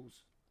do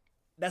clothes.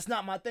 That's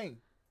not my thing.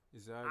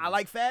 Exactly. I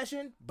like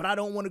fashion, but I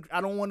don't want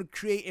to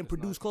create and That's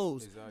produce not-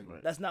 clothes. Exactly.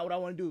 That's not what I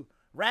want to do.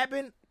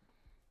 Rapping,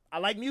 I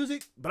like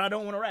music, but I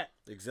don't want to rap.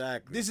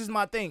 Exactly. This is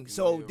my thing.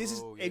 So Yeah, this is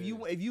bro, if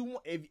yeah.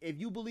 if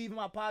you believe in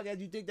my podcast,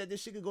 you think that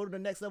this shit could go to the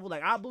next level.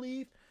 Like I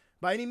believe,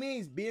 by any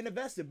means, be an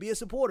investor, be a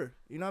supporter.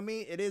 You know what I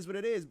mean? It is what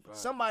it is.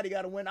 Somebody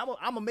got to win. I'm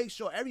gonna make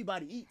sure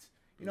everybody eats.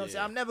 You know what I'm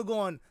saying? I'm never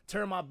going to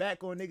turn my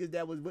back on niggas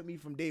that was with me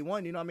from day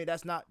one. You know what I mean?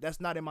 That's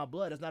not in my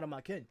blood. That's not in my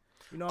kin.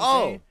 You know what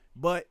I'm saying?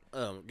 But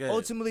go ahead.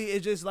 ultimately,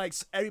 it's just like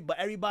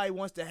everybody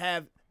wants to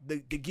have the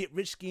get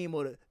rich scheme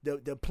or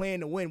the plan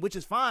to win, which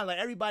is fine. Like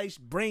everybody's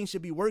brain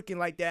should be working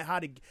like that, how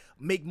to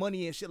make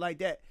money and shit like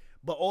that.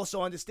 But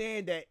also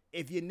understand that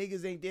if your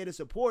niggas ain't there to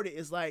support it,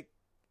 it's like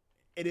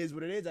it is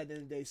what it is at the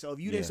end of the day. So if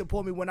you didn't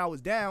support me when I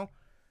was down,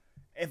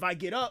 if I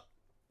get up,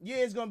 yeah,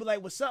 it's gonna be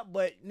like, what's up?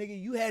 But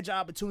nigga, you had your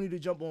opportunity to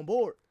jump on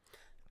board.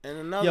 And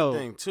another Yo.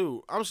 thing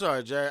too. I'm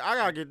sorry, Jay. I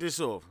gotta get this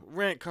off.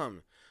 Rant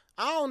coming.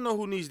 I don't know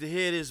who needs to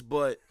hear this,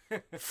 but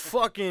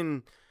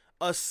fucking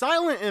a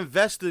silent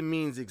investor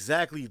means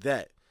exactly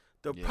that.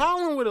 The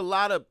problem with a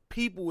lot of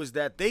people is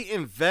that they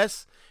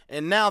invest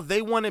and now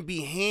they want to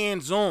be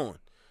hands on.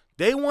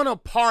 They want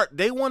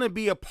to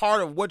be a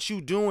part of what you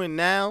doing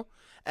now,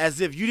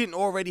 as if you didn't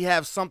already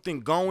have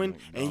something going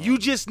and you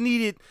just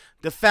needed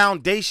the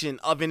foundation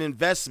of an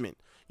investment.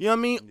 You know what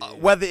I mean?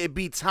 Whether it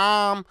be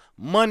time,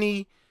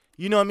 money,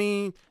 you know what I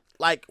mean?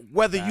 Like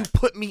whether you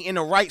put me in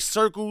the right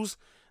circles,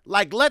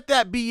 like let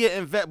that be your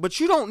invest. But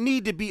you don't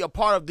need to be a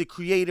part of the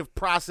creative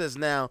process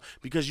now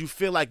because you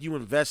feel like you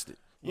invested.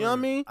 You know what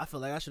I mean? I feel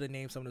like I should have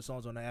named some of the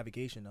songs on the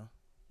Avocation though.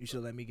 You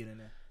should let me get in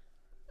there.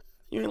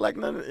 You ain't like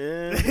none of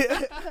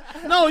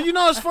No, you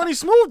know it's funny.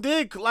 Smooth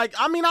did like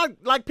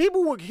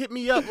people would hit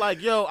me up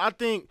like, I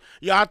think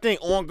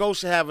On Go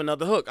should have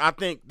another hook. I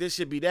think this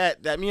should be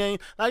that. That mean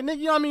like nigga,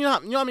 you know what I mean? You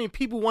know what I mean?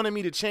 People wanted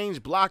me to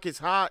change Block Is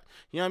Hot.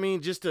 You know what I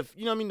mean? Just to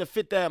to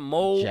fit that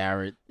mold.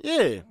 Jared.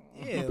 Yeah.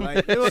 Yeah,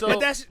 like, So-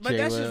 that's just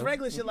J-Will.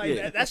 regular shit like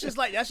Yeah. that. That's just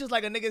like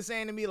a nigga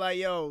saying to me like,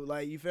 yo,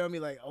 like you feel me,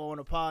 like on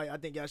a pod, I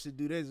think y'all should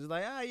do this. It's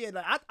like, yeah,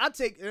 like I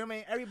take. You know what I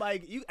mean,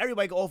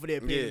 everybody can offer their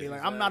opinion. Yeah,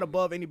 like I'm not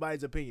above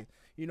anybody's opinion.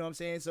 You know what I'm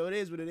saying? So it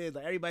is what it is.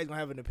 Like everybody's gonna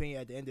have an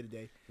opinion at the end of the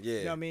day. Yeah.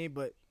 You know what I mean?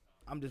 But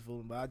I'm just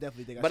fooling. But I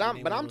definitely think. But I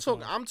I'm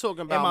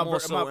talking my about more ver-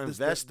 so my- the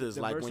investors.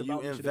 Like verse when you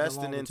about me should've been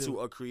investing longer, into too.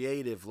 a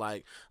creative,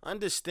 like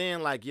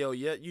understand like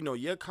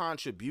your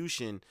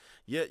contribution,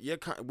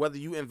 whether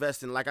you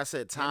invest in, like I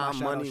said, my time,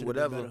 shout-out money, should've been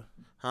whatever. better.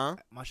 Huh?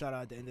 My shout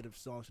out at the end of the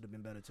song should have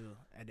been better too.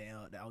 At the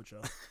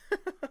outro.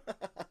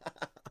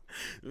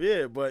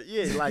 Yeah, but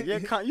yeah, like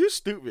you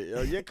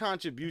stupid. Your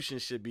contribution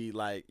should be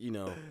like,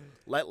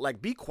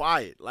 like be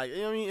quiet. Like, you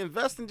know what I mean?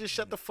 Invest and just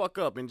shut the fuck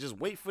up and just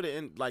wait for the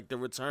end, like the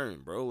return,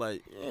 bro.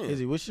 Like, yeah.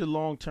 Izzy, what's your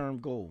long-term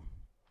goal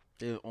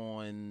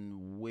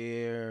on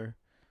where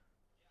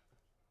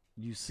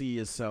you see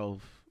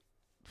yourself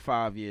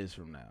 5 years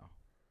from now?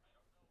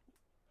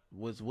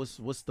 What's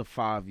the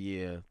 5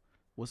 year?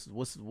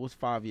 What's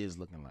 5 years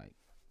looking like?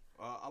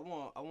 I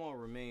want to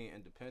remain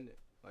independent.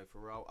 Like for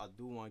real, I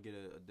do want to get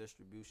a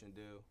distribution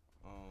deal.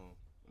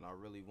 And I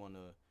really want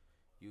to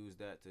use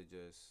that to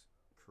just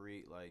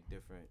create like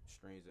different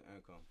streams of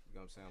income.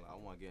 You know what I'm saying? Like I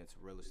want to get into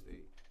real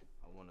estate.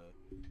 I want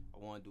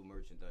to do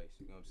merchandise.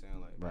 You know what I'm saying?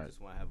 Like Right. I just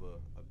want to have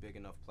a big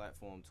enough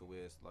platform to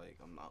where it's like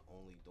I'm not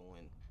only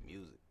doing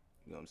music.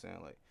 You know what I'm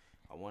saying? Like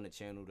I want to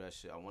channel that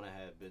shit. I want to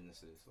have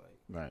businesses. Like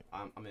Right.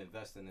 I'm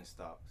investing in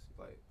stocks.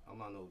 Like I'm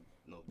not no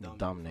dumb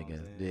Dumb you know nigga. what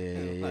I'm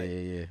saying? Like,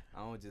 Yeah.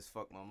 I don't just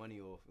fuck my money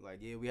off. Like,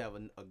 yeah, we have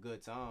a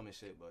good time and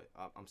shit, but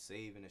I'm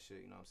saving and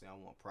shit. You know what I'm saying?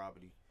 I want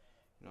property.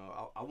 You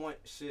know, I want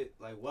shit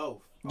like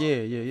wealth. Yeah,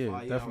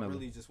 I definitely.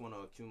 really just want to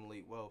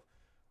accumulate wealth.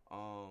 You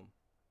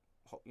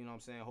know what I'm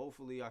saying?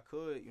 Hopefully I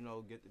could,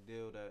 get the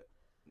deal that,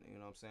 you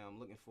know what I'm saying, I'm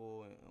looking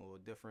for, or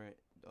different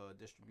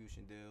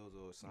distribution deals,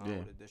 or sign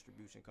with a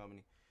distribution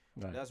company.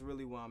 Right. That's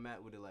really where I'm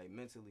at with it, like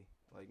mentally.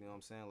 Like, you know what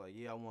I'm saying? Like,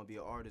 yeah, I want to be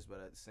an artist, but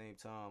at the same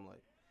time,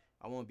 like,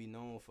 I want to be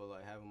known for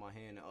like having my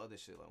hand in other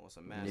shit, like on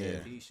some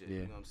Master P shit. You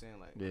know what I'm saying?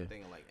 Like I'm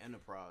thinking like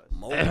enterprise.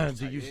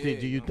 Do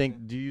you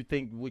think? Do you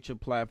think with your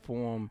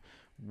platform,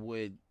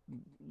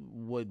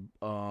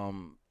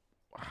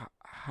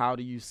 how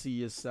do you see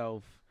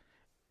yourself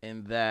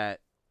in that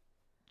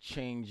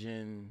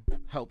changing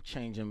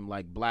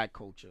like black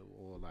culture,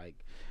 or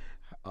like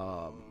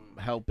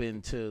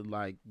helping to,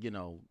 like,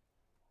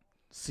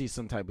 see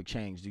some type of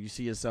change? Do you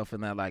see yourself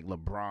in that, like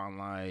LeBron?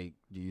 Like,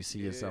 do you see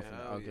yourself in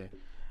that? Okay.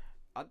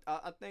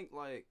 I think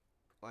like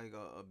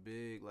a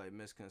big like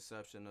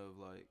misconception of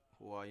like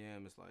who I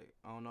am is like,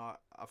 I don't know.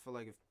 I feel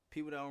like if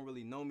people that don't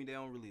really know me, they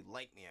don't really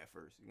like me at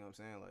first. You know what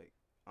I'm saying? Like,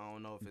 I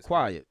don't know if it's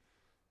quiet.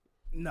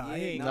 Nah,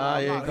 he ain't. Nah,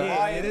 he ain't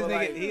quiet. This but, nigga,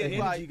 like, he an it's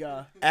like- energy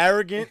guy.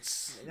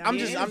 Arrogance. I'm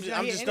Yeah, just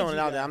energy throwing it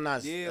out guy. there. I'm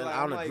not. Yeah, like,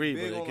 I don't I'm, agree,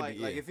 like, but big it on, could like,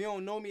 be. like Yeah. if you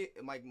don't know me,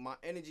 like my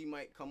energy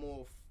might come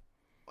off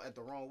at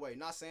the wrong way.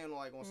 Not saying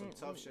like on some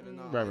tough shit or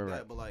nothing Right, like right, that,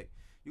 right. but like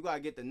you gotta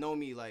get to know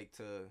me like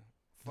to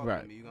fuck Right,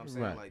 with me. You know what I'm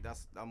saying? right. Like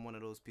I'm one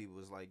of those people.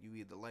 It's like you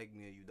either like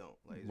me or you don't.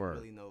 Like there's Word.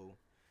 really no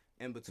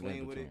in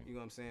between with it. between. You know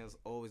what I'm saying? It's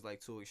always like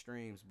two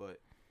extremes, but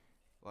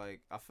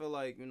like I feel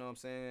like, you know what I'm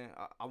saying,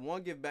 I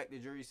want to give back to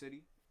Jersey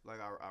City. Like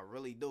I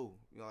really do.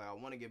 You know, like I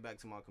want to get back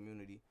to my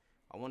community.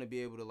 I want to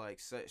be able to like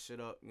set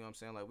shit up. You know what I'm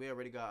saying? Like we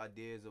already got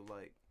ideas of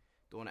like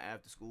doing an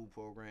after school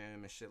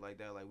program and shit like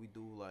that. Like we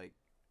do like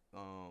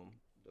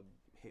the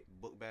hit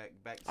book back.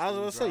 To I was school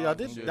gonna say, y'all drives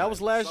did- and shit. that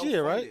was last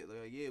year, right?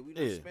 Self-funded. Like, yeah, we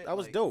done Yeah, spent that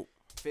was like dope.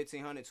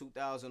 1,500,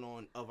 2,000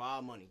 on of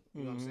our money.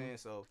 You know what I'm saying?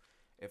 So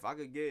if I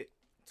could get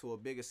to a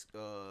bigger,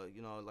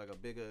 you know, like a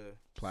bigger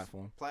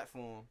Platform.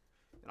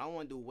 and I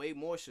want to do way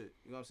more shit.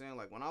 You know what I'm saying?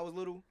 Like when I was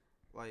little,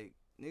 like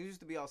niggas used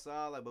to be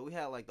outside, like, but we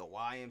had like the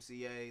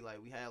YMCA,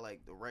 like we had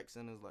like the rec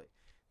centers, like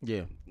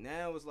Yeah.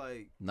 now it's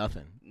like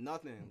Nothing.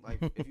 Like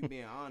if you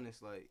being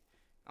honest, like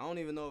I don't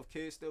even know if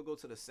kids still go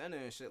to the center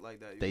and shit like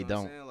that. You They know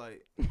don't. What I'm saying?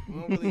 Like we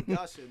don't really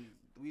got shit.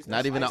 We used to Not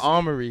have even ice the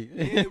armory.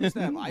 skate- Yeah, we used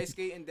to have ice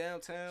skating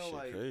downtown, Shit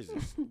like crazy.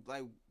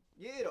 like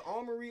yeah, the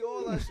armory,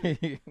 all that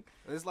shit.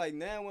 It's like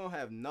now we don't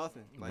have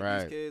nothing. Like Right.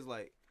 these kids,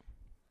 like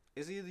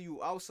it's either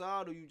you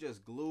outside or you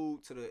just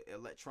glued to the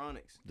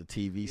electronics. The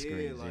TV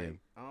screens. yeah, Yeah. like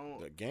I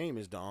don't. The game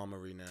is the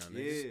armory now. Yeah,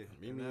 Niggas. Meet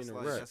and me in that's the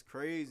like rec. that's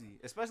crazy,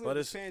 especially But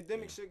with it's- the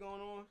pandemic shit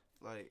going on.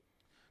 Like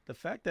The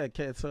fact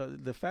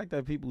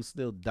that people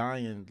still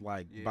dying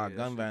like Yeah, by that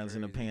gun shit violence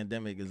in the crazy.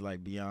 pandemic is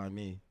like beyond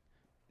me.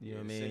 You know what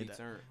I the mean? city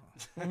turned.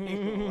 I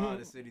ain't gonna lie,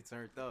 the city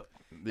turned up.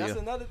 That's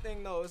Yeah. another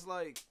thing though. It's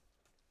like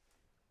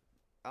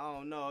I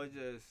don't know. I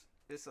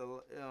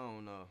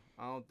don't know.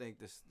 I don't think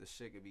the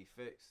shit could be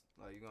fixed.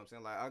 Like, you know what I'm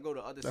saying? Like, I go to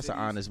other That's cities. an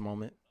honest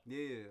moment.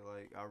 Yeah,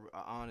 like,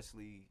 I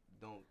honestly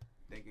don't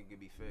think it could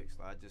be fixed.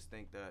 I just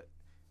think that,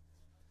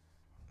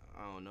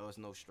 I don't know, it's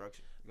no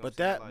structure. You know But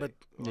what I'm saying? that-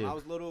 Like, when Yeah. I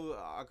was little,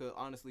 I could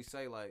honestly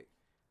say, like,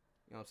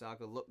 you know what I'm saying? I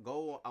could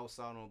go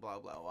outside on blah,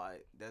 blah, why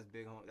that's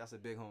big that's a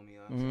big homie. You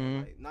know what I'm saying?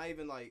 Like, not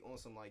even, like, on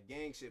some, like,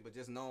 gang shit, but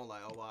just knowing,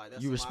 like, oh, why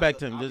that's You somebody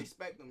respect him, I just-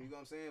 respect him, you know what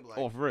I'm saying? But, like,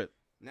 Off rip.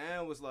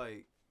 now it's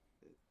like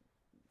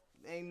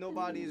ain't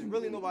nobody is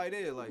really nobody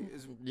there. Like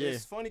Yeah.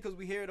 it's funny because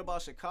we hear it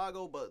about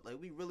Chicago, but like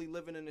we really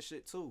living in the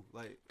shit too.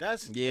 Like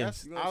That's Yeah.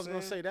 That's, You know what I I'm was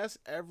gonna saying? say that's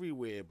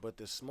everywhere, but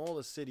the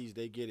smaller cities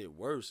they get it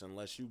worse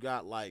unless you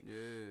got like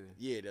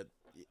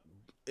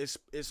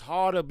it's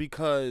harder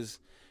because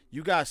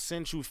you got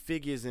central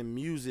figures in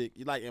music,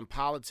 like in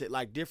politics,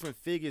 like different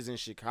figures in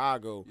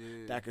Chicago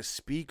Yeah. that could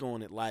speak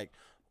on it. Like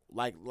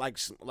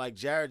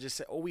Jared just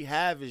said, all we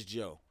have is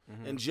Joe.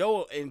 And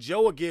Joe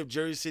will give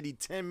Jersey City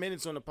 10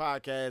 minutes on the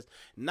podcast,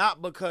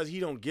 not because he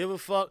don't give a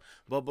fuck,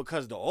 but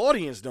because the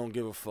audience don't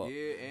give a fuck.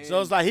 Yeah, and So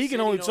it's like he the can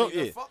city only don't talk,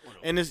 even yeah. fuck with him.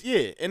 And it's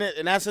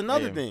and that's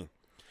another Yeah. thing.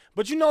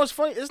 But you know it's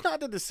funny. It's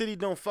not that the city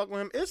don't fuck with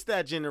him. It's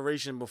that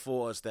generation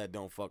before us that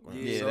don't fuck with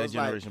him. Yeah, So that it's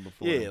like- generation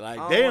before Yeah, them. like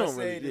I they don't don't wanna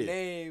say really. the Yeah,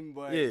 name,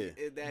 but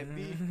Yeah. that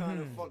beef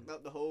kind of fucked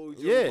up the whole Joe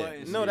yeah. Budden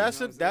shit, No, you that's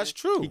know what I'm that's saying?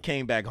 true. He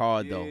came back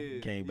hard though. Yeah, He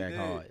came he back did.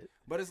 hard.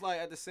 But it's like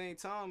at the same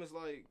time, it's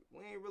like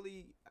we ain't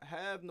really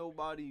have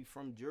nobody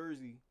from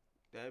Jersey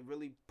that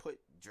really put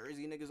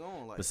Jersey niggas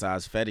on. Like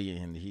Besides Fetty,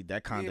 and he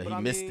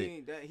missed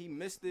it. That he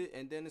missed it,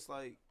 and then it's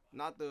like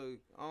not the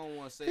I don't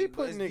want to say He but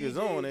put it's niggas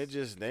DJs. on.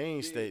 They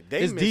ain't Yeah. stay.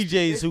 They It's missed it.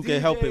 DJs It's who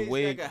can help it DJs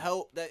way. that can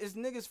help. That it's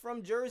niggas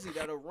from Jersey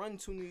that'll run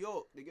to New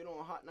York to get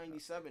on Hot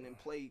 97 and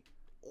play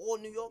all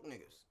New York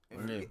niggas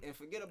and Yeah.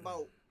 forget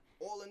about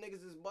all the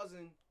niggas is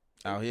buzzing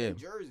Out in here.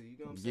 Jersey.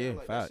 You know what I'm Yeah, saying?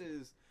 Like fact.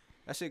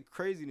 that shit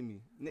crazy to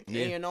me.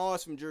 Yeah.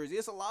 A&R's from Jersey.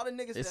 It's a lot of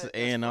niggas It's that's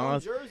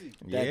A&Rs. from Jersey.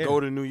 that Yeah. go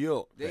to New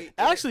York. They-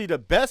 Actually, the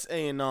best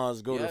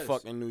A&Rs go to Yes.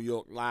 fucking New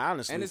York. Like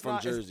honestly, And it's from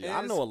not- it's- Jersey, and I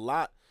it's- know a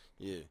lot.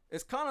 Yeah,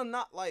 It's kind of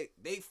not like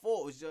they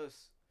fault. It's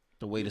just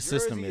The way the Jersey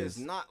system is.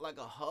 not like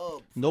a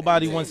hub. for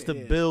Nobody wants to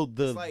entertainment. build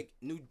the. It's like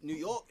New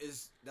York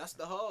that's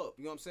the hub.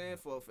 You know what I'm saying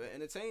for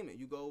entertainment.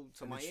 You go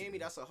to Miami,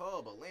 that's a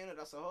hub. Atlanta,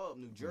 that's a hub.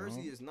 New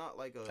Jersey is not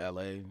like a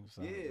L.A.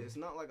 yeah. It's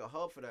not like a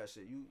hub for that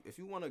shit. If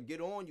you want to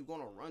get on, you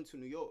gonna run to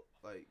New York.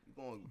 Like you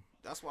going.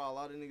 That's why a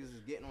lot of niggas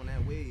is getting on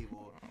that wave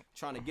or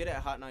trying to get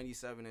at Hot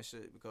 97 and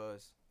shit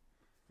because.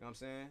 You know what I'm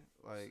saying?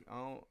 Like,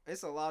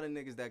 it's a lot of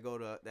niggas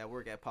that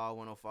work at Power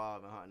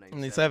 105 and Hot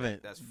 97. 97.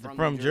 That's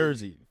From New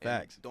Jersey. and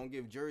Facts. Don't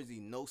give Jersey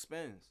no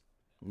spins.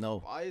 No.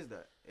 Why is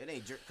that? It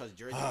ain't because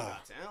Jersey ain't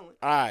got talent.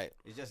 All right.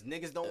 It's just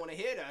niggas don't want to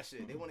hear that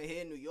shit. They want to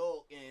hear New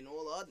York and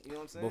all the other. You know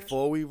what I'm saying?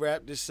 Before we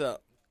wrap this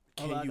up,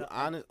 can I you got-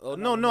 honest? I got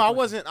No, one no, more I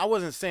question.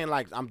 wasn't saying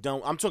like I'm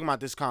done. I'm talking about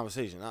this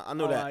conversation. I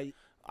know that.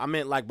 I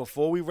meant like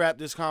before we wrap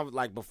this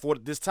like before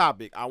this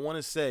topic, I want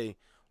to say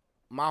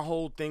my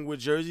whole thing with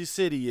Jersey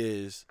City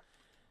is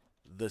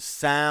the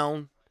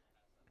sound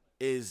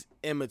is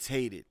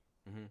imitated.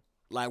 Mm-hmm.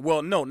 Like,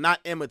 well, no, not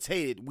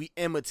imitated. We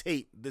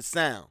imitate the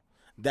sound.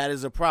 That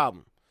is a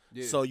problem.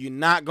 Yeah. So you're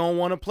not gonna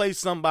want to play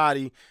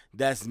somebody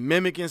that's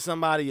mimicking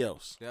somebody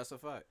else. That's a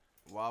fact.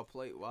 Why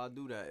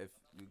do that if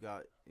you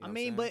got? You know I what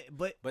mean, I'm saying?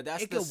 but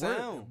that's it the could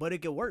sound. work. But it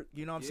could work.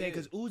 You know what I'm saying?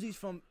 Yeah. Because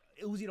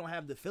Uzi don't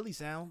have the Philly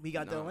sound. He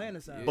got the Nah,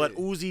 Atlanta sound. yeah. But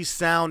Uzi's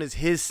sound is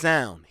his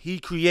sound. He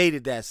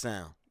created that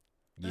sound.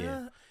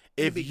 Yeah. In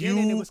If the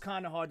beginning, you it was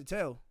kind of hard to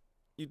tell.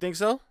 you think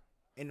so?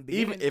 In the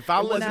beginning, Even if I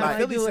it was wasn't like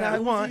Philly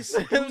sound.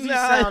 Uzi's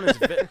sound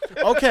is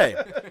okay.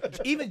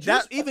 Even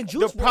That- even the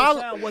Juice WRLD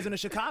problem- sound wasn't a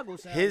Chicago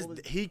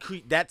sound.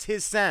 That's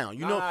his sound.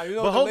 You know, Nah, you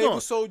but the hold label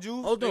on. Soul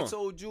Juice, Hold they on.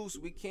 told Juice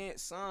we can't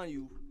sign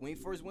you. When he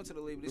first went to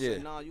the label, they Yeah.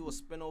 said, nah, you a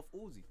spin-off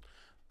Uzi.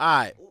 All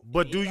right,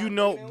 but he do ain't you got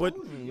know? nothing But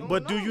on Uzi. You but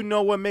don't do know. you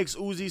know what makes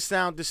Uzi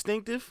sound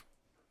distinctive?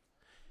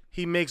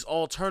 He makes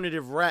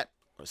alternative rap,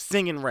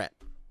 singing rap.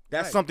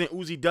 That's Right. something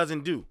Uzi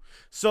doesn't do.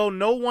 So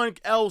no one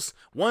else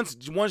once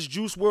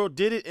Juice WRLD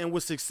did it and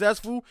was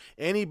successful.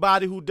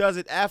 Anybody who does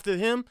it after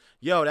him,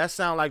 yo, that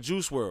sound like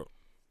Juice WRLD.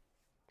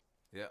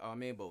 Yeah, I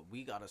mean, but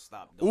we gotta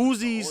stop. doing it.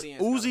 The Uzi audience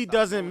gotta Uzi stop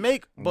doesn't doing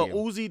make, Yeah. but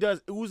Uzi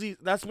does. Uzi,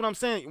 that's what I'm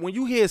saying. When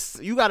you hear,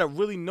 you gotta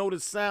really know the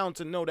sound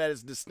to know that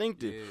it's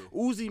distinctive. Yeah.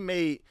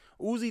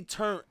 Uzi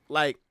turned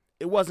like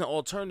it wasn't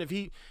alternative.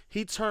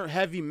 He turned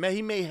he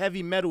made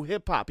heavy metal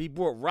hip hop. He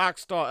brought rock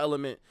star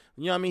element.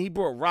 You know what I mean? He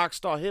brought rock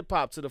star hip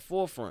hop to the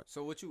forefront.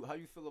 So how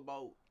you feel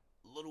about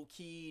Little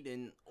Keed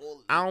and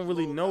all? I don't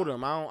really Lil know Nas?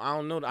 them. I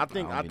don't know them. I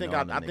think I don't be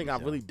knowing them I think I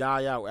niggas, really yo.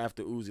 die out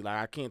after Uzi. Like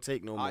I can't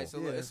take no All more. right, so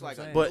Yeah, look, that's it's what like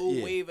I'm a saying. But, new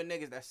yeah. wave of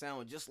niggas that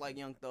sound just like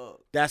Young Thug,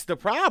 That's the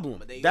problem.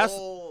 but they That's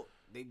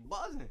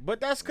buzzing. But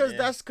that's cause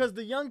Yeah.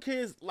 the young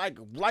kids like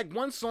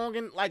one song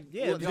and like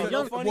Yeah, the you know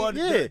young funny? well,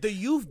 yeah. the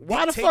youth Why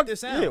the dictate fuck? the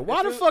sound. Yeah,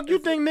 why the If it- fuck you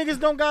if think niggas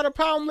don't got a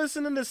problem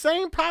listening to the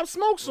same Pop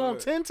Smoke song Word.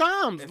 10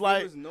 times? If Like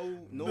there was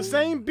no the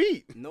same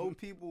beat. no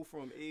people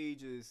from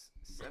ages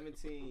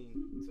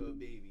 17 to a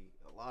baby.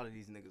 A lot of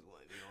these niggas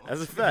wouldn't be on.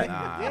 That's a fact.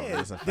 Nah, Yeah,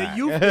 that's a the fact.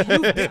 youth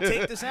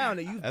dictate the sound.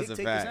 The youth That's a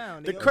dictate fact. the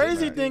sound. The They crazy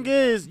always thing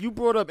dictate is, you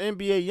brought up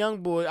NBA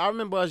YoungBoy. I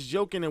remember us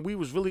joking and we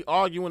was really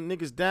arguing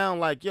niggas down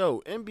like,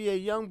 yo,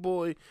 NBA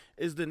YoungBoy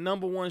is the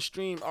 #1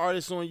 streamed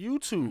artist on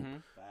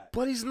YouTube.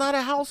 But he's not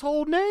a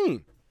household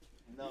name.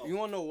 You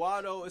wanna know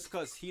why though? It's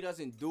cause he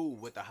doesn't do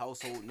what the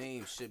household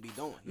name should be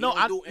doing. He No, don't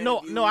I do no,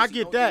 interviews, I he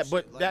get don't do that, shit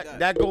but like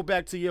that go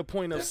back to your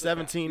point of That's a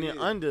fact, 17 and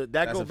yeah. under. That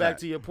That's go a back fact.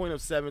 to your point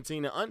of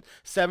 17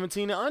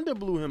 and under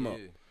blew him up.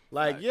 Yeah.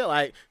 Like Right. yeah,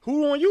 like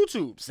who on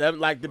YouTube?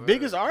 Like the Word.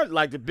 biggest art,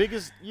 like the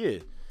biggest yeah.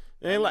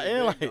 And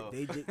like, big, though.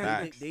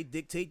 They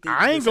dictate.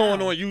 I ain't the going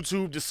sound. on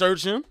YouTube to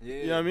search him. Yeah.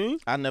 You know what I mean?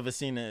 I never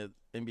seen an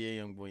NBA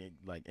YoungBoy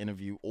like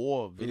interview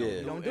or video.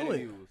 Yeah. Don't do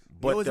it.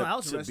 But was on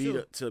house to arrest, be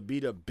too. to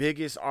be the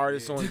biggest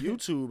artist on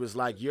YouTube is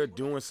like you're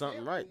doing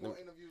something right.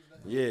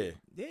 Yeah.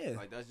 Yeah.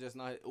 Like that's just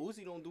not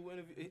Uzi don't do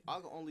interview. I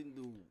can only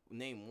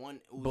name one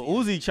Uzi. But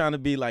Uzi trying to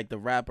be like the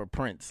rapper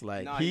Prince.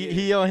 Like Nah, he yeah.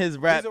 he on his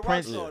rap He's a rock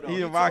Prince. star, though. He's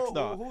He a rock told-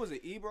 star. Who was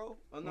it? Ebro?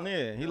 Or no?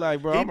 Yeah, he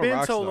like, bro, He I'm a been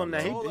rock told star, him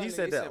that. bro. He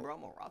said that. bro,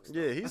 I'm a rock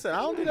star. Yeah, he said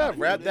I don't do that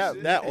rap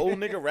that old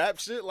nigga rap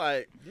shit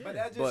like But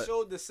that just But-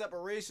 showed the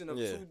separation of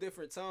Yeah. two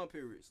different time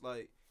periods.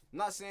 Like,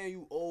 not saying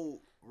you old,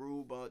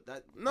 Rube, but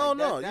that. No, like,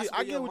 no, that's I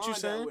where get your what you're mind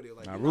at saying. with it.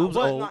 Like, Nah, you're Rube's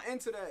not, old. not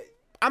into that.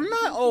 I'm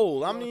not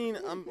old. I mean,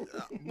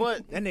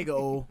 but That nigga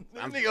old.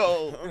 I'm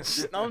old.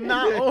 I'm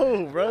not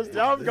old, bro.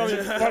 Y'all gonna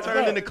get fucked Turned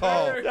up. into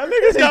call. Y'all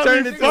niggas got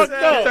turned me into fucked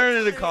up.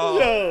 turned into call.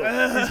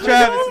 Yo, He's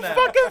Travis I'm now.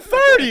 fucking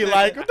 30.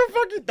 Like, what the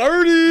fuck you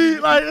 30?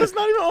 Like, it's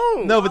not even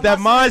old. No, but I'm that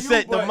not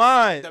saying mindset, you, the but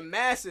mind. The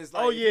masses.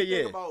 Like, Oh, if yeah, you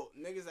think yeah. about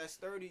niggas that's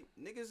 30.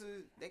 Niggas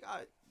they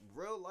got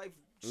real life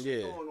shit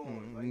Yeah. going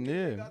on. Like,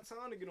 Yeah. they got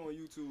time to get on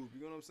YouTube.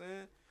 You know what I'm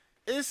saying?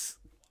 It's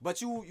But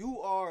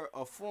you are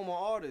a former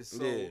artist,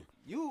 so Yeah.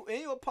 you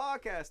and you're a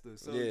podcaster,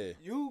 so Yeah.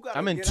 you got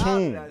I'm in get out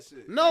tune. of that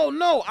shit.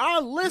 no. I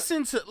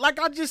listened to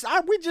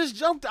we just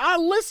joked. I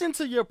listened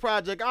to your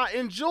project. I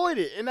enjoyed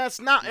it, and that's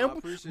not. No, I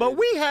appreciate but it.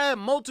 we had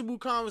multiple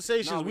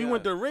conversations. No, we we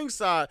went had. to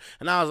ringside,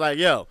 and I was like,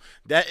 "Yo,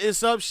 that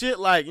is up shit."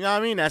 Like, you know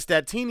what I mean? That's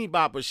that teeny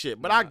bopper shit.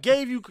 But I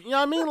gave you, you know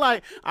what I mean?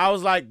 Like, I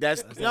was like,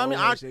 "That's," you know what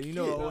I mean? You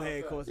know, old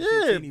head costs a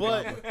Yeah, 15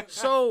 but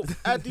so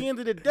at the end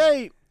of the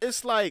day,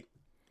 it's like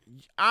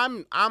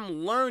I'm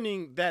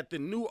learning that the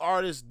new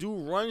artists do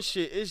run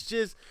shit. It's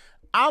just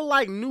I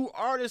like new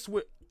artists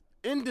with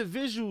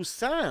individual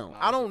sound.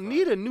 Nah, I don't that's a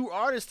need fact. a new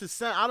artist to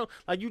sound. I don't,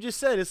 like you just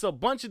said, it's a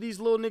bunch of these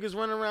little niggas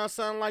running around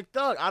sounding like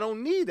Thug. I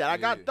don't need that. I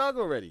got Yeah. Thug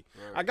already.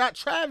 Right. I got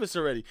Travis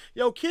already.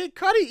 Yo, Kid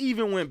Cudi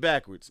even went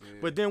backwards. Yeah.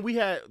 But then we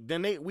had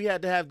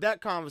to have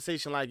that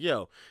conversation like,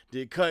 yo,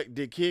 did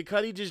Kid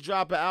Cudi just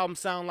drop an album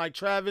sound like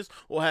Travis,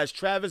 or has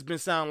Travis been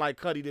sounding like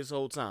Cudi this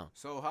whole time?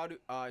 So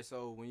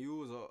so when you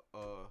was a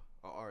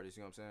artist,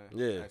 you know what I'm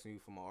saying? Yeah. Asking you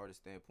from an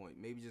artist standpoint,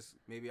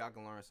 maybe I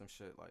can learn some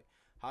shit. Like,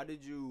 how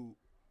did you,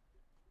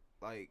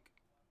 like,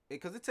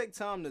 because it take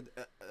time to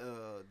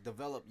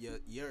develop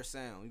your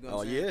sound. You know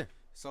what I'm saying? Yeah.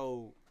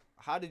 So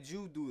how did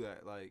you do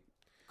that? Like,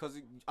 cause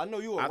I know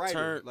you a I writer.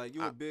 turned- Like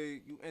you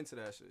you into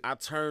that shit.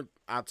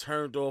 I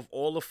turned off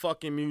all the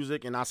fucking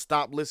music and I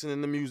stopped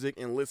listening to music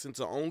and listened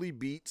to only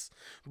beats.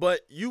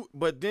 But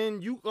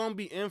then you gonna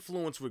be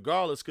influenced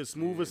regardless, cause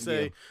Smooth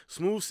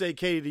say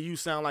Katie to You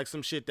sound like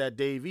some shit that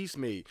Dave East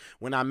made.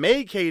 When I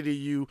made Katie to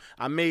You,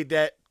 I made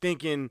that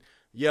thinking,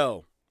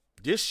 yo,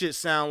 this shit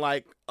sound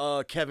like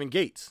Kevin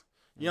Gates.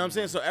 You know what I'm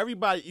saying? So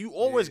everybody, you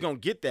always gonna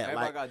get that.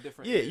 Everybody like, got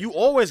different yeah, ears. you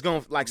always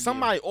gonna like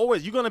somebody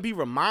always. You're gonna be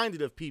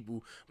reminded of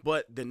people,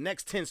 but the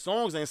next 10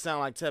 songs ain't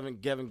sound like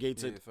Kevin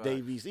Gates or Yeah,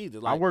 Dave East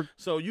either. Like,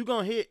 so you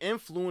gonna hear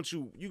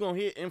influential. You gonna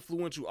hear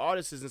influential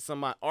artists in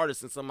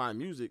somebody's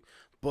music,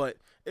 but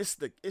it's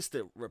the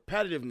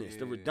repetitiveness,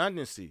 the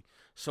redundancy.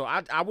 So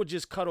I would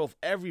just cut off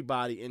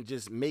everybody and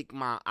just make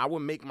my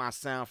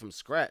sound from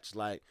scratch.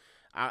 Like,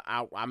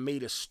 I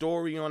made a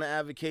story on the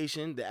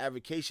avocation. The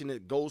avocation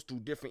that goes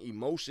through different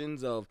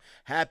emotions of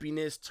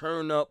happiness,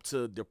 turn up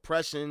to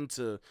depression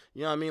to,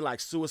 you know what I mean, like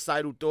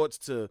suicidal thoughts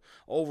to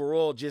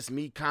overall just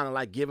me kind of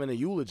like giving a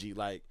eulogy,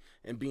 like,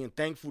 and being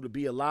thankful to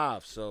be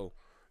alive. So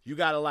you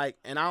gotta like,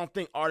 and I don't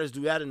think artists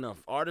do that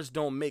enough. Artists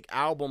don't make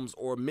albums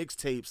or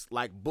mixtapes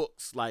like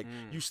books. Like,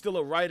 you still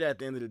a writer at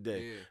the end of the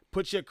day. Yeah.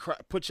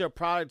 Put your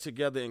product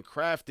together and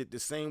craft it the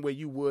same way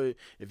you would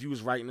if you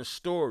was writing a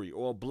story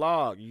or a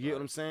blog. You get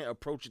what I'm saying?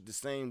 Approach it the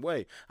same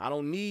way. I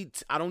don't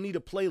need a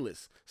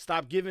playlist.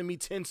 Stop giving me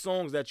 10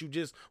 songs that you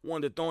just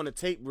wanted to throw on the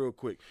tape real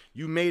quick.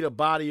 You made a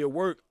body of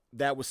work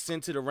that was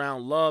centered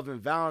around love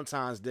and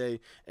Valentine's Day,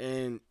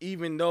 and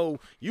even though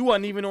you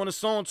wasn't even on the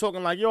song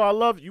talking like, yo, I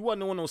love you,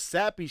 wasn't on no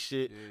sappy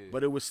shit,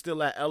 but it was still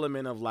that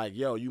element of like,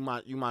 yo, you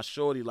my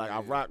shorty, like,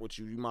 I rock with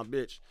you, you my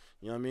bitch,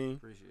 you know what I mean?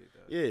 Appreciate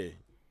that. Yeah.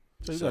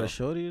 So you got a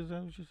shorty? Is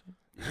that what you said?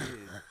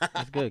 Yeah.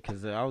 That's good,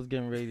 because I was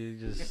getting ready to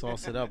just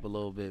sauce it up a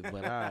little bit,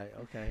 but all right,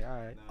 okay, all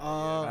right.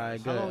 All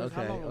right, good,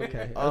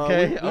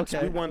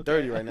 okay. We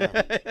 130 right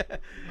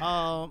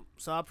now.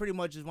 So I pretty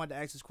much just wanted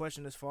to ask this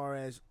question as far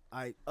as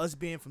us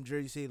being from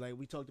Jersey City, like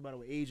we talked about it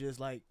with ages,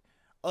 like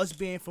us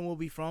being from where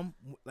we from,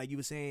 like you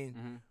were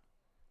saying,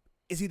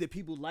 it's either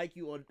people like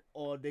you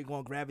or they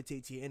gonna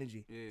gravitate to your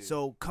energy. Yeah.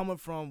 So coming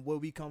from where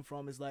we come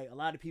from, it's like a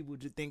lot of people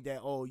just think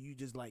that, oh, you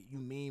just like you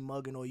mean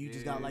mugging or you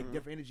just got like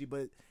different energy,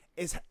 but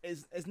it's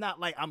not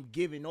like I'm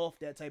giving off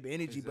that type of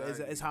energy, but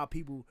it's how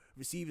people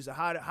receive it. So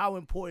how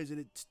important is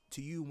it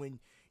to you when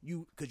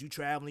you, because you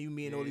traveling, you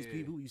meet all these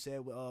people, you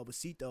said with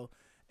Cito,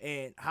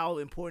 and how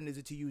important is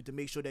it to you to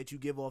make sure that you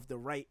give off the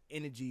right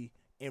energy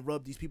and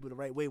rub these people the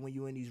right way when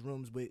you're in these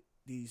rooms with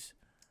these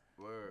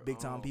big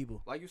time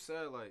people? Like you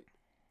said, like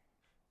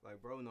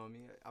bro, know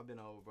me. I've been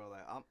over, bro.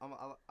 Like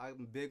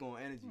I'm big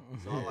on energy.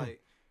 So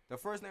like the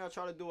first thing I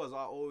try to do is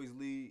I always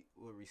lead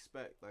with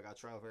respect. Like I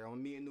try, like,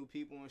 I'm meeting new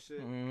people and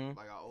shit.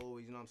 Like I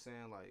always, you know what I'm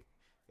saying, like,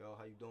 yo,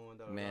 how you doing?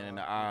 Man in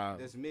the eye.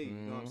 That's me. You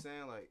know what I'm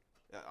saying? Like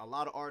a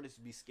lot of artists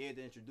be scared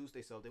to introduce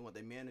themselves. They want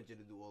their manager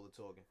to do all the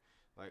talking.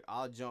 Like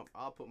I'll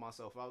put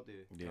myself out there.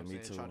 You know what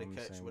I'm saying? Try to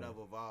catch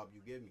whatever vibe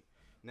you give me.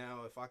 Now,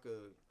 if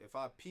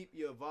I peep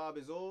your vibe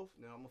is off,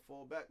 then I'm gonna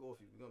fall back off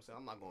you. You know what I'm saying?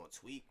 I'm not gonna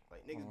tweak.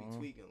 Like niggas be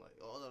tweaking. Like,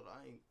 oh,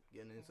 I ain't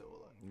getting into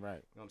all that. Right. You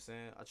know what I'm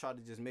saying? I try to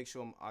just make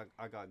sure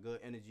I got good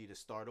energy to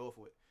start off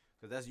with,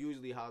 cause that's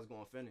usually how it's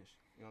gonna finish.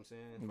 You know what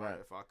I'm saying?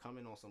 If I come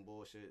in on some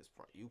bullshit,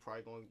 you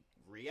probably gonna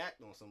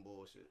react on some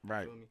bullshit.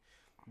 Right. You feel me?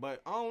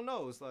 But I don't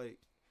know. It's like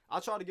I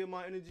try to get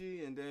my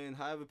energy, and then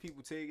however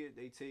people take it,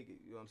 they take it.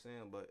 You know what I'm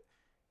saying? But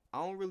I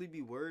don't really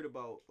be worried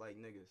about like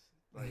niggas.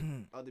 Like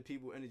other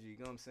people energy, you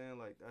know what I'm saying?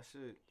 Like that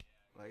shit,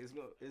 like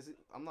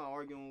I'm not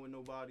arguing with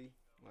nobody.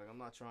 Like I'm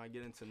not trying to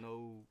get into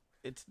no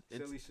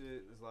silly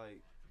shit. It's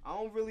like I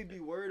don't really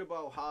be worried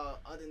about how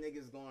other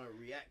niggas gonna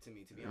react to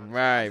me. To be honest,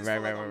 Right.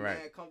 I'm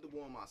mad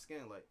comfortable in my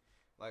skin.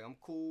 Like I'm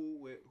cool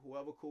with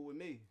whoever cool with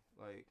me.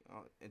 Like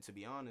and to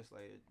be honest,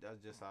 like that's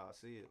just how I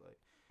see it. Like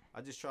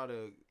I just try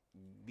to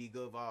be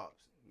good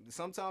vibes.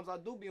 Sometimes I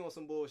do be on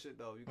some bullshit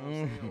though, you know what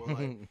I'm saying? Or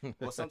like,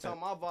 or sometimes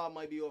my vibe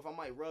might be off. I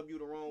might rub you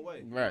the wrong way.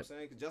 You know what I'm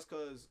saying? Just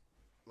cause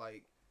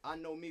like I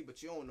know me,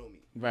 but you don't know me.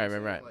 You know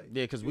Right. like,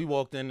 yeah, because we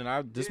walked in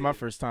and this is my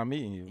first time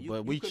meeting you,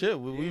 but we chill.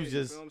 We was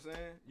just. You know what I'm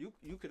saying?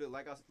 You could have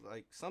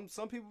like some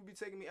people be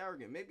taking me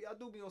arrogant. Maybe I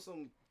do be on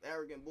some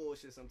arrogant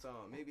bullshit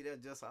sometimes. Maybe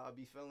that's just how I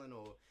be feeling,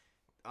 or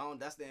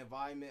that's the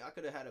environment. I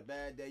could have had a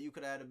bad day. You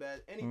could have had a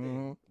bad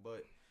anything,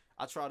 but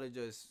I try to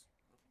just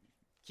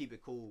keep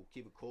it cool,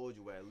 keep it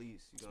cordial at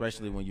least. You know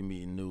Especially when you're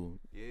meeting new.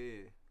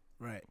 Yeah.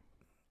 Right.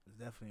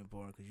 Definitely. definitely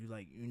important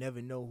because you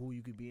never know who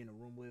you could be in a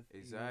room with.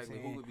 Exactly.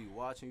 You know Who could be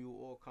watching you?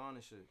 All kind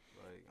of shit.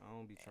 Like I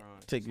don't be trying.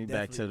 Take me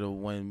back to Definitely. the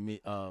when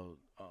me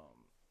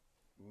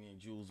and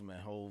Jules met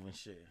Hove and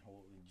shit.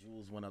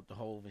 Jules went up to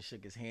Hove and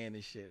shook his hand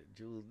and shit.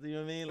 Jules, you know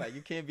what I mean? Like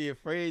you can't be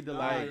afraid to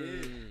like.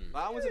 Yeah.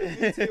 Like, I went to the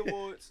BET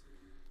Awards.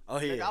 Oh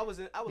yeah. Like, I was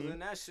in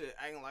that shit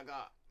acting like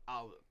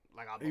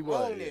I He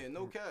belong was, there. yeah.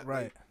 No cap.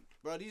 Right. Like,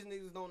 bro, these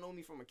niggas don't know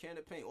me from a can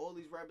of paint. All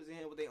these rappers in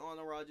here with their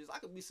entourages, I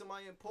could be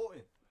somebody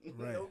important.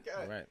 Right. No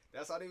cap. Right.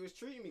 That's how they was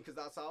treating me because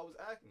that's how I was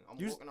acting. I'm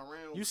You- walking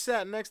around. You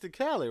sat next to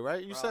Cali,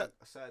 right? You bro, sat.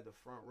 I sat the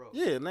front row.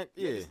 Yeah, yeah.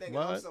 Niggas thinking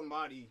What? I'm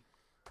somebody.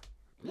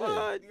 Yeah.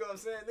 What? You know what I'm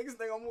saying? Niggas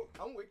think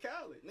I'm with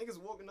Khaled. Niggas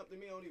walking up to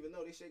me, I don't even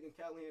know. They shaking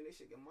Khaled hand, they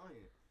shaking my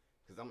hand.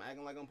 Cause I'm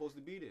acting like I'm supposed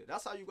to be there.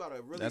 That's how you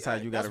gotta really That's how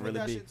act. you gotta That's really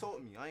what that be. shit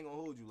taught me. I ain't gonna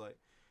hold you. Like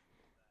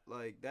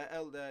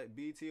that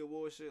BT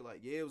award shit, like,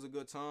 yeah, it was a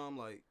good time.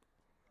 Like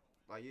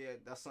yeah,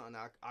 that's something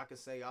I could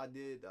say I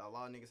did that a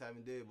lot of niggas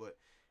haven't did, but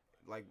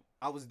like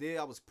I was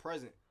there, I was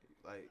present.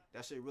 Like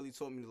that shit really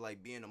taught me to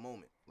like be in the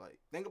moment. Like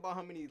think about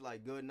how many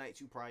like good nights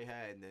you probably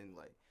had, and then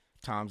like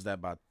Times that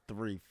by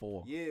 3,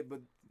 4. yeah, but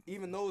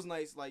even those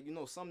nights, like, you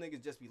know, some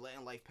niggas just be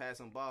letting life pass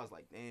them by. It's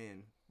like,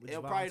 damn, Which it is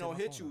why I probably take don't my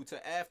hit phone you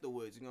to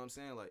afterwards. You know what I'm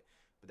saying? Like,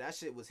 but that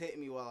shit was hitting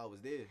me while I was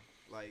there.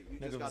 Like, you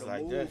Nigga just was gotta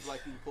like move this.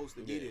 like you supposed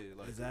to be there.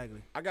 Like,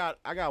 Exactly. I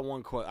got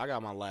one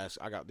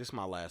question. This is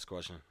my last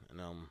question,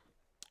 and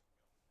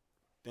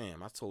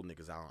damn, I told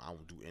niggas I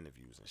don't do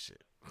interviews and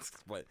shit,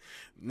 but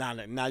now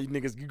you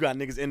niggas, you got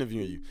niggas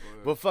interviewing you,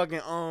 but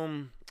fucking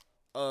I'm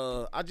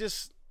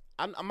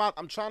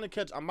trying to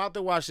catch. I'm about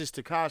to watch this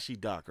Tekashi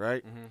doc,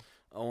 right?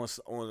 On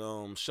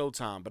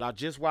Showtime, but I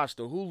just watched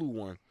the Hulu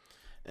one,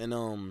 and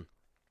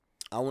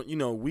I want, you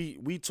know,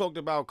 we talked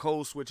about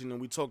code switching and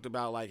we talked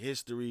about like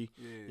history,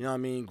 you know what I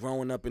mean,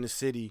 growing up in the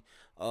city.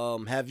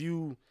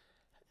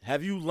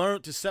 Have you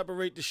learned to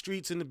separate the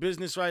streets and the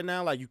business right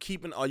now? Like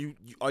are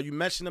you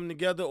meshing them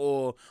together,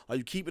 or are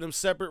you keeping them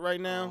separate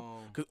right now?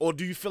 Or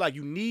do you feel like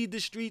you need the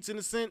streets in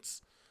a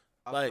sense?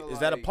 Like, is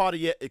that a part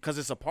of because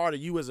it's a part of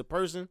you as a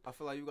person? I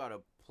feel like you gotta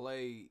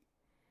play.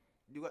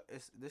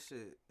 This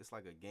shit. It's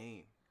like a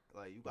game.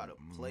 Like you gotta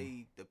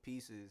play the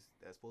pieces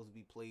that's supposed to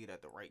be played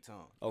at the right time.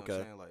 You know what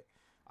I'm saying? Like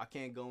I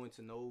can't go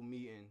into no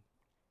meeting.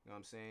 You know what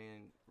I'm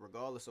saying?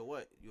 Regardless of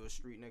what, you're a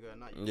street nigga or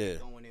not, you can't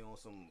go in there on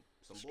some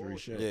Street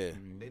bullshit. shit. Yeah.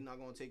 They're not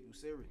gonna take you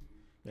serious.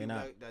 They People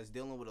not. that's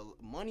dealing with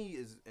money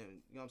is, and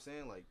you know what I'm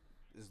saying? Like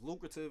it's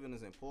lucrative and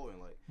it's important.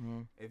 Like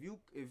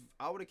if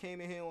I would have came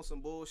in here on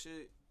some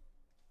bullshit,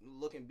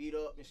 looking beat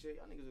up and shit,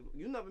 y'all niggas,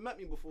 you never met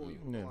me before. You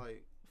Yeah.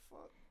 like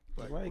fuck.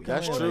 Right,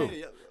 That's come true.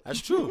 in.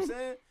 That's You know true. what I'm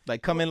saying?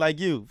 Like coming like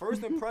you.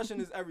 First impression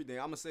is everything.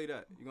 I'm gonna say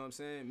that. You know what I'm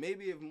saying?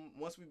 Maybe if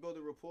once we build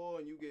a rapport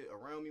and you get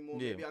around me more,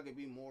 Yeah. maybe I could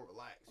be more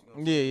relaxed. You know what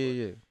I'm Yeah, saying?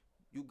 yeah, But yeah.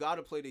 You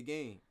gotta play the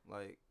game.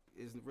 Like,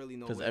 it's really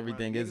no. 'Cause way around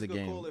everything it. is a Niggas could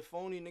game. call it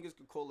phony. Niggas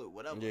could call it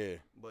whatever. Yeah.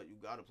 But you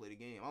gotta play the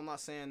game. I'm not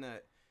saying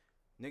that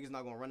niggas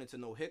not gonna run into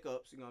no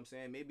hiccups. You know what I'm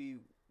saying? Maybe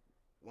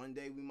one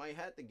day we might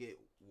have to get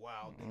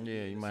wild. in the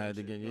Yeah, beat you or might some have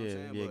to shit, get you know what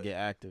I'm saying? But get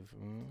active.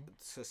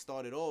 to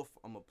start it off,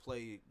 I'm gonna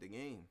play the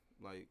game.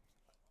 Like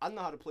I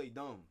know how to play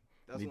dumb.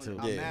 That's Me when too.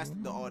 I Yeah.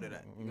 mastered the art of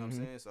that. You know what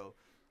I'm saying? So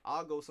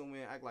I'll go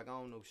somewhere and act like I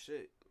don't know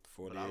shit.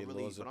 48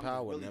 really- laws but of I'm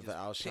power. really Never just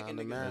outshine picking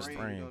the niggas' master.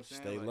 brain, you know what I'm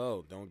saying? Stay Like,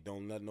 low.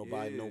 Don't let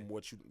nobody know Yeah.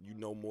 what you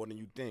know more than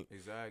you think.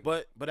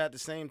 Exactly. But at the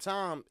same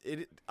time,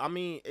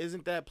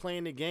 isn't that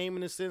playing the game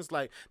in a sense?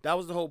 Like that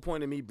was the whole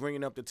point of me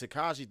bringing up the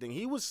Tekashi thing.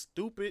 He was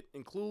stupid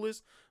and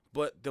clueless,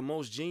 but the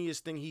most genius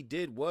thing he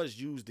did was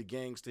use the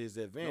gangs to his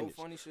advantage.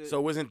 funny shit.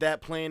 So isn't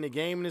that playing the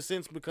game in a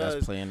sense? Because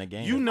That's playing the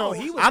game. you know, Oh,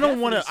 he was I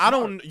don't want to. definitely I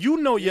don't. You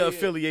know your Yeah,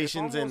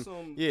 affiliations if I'm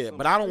on and some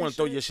but I don't free want to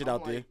throw shit, your shit I'm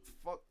out there. like,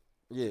 fuck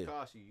Yeah.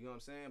 Tekashi, you know what I'm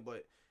saying?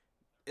 But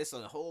it's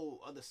a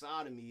whole other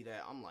side of me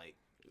that I'm like,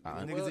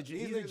 Nigga's well, a these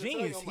he's a niggas will tell you,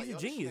 genius. I'm like, He's a yo,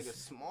 this genius. nigga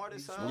smart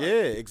as hell. Yeah,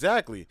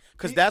 exactly.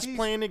 Because He- that's he's-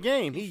 playing the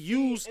game. He he's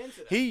used into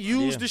that. he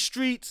used Yeah. the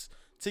streets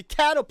to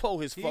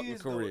catapult his He fucking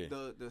is career.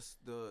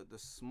 the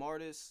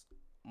smartest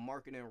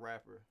marketing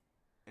rapper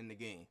in the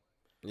game.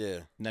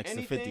 Yeah. Next to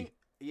Anything, 50.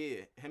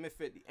 yeah, him and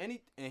 50. And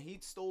he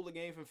stole the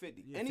game from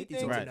 50. Yeah, 50's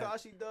Anything right.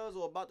 Tekashi does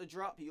or about to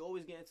drop, he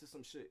always get into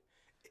some shit.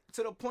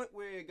 To the point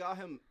where it got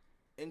him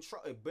in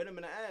trouble, it bit him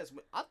in the ass.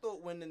 I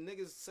thought when the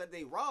niggas said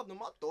they robbed him,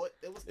 I thought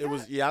it was It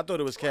was cap. I thought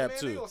it was Like, cap man,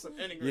 they too. on some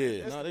Yeah.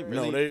 integrated No, they Instagram.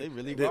 really- No, they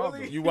really they- robbed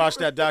him. you watch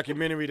that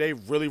documentary, they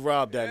really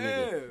robbed that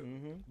Yeah.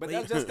 nigga. But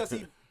that's just because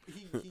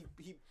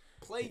he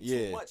played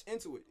Yeah. too much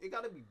into it. It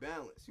got to be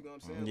balanced. You know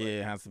what I'm saying? Yeah, Like,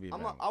 it has to be.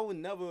 I'm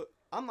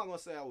not gonna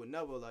say I would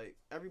never, like,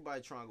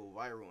 everybody trying to go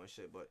viral and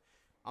shit, but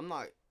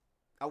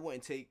I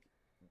wouldn't take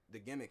the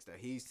gimmicks that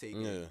he's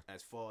taking Yeah.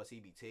 as far as he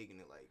be taking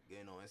it, like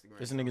getting on Instagram.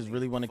 This telling niggas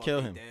really to wanna fuck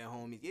kill they him. Dad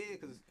homies. Yeah,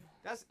 cause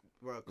that's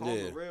bro, karma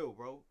Yeah. real,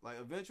 bro. Like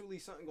eventually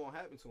something gonna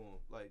happen to him.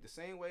 Like the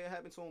same way it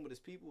happened to him with his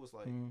people. It's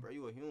like, bro,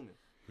 you a human.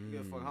 You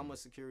give a fuck how much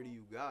security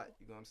you got.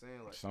 You know what I'm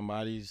saying? Like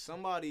somebody is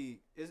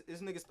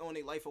niggas throwing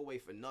their life away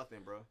for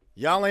nothing, bro.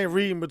 Y'all ain't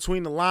reading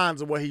between the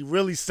lines of what he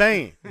really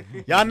saying.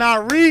 Y'all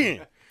not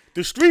reading.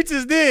 The streets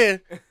is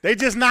there. They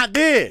just not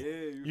there.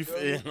 Yeah, You feel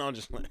feel? me? No, I'm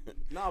just like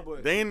Nah,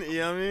 but they ain't, you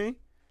know what I mean?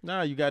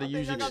 Nah, you gotta I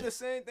use think your. I got the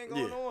same thing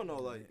going Yeah. on though.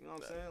 Like, you know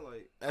what I'm saying?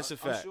 Like, That's a I'm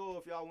fact. sure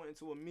if y'all went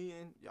into a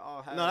meeting,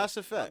 y'all had. No, that's a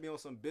y'all fact. Be on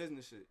some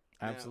business shit.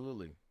 Now,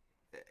 Absolutely.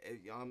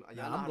 y'all know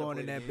Nah, how I'm to going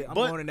play in the that. game. I'm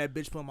But- going in that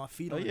bitch, putting my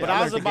feet Oh, on. yeah. But I I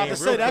like was the about game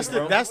to real say that's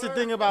quick, bro. the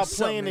thing about What's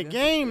up, playing the nigga?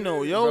 game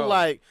though, yo. Bro.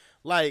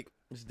 Like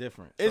It's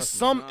different. it's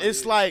Trust me.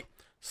 it's like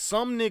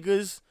some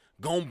niggas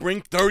gonna bring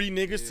 30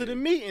 niggas to the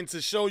meeting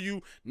to show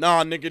you,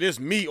 nah, nigga, this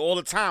me all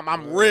the time.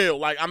 I'm real.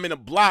 Like, I'm in a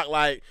block.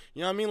 Like, you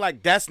know what I mean?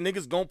 Like, that's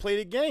niggas gonna play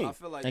the game. I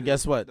feel like And the-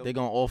 guess what? the- They're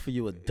gonna offer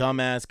you a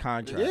dumbass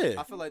contract.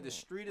 Yeah. I feel like the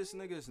streetest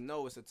niggas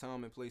know it's a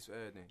time and place for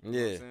everything. You know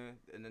Yeah. what I'm saying?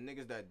 And the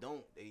niggas that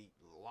don't, they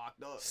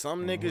locked up. Some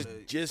Mm-hmm. niggas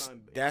Or just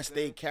something, you know that's what I'm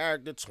their saying?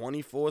 character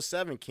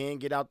 24/7. Can't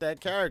get out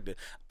that character.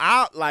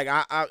 I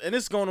and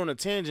it's going on a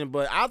tangent,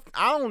 but I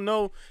don't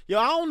know, yo.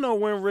 I don't know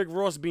when Rick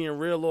Ross being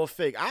real or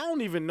fake. I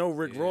don't even know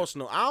Rick Ross.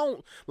 No, I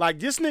don't like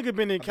this nigga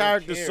been in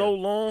character care. so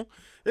long.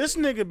 This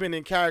nigga been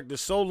in character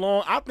so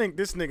long. I think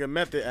this nigga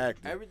method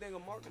acting. Everything a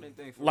marketing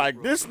thing for Like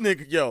Rick this Ross.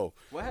 nigga, yo.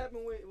 What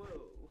happened with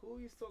who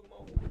he's talking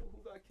about?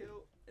 Who got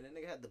killed? And then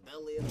nigga had the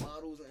Bel Air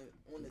bottles and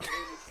on the table.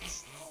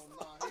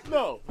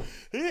 No,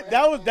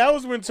 that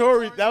was when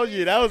Tory. That was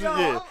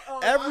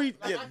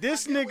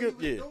this nigga.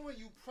 Yeah.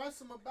 You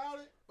press him about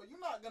it, but you're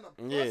not gonna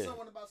press Yeah.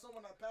 someone about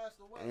someone that passed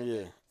away.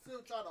 Yeah.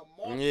 Still try to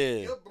market Yeah.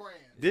 your brand.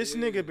 This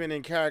nigga been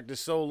in character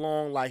so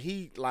long, like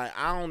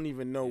I don't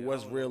even know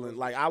what's real. And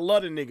like I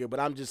love the nigga, but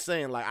I'm just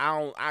saying, like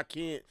I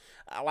can't,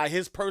 like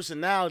his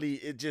personality,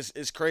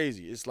 it's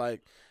crazy. It's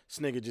like this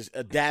nigga just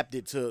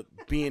adapted to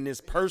being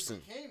this person.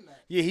 Became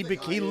that. Yeah,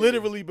 he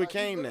literally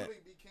became that.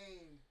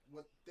 Became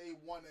what they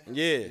wanted him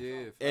Yeah, to be.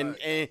 Yeah, and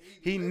facts. and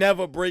he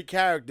never break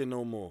character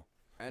no more.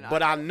 And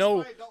But I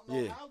know, Right, don't know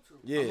yeah, how to. I'm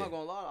yeah, not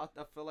gonna lie.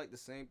 I feel like the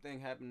same thing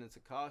happened to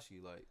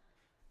Tekashi. Like,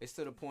 it's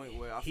to the point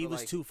where I He feel was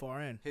like too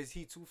far in.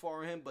 he too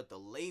far in, but the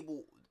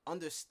label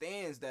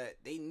understands that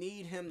they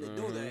need him to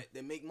do that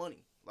to make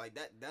money. Like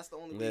that's the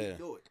only way Yeah. to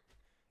do it.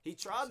 He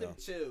tried to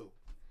chill.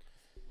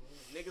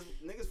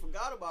 Niggas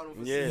forgot about him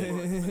for Yeah. 6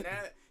 months. And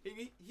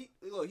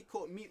now, he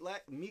caught Meek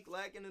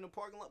lacking in the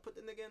parking lot, put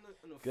the nigga in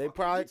the they fucking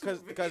probably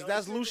YouTube because video,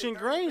 that's sent it Lucian 30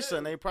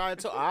 Grayson. mil. They probably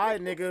told, all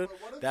right, nigga,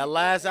 But what if that he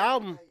last go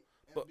album. and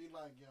but- be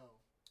like, yo,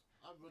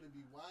 I really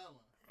be wildin'.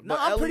 No, But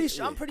I'm Ellie- pretty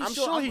sure. I'm yeah. pretty I'm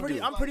sure. sure I'm he pretty.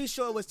 do. I'm pretty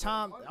sure it was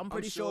Tom. I'm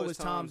pretty sure sure it it's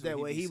was times Tom's that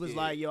when way. he He be was scared.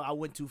 like, "Yo, I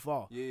went too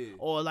far," Yeah.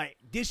 or like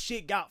this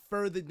shit got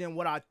further than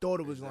what I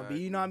thought it was gonna be.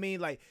 You know what I mean?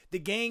 Like the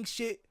gang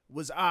shit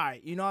was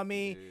alright. You know what I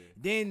mean? Yeah.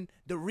 Then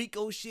the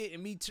Rico shit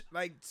and me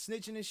like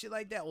snitching and shit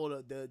like that,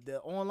 or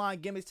the online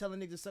gimmicks telling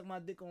niggas to suck my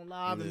dick on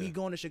live and me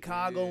going to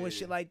Chicago and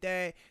shit like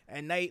that.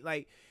 And they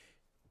like.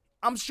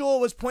 I'm sure it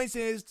was points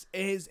in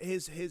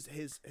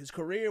his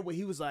career where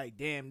he was like,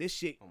 "Damn, this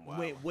shit Wow.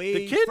 went way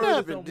The further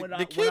kidnapping, than what the I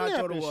thought it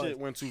kidnapping was." shit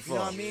went too You far.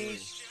 know what I mean?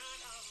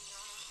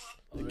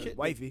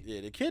 Wifey. Yeah,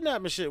 the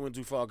kidnapping shit went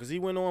too far because he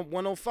went on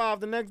 105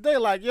 the next day.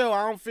 Like, yo,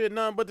 I don't fear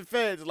nothing but the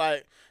feds.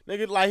 Like,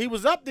 nigga, like he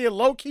was up there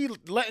low key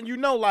letting you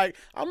know, like,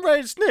 I'm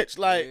ready to snitch.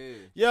 Like,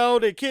 yo,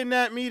 they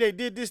kidnapped me. They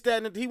did this,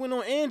 that, and he went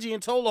on Angie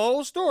and told the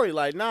whole story.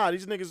 Like, nah,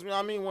 these niggas, you know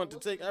what I mean, want to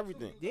take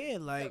everything. Yeah,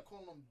 Like like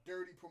calling him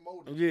dirty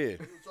promoter. Yeah. He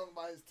was talking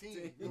about his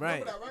team. You Right.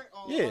 Remember that, right?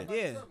 Yeah.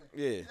 197.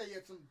 Yeah. He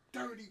had some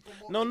dirty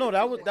promoter. No,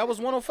 that was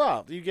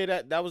 105. You get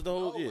that? That was the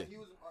whole, yeah.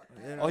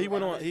 Oh, he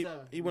went on,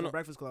 he went on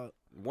Breakfast Club.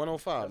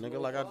 105, nigga.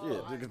 Like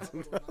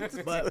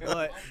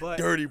yeah. But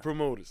Dirty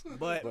promoters.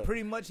 But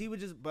pretty much he was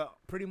just. But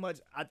pretty much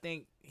I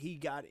think he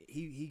got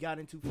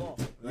in too far.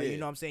 Like, Yeah. you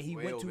know what I'm saying? He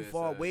Way went over too his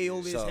far, head. way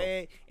over his So-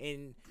 head,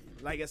 and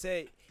like I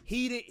said,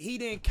 he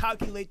didn't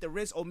calculate the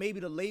risk, or maybe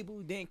the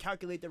label didn't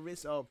calculate the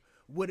risk of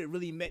what it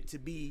really meant to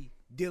be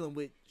dealing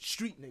with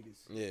street niggas.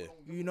 Yeah.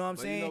 You know what I'm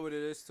But saying? you know what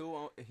it is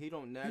too? He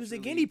don't naturally was a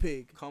guinea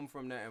pig. come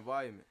from that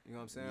environment. You know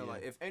what I'm saying?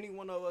 Like, if any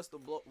one of us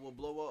will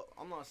blow up,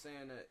 I'm not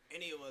saying that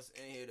any of us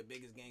in here the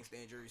biggest gangster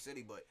in Jersey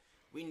City, but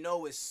we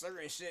know it's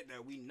certain shit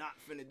that we not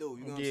finna do.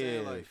 You know what I'm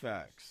saying? Like,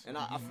 facts. and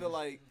I feel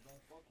like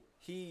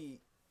he.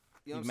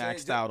 You know He what I'm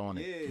saying? maxed out on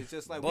it. Yeah, it's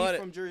just like But- we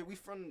from Jersey, we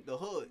from the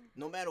hood.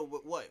 No matter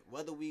what,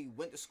 whether we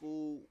went to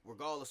school,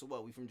 regardless of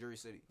what, we from Jersey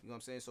City. You know what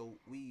I'm saying? So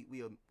we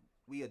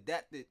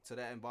adapted to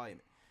that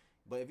environment.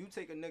 But if you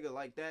take a nigga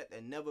like that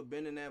never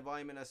been in that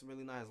environment, that's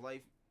really not his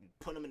life, you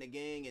put him in the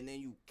gang, and then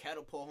you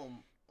catapult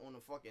him on a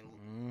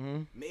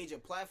fucking major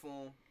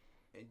platform,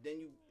 and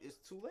then it's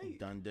too late.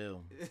 Done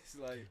deal. It's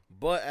like,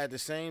 But at the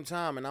same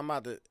time, and I'm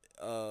about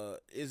to,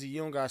 Izzy,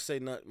 you don't gotta say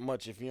not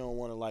much if you don't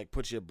want to like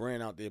put your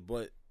brand out there.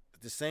 But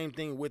the same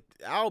thing with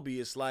Albie,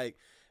 it's like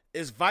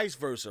it's vice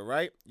versa,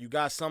 right? You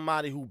got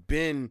somebody who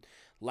been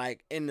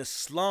like in the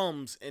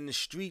slums, in the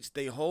streets,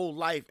 their whole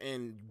life,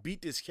 and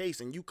beat this case,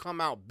 and you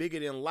come out bigger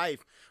than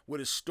life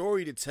with a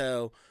story to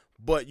tell,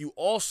 but you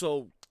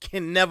also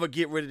can never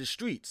get rid of the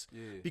streets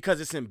because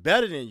it's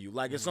embedded in you.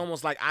 Like it's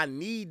almost like I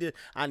need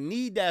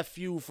that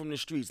fuel from the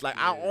streets. Like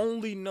I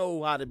only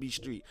know how to be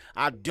street.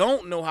 I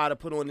don't know how to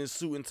put on this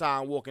suit and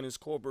tie and walk in this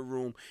corporate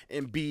room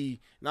and be, you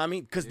know what I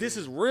mean? Because this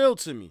is real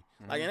to me.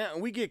 Like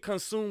and we get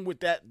consumed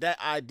with that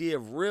idea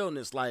of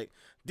realness. Like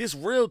this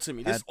real to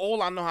me. This is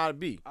all I know how to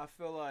be. I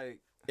feel like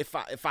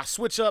if I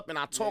switch up and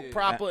I talk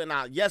proper and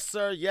I yes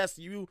sir, yes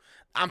you,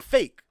 I'm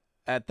fake.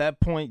 At that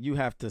point, you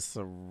have to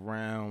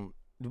surround.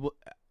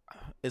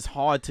 It's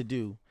hard to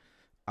do.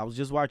 I was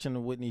just watching the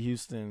Whitney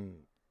Houston.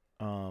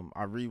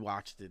 I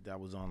rewatched it. That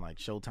was on like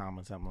Showtime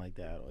or something like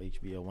that, or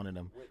HBO, one of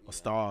them, or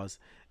Stars.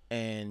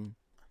 And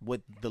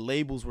what the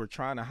labels were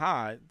trying to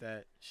hide,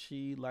 that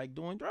she liked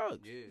doing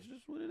drugs. Yeah. It's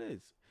just what it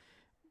is.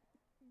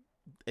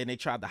 And they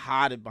tried to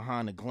hide it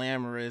behind the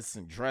glamorous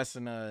and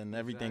dressing her and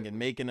everything and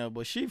making her.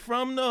 But she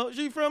from North.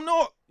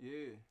 Yeah.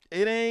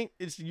 It ain't.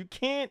 It's you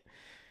can't.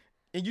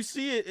 And you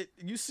see it.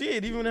 You see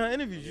it even in her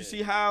interviews. You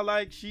see how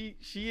like she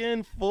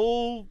in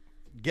full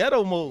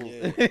ghetto mode.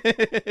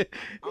 Yeah.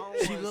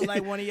 She looked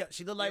like one of your.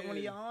 She looked like one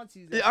of your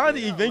aunties.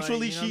 Auntie.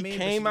 Eventually, like, she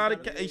came out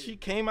of. She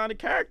came out of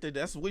character.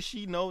 That's what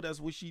she know. That's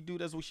what she do.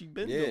 That's what she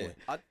been doing.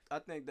 I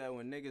think that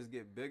when niggas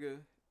get bigger,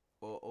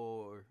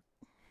 or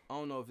I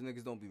don't know if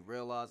niggas don't be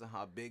realizing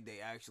how big they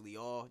actually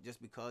are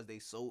just because they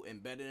so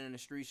embedded in the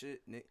street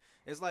shit.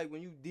 It's like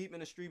when you deep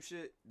in the street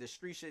shit, the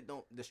street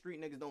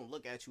niggas don't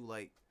look at you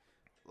like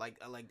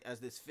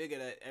as this figure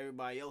that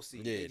everybody else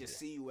sees. They just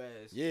see you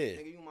as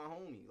nigga, you my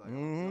homie. Like, you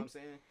know what I'm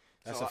saying?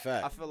 That's a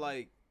fact. I feel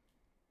like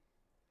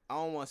I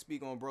don't want to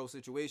speak on bro's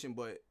situation,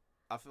 but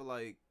I feel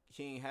like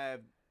he ain't have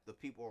the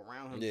people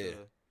around him to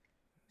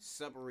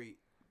separate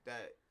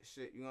that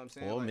shit. You know what I'm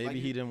saying? Well, maybe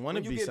he didn't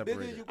want to be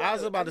separated. I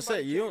was about to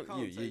say you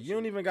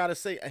don't even gotta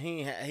say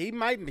he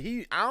might.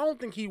 I don't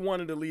think he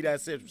wanted to leave that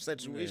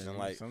situation. Yeah,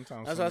 like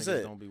sometimes that's what I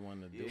said. Don't be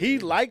wanting to do he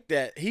liked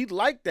that. He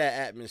liked that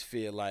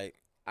atmosphere. Like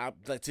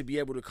to be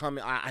able to come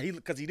in,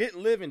 because he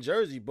didn't live in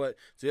Jersey, but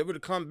to be able to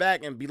come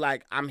back and be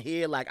like, I'm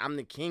here, like I'm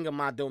the king of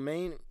my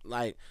domain.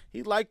 Like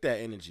he liked that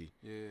energy.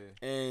 Yeah.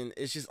 And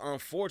it's just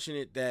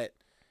unfortunate that.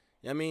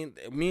 I mean,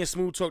 me and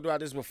Smooth talked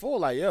about this before.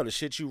 Like, yo, the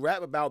shit you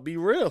rap about be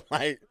real.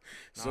 Like,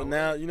 so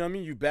now you know what I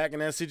mean. You back in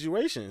that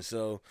situation.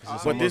 So,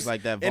 it's almost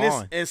like that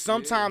Vaughn. And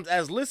sometimes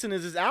as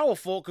listeners, it's our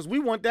fault because we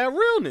want that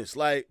realness.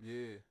 Like,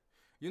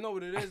 you know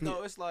what it is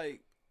though. It's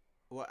like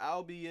what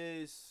Albie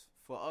is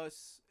for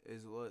us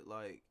is what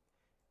like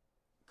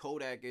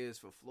Kodak is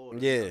for Florida.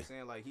 Yeah, you know what I'm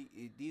saying, like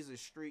these are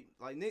street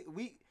like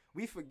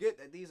we forget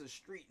that these are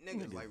street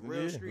niggas, like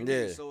real street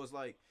niggas. So it's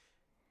like.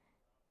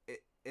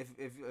 If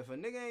a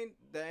nigga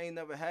ain't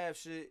never have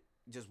shit,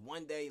 just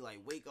one day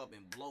like wake up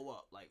and blow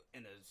up like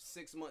in a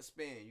 6-month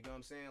span, you know what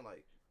I'm saying?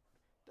 Like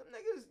them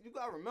niggas, you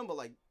gotta remember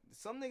like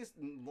some niggas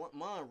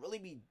mind really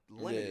be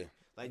limited.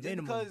 Like just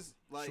because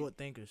like short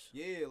thinkers.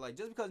 Yeah, like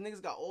just because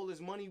niggas got all this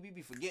money, we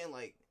be forgetting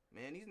like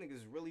man, these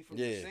niggas really from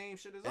the same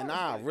shit as us. And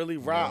I really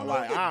rob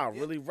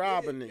really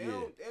robbing it. They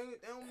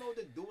don't know what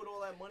to do with all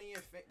that money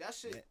and that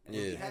shit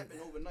really happen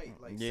overnight.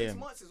 Like 6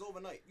 months is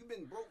overnight. You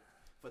been broke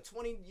for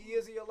 20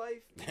 years of your life,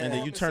 and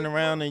then you turn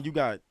around and you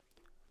got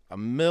 $1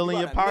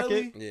 million in your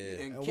pocket,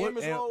 and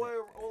cameras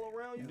all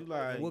around you.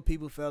 Like, what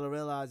people fail to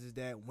realize is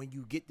that when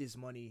you get this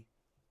money,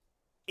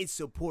 it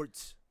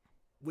supports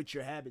what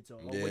your habits are,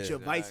 or what your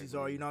vices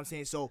are. You know what I'm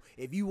saying? So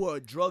if you were a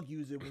drug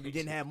user when you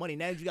didn't have money,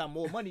 now that you got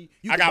more money,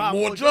 you I got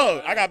more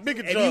drugs. I got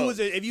bigger drugs.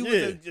 If you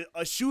was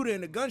a shooter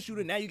and a gun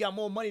shooter, now you got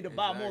more money to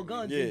buy more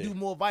guns and do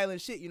more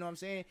violent shit. You know what I'm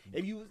saying?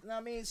 If you, know what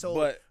I mean?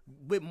 So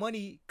with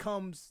money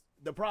comes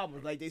the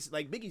problems, like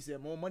Biggie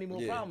said, more money,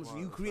 more problems.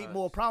 You create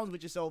more problems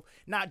with yourself,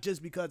 not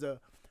just because of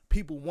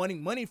people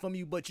wanting money from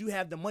you, but you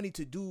have the money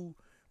to do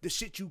the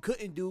shit you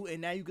couldn't do,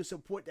 and now you can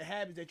support the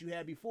habits that you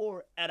had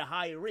before at a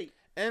higher rate.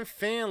 And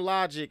fan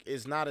logic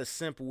is not as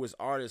simple as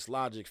artist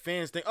logic.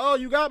 Fans think, oh,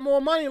 you got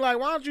more money. Like,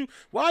 why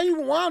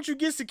don't you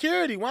get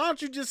security? Why don't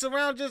you just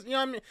surround you know what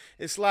I mean?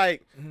 It's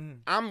like,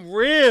 I'm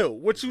real.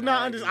 What you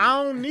not understand?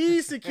 I don't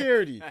need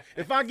security.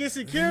 If I get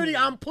security,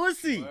 I'm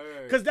pussy.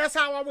 Because that's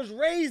how I was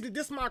raised.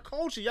 This is my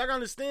culture. Y'all gotta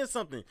understand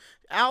something.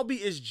 Albie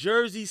is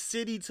Jersey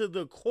City to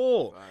the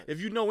core. Right.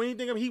 If you know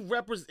anything of him, he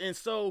represents. And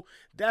so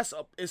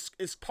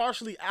it's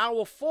partially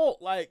our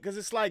fault. Like, because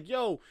it's like,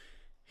 yo,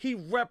 he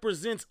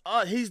represents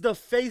us. He's the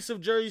face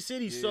of Jersey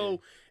City. Yeah.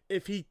 So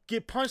if he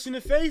get punched in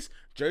the face,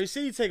 Jersey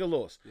City take a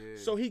loss. Yeah.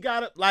 So he got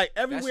to, like,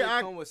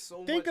 everywhere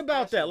think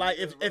about that. Like,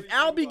 if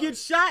Albie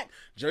gets shot,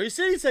 Jersey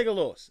City take a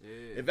loss.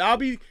 Yeah. If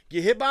Albie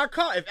get hit by a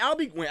car,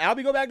 when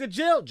Albie go back to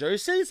jail, Jersey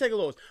City take a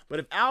loss. But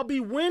if Albie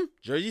win,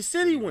 Jersey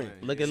City win.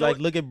 Look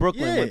at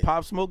Brooklyn. When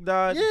Pop Smoke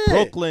died,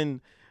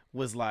 Brooklyn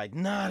was like,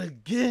 not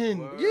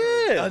again.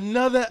 Yeah.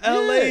 Another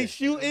LA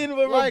shooting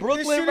with a Brooklyn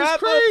this shit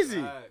rapper. Is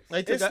crazy.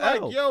 It's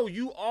like, yo,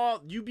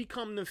 you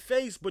become the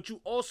face, but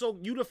you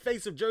the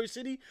face of Jersey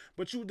City,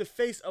 but you the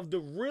face of the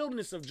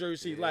realness of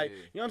Jersey City. Like, you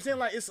know what I'm saying?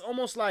 Like, it's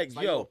almost like,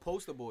 yo, a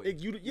poster boy.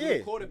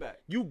 You quarterback.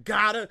 You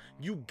gotta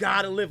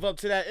live up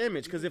to that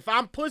image. Because if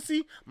I'm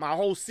pussy, my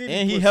whole city.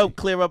 And he pussy. Helped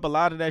clear up a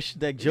lot of that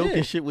shit, that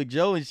joking shit with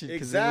Joe and shit.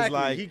 Exactly. It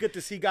was like,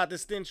 he got the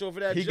stench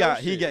over that.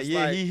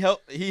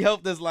 He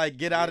helped us like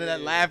get out of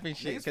that laughing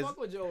shit. Niggas fuck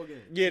with Joe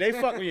again. Yeah, they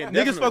fuck with you.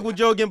 Niggas fuck with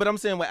Joe again, but I'm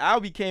saying when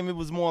Albie came, it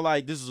was more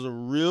like this is a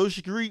real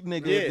street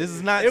peep, nigga. Yeah. This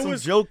is not It some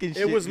was- joking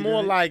shit. It was you know more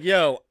what like,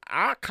 yo,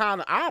 I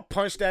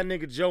punched that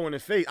nigga Joe in the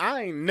face.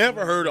 I ain't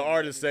never heard an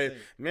artist say,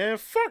 man,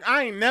 fuck,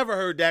 I ain't never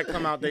heard that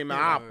come out they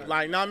mouth.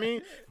 Like, know what I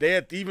mean? They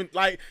had even,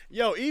 like,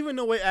 yo, even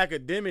the way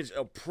academics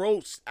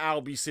approached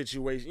Albie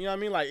situation, you know what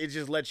I mean? Like, it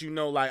just lets you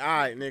know, like, all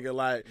right, nigga,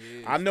 like,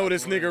 I know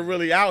this nigga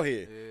really out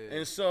here.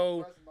 And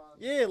so,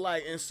 yeah,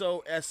 like, and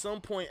so at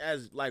some point,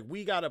 as like,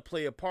 we gotta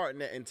play a part in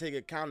that and take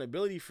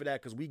accountability for that,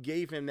 because we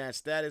gave him that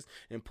status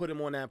and put him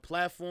on that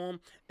platform,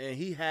 and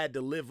he had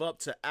to live up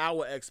to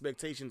our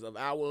expectations of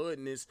our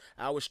hoodness,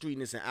 our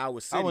streetness, and our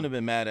city. I wouldn't have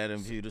been mad at him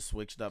if he'd have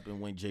switched up and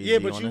went Jay-Z Yeah,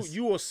 but on you us.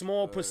 you a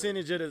small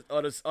percentage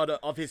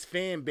of his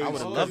fan base. I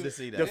would have loved to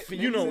see that.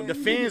 You know, the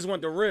fans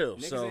want the real.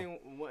 Niggas So ain't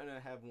wanting to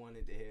have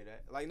wanted to hear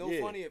that. Like, no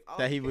Yeah. funny if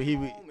That Albie he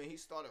came would- home and he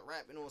started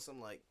rapping on some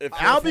like. if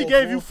power Albie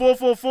gave you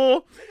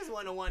 444, niggas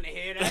wouldn't want to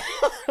hear that.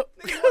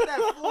 Niggas want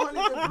that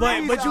 400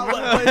 But you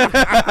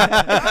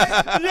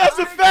that's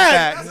a fact.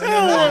 Facts.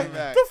 Hell,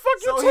 Facts. the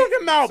fuck you talking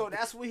about? So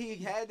that's what he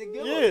had to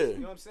give Yeah. us. You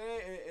know what I'm saying?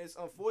 And it's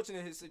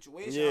unfortunate his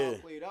situation how Yeah.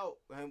 it played out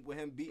with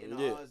him beating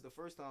the Yeah. odds the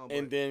first time. But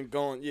And then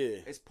going, yeah,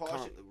 it's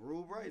partially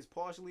Rube, right? It's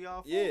partially our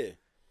fault. yeah,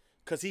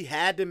 because he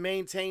had to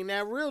maintain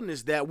that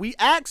realness that we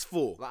asked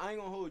for. Like, I ain't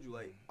gonna hold you.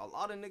 Like, a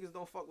lot of niggas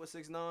don't fuck with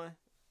 6ix9ine,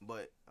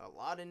 but a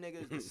lot of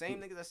niggas, the same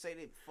niggas that say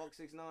they fuck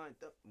 6ix9ine,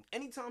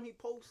 anytime he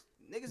posts,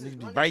 niggas is Niggas be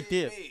running right to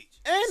his there. page.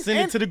 And, Send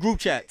it and to the group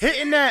chat.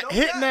 hitting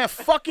that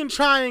fucking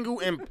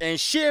triangle and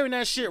sharing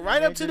that shit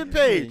right up to the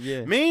page.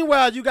 Yeah.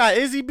 Meanwhile, you got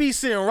Izzy B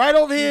sitting right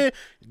over here.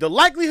 The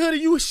likelihood of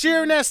you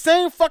sharing that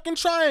same fucking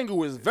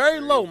triangle is very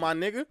low, my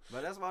nigga.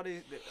 But that's why I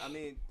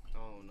mean, I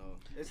don't know.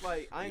 It's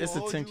like, I ain't It's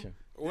gonna hold attention.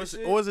 Or This is,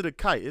 shit- or is it a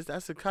kite?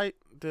 That's a kite?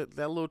 That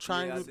little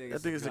triangle? think I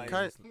it's think a it's a kite.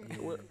 kite. It's I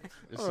don't know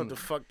some- what the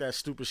fuck that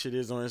stupid shit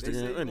is on you. They say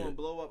Instagram. you Isn't gonna it?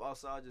 blow up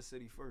outside your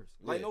city first.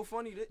 Like, Yeah. no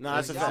funny. Nah,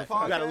 that's a y'all fact.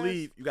 You gotta podcast,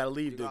 leave. You gotta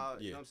leave You the. know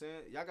what Yeah. I'm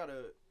saying? Y'all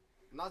gotta.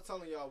 I'm not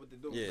telling y'all what to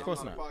do. Yeah. Yeah, Of course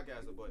I'm not not. a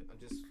podcaster, but I'm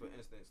just for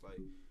instance, like,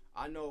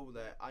 I know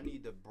that I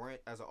need to brand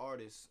as an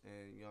artist,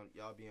 and you know,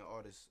 y'all being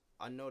artists.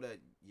 I know that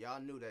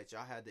y'all knew that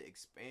y'all had to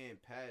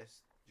expand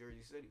past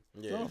Jersey City.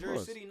 Yeah. Of Jersey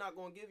course. City not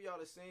gonna give y'all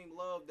the same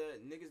love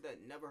that niggas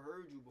that never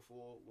heard you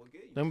before will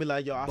give you. Don't be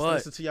like, yo, I But-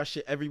 listen to y'all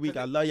shit every week.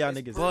 I love y'all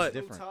niggas. But-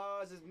 It's different.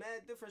 Ties, it's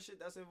mad different shit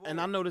that's involved. And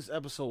I know this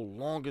episode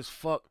long as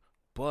fuck,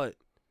 but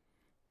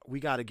we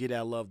gotta get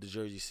that love to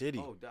Jersey City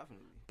Oh,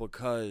 definitely.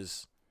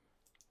 because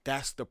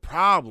that's the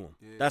problem.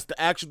 Yeah. That's the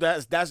actual.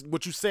 That's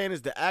what you saying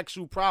is the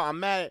actual problem. I'm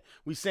mad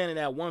we saying it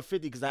at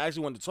 150 because I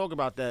actually wanted to talk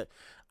about that.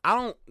 I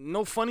don't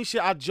no funny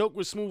shit. I joke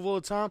with Smooth all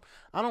the time.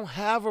 I don't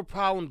have a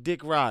problem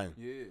dick riding.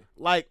 Yeah.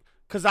 Like,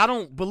 cause I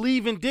don't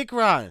believe in dick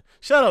riding.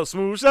 Shut up,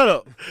 Smooth. Shut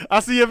up. I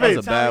see your That's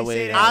face. a bad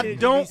way to I end it.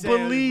 don't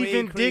believe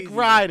in dick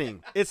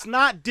riding. It's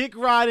not dick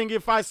riding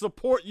if I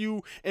support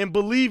you and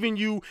believe in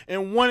you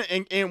and want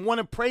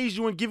to praise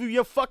you and give you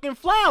your fucking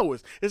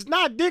flowers. It's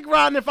not dick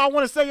riding if I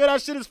want to say, yo,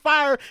 that shit is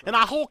fire and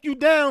I hulk you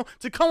down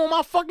to come on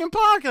my fucking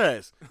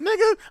podcast.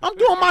 Nigga, I'm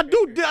doing my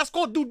that's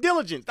called due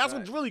diligence. That's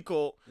what it's really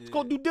called. It's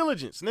called due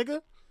diligence,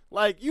 nigga.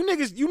 Like, you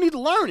niggas, you need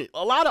to learn it.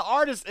 A lot of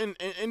artists and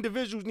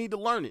individuals need to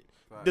learn it.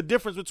 The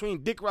difference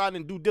between dick riding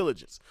and due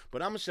diligence.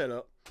 But I'm going to shut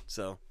up.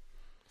 So.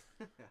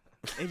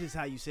 It's just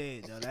how you say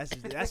it, though. That's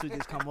what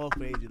just come off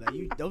crazy. Like,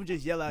 you don't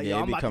just yell out, Yeah, yo, it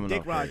I'm be about to coming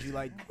dick off ride crazy. you.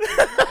 Like,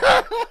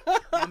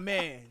 my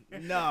man,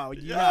 no,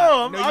 you're Yo,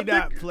 not. No, I you're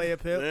not, think- player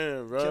pimp.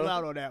 Man, bro. Chill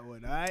out on that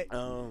one, all right?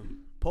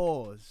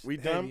 Pause. We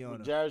Heavy done? on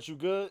her. Jared, you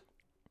good?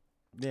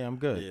 Yeah, I'm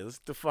good. Yeah, let's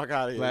get the fuck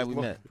out of here. Glad we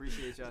met.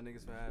 Appreciate y'all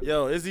niggas for having me.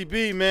 Yo, Izzy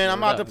B, man, I'm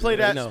Word about to up. play You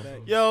that. know.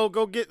 Yo,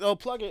 go get,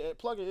 plug it,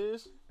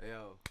 Iz.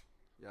 Yo,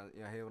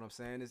 y'all hear what I'm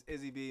saying? It's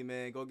Izzy B,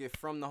 man. Go get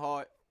From the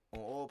Heart on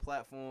all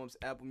platforms,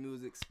 Apple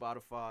Music,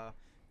 Spotify,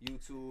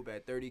 YouTube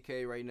at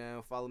 30K right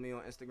now. Follow me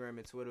on Instagram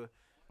and Twitter.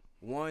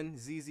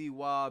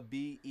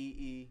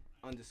 1ZZYBEE_.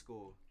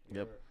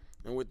 Yep.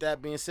 And with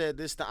that being said,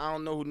 this the I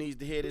Don't Know Who Needs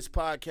to Hear This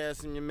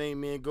podcast and your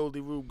main man,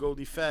 Goldie Rube,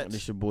 Goldie Fats.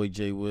 This your boy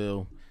Jay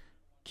Will.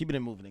 Keep it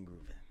in moving and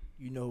grooving.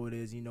 You know what it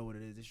is. You know what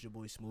it is. This is your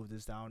boy Smooth.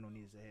 This I don't know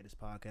needs to hear this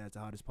podcast, the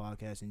hottest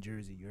podcast in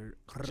Jersey. You heard?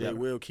 Jay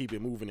will keep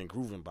it moving and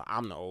grooving, but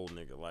I'm the old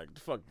nigga. Like, the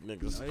fuck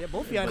niggas. Oh, yeah,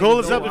 both of y'all Call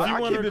niggas us know up if I you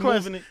keep want to it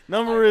request. moving.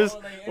 Number is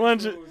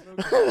 100.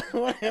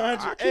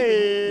 100.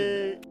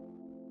 Hey.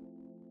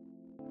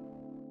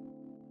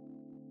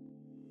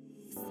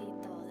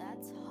 Cito,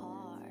 that's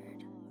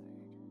hard.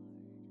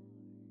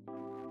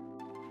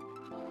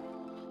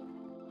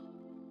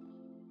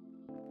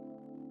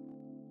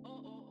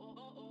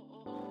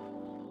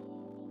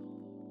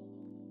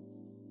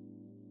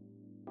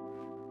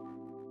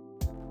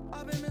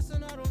 I've been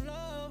missing out on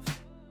love.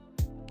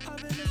 I've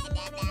been missing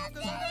out on love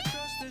 'cause I got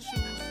trust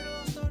issues. It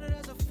all started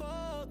as a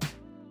fuck.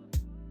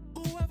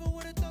 Whoever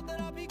would've thought that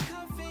I'd be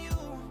cuffing you?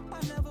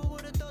 I never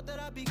would've thought that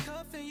I'd be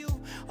cuffing you.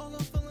 All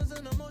those feelings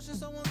and emotions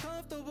so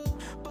uncomfortable.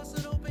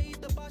 Busted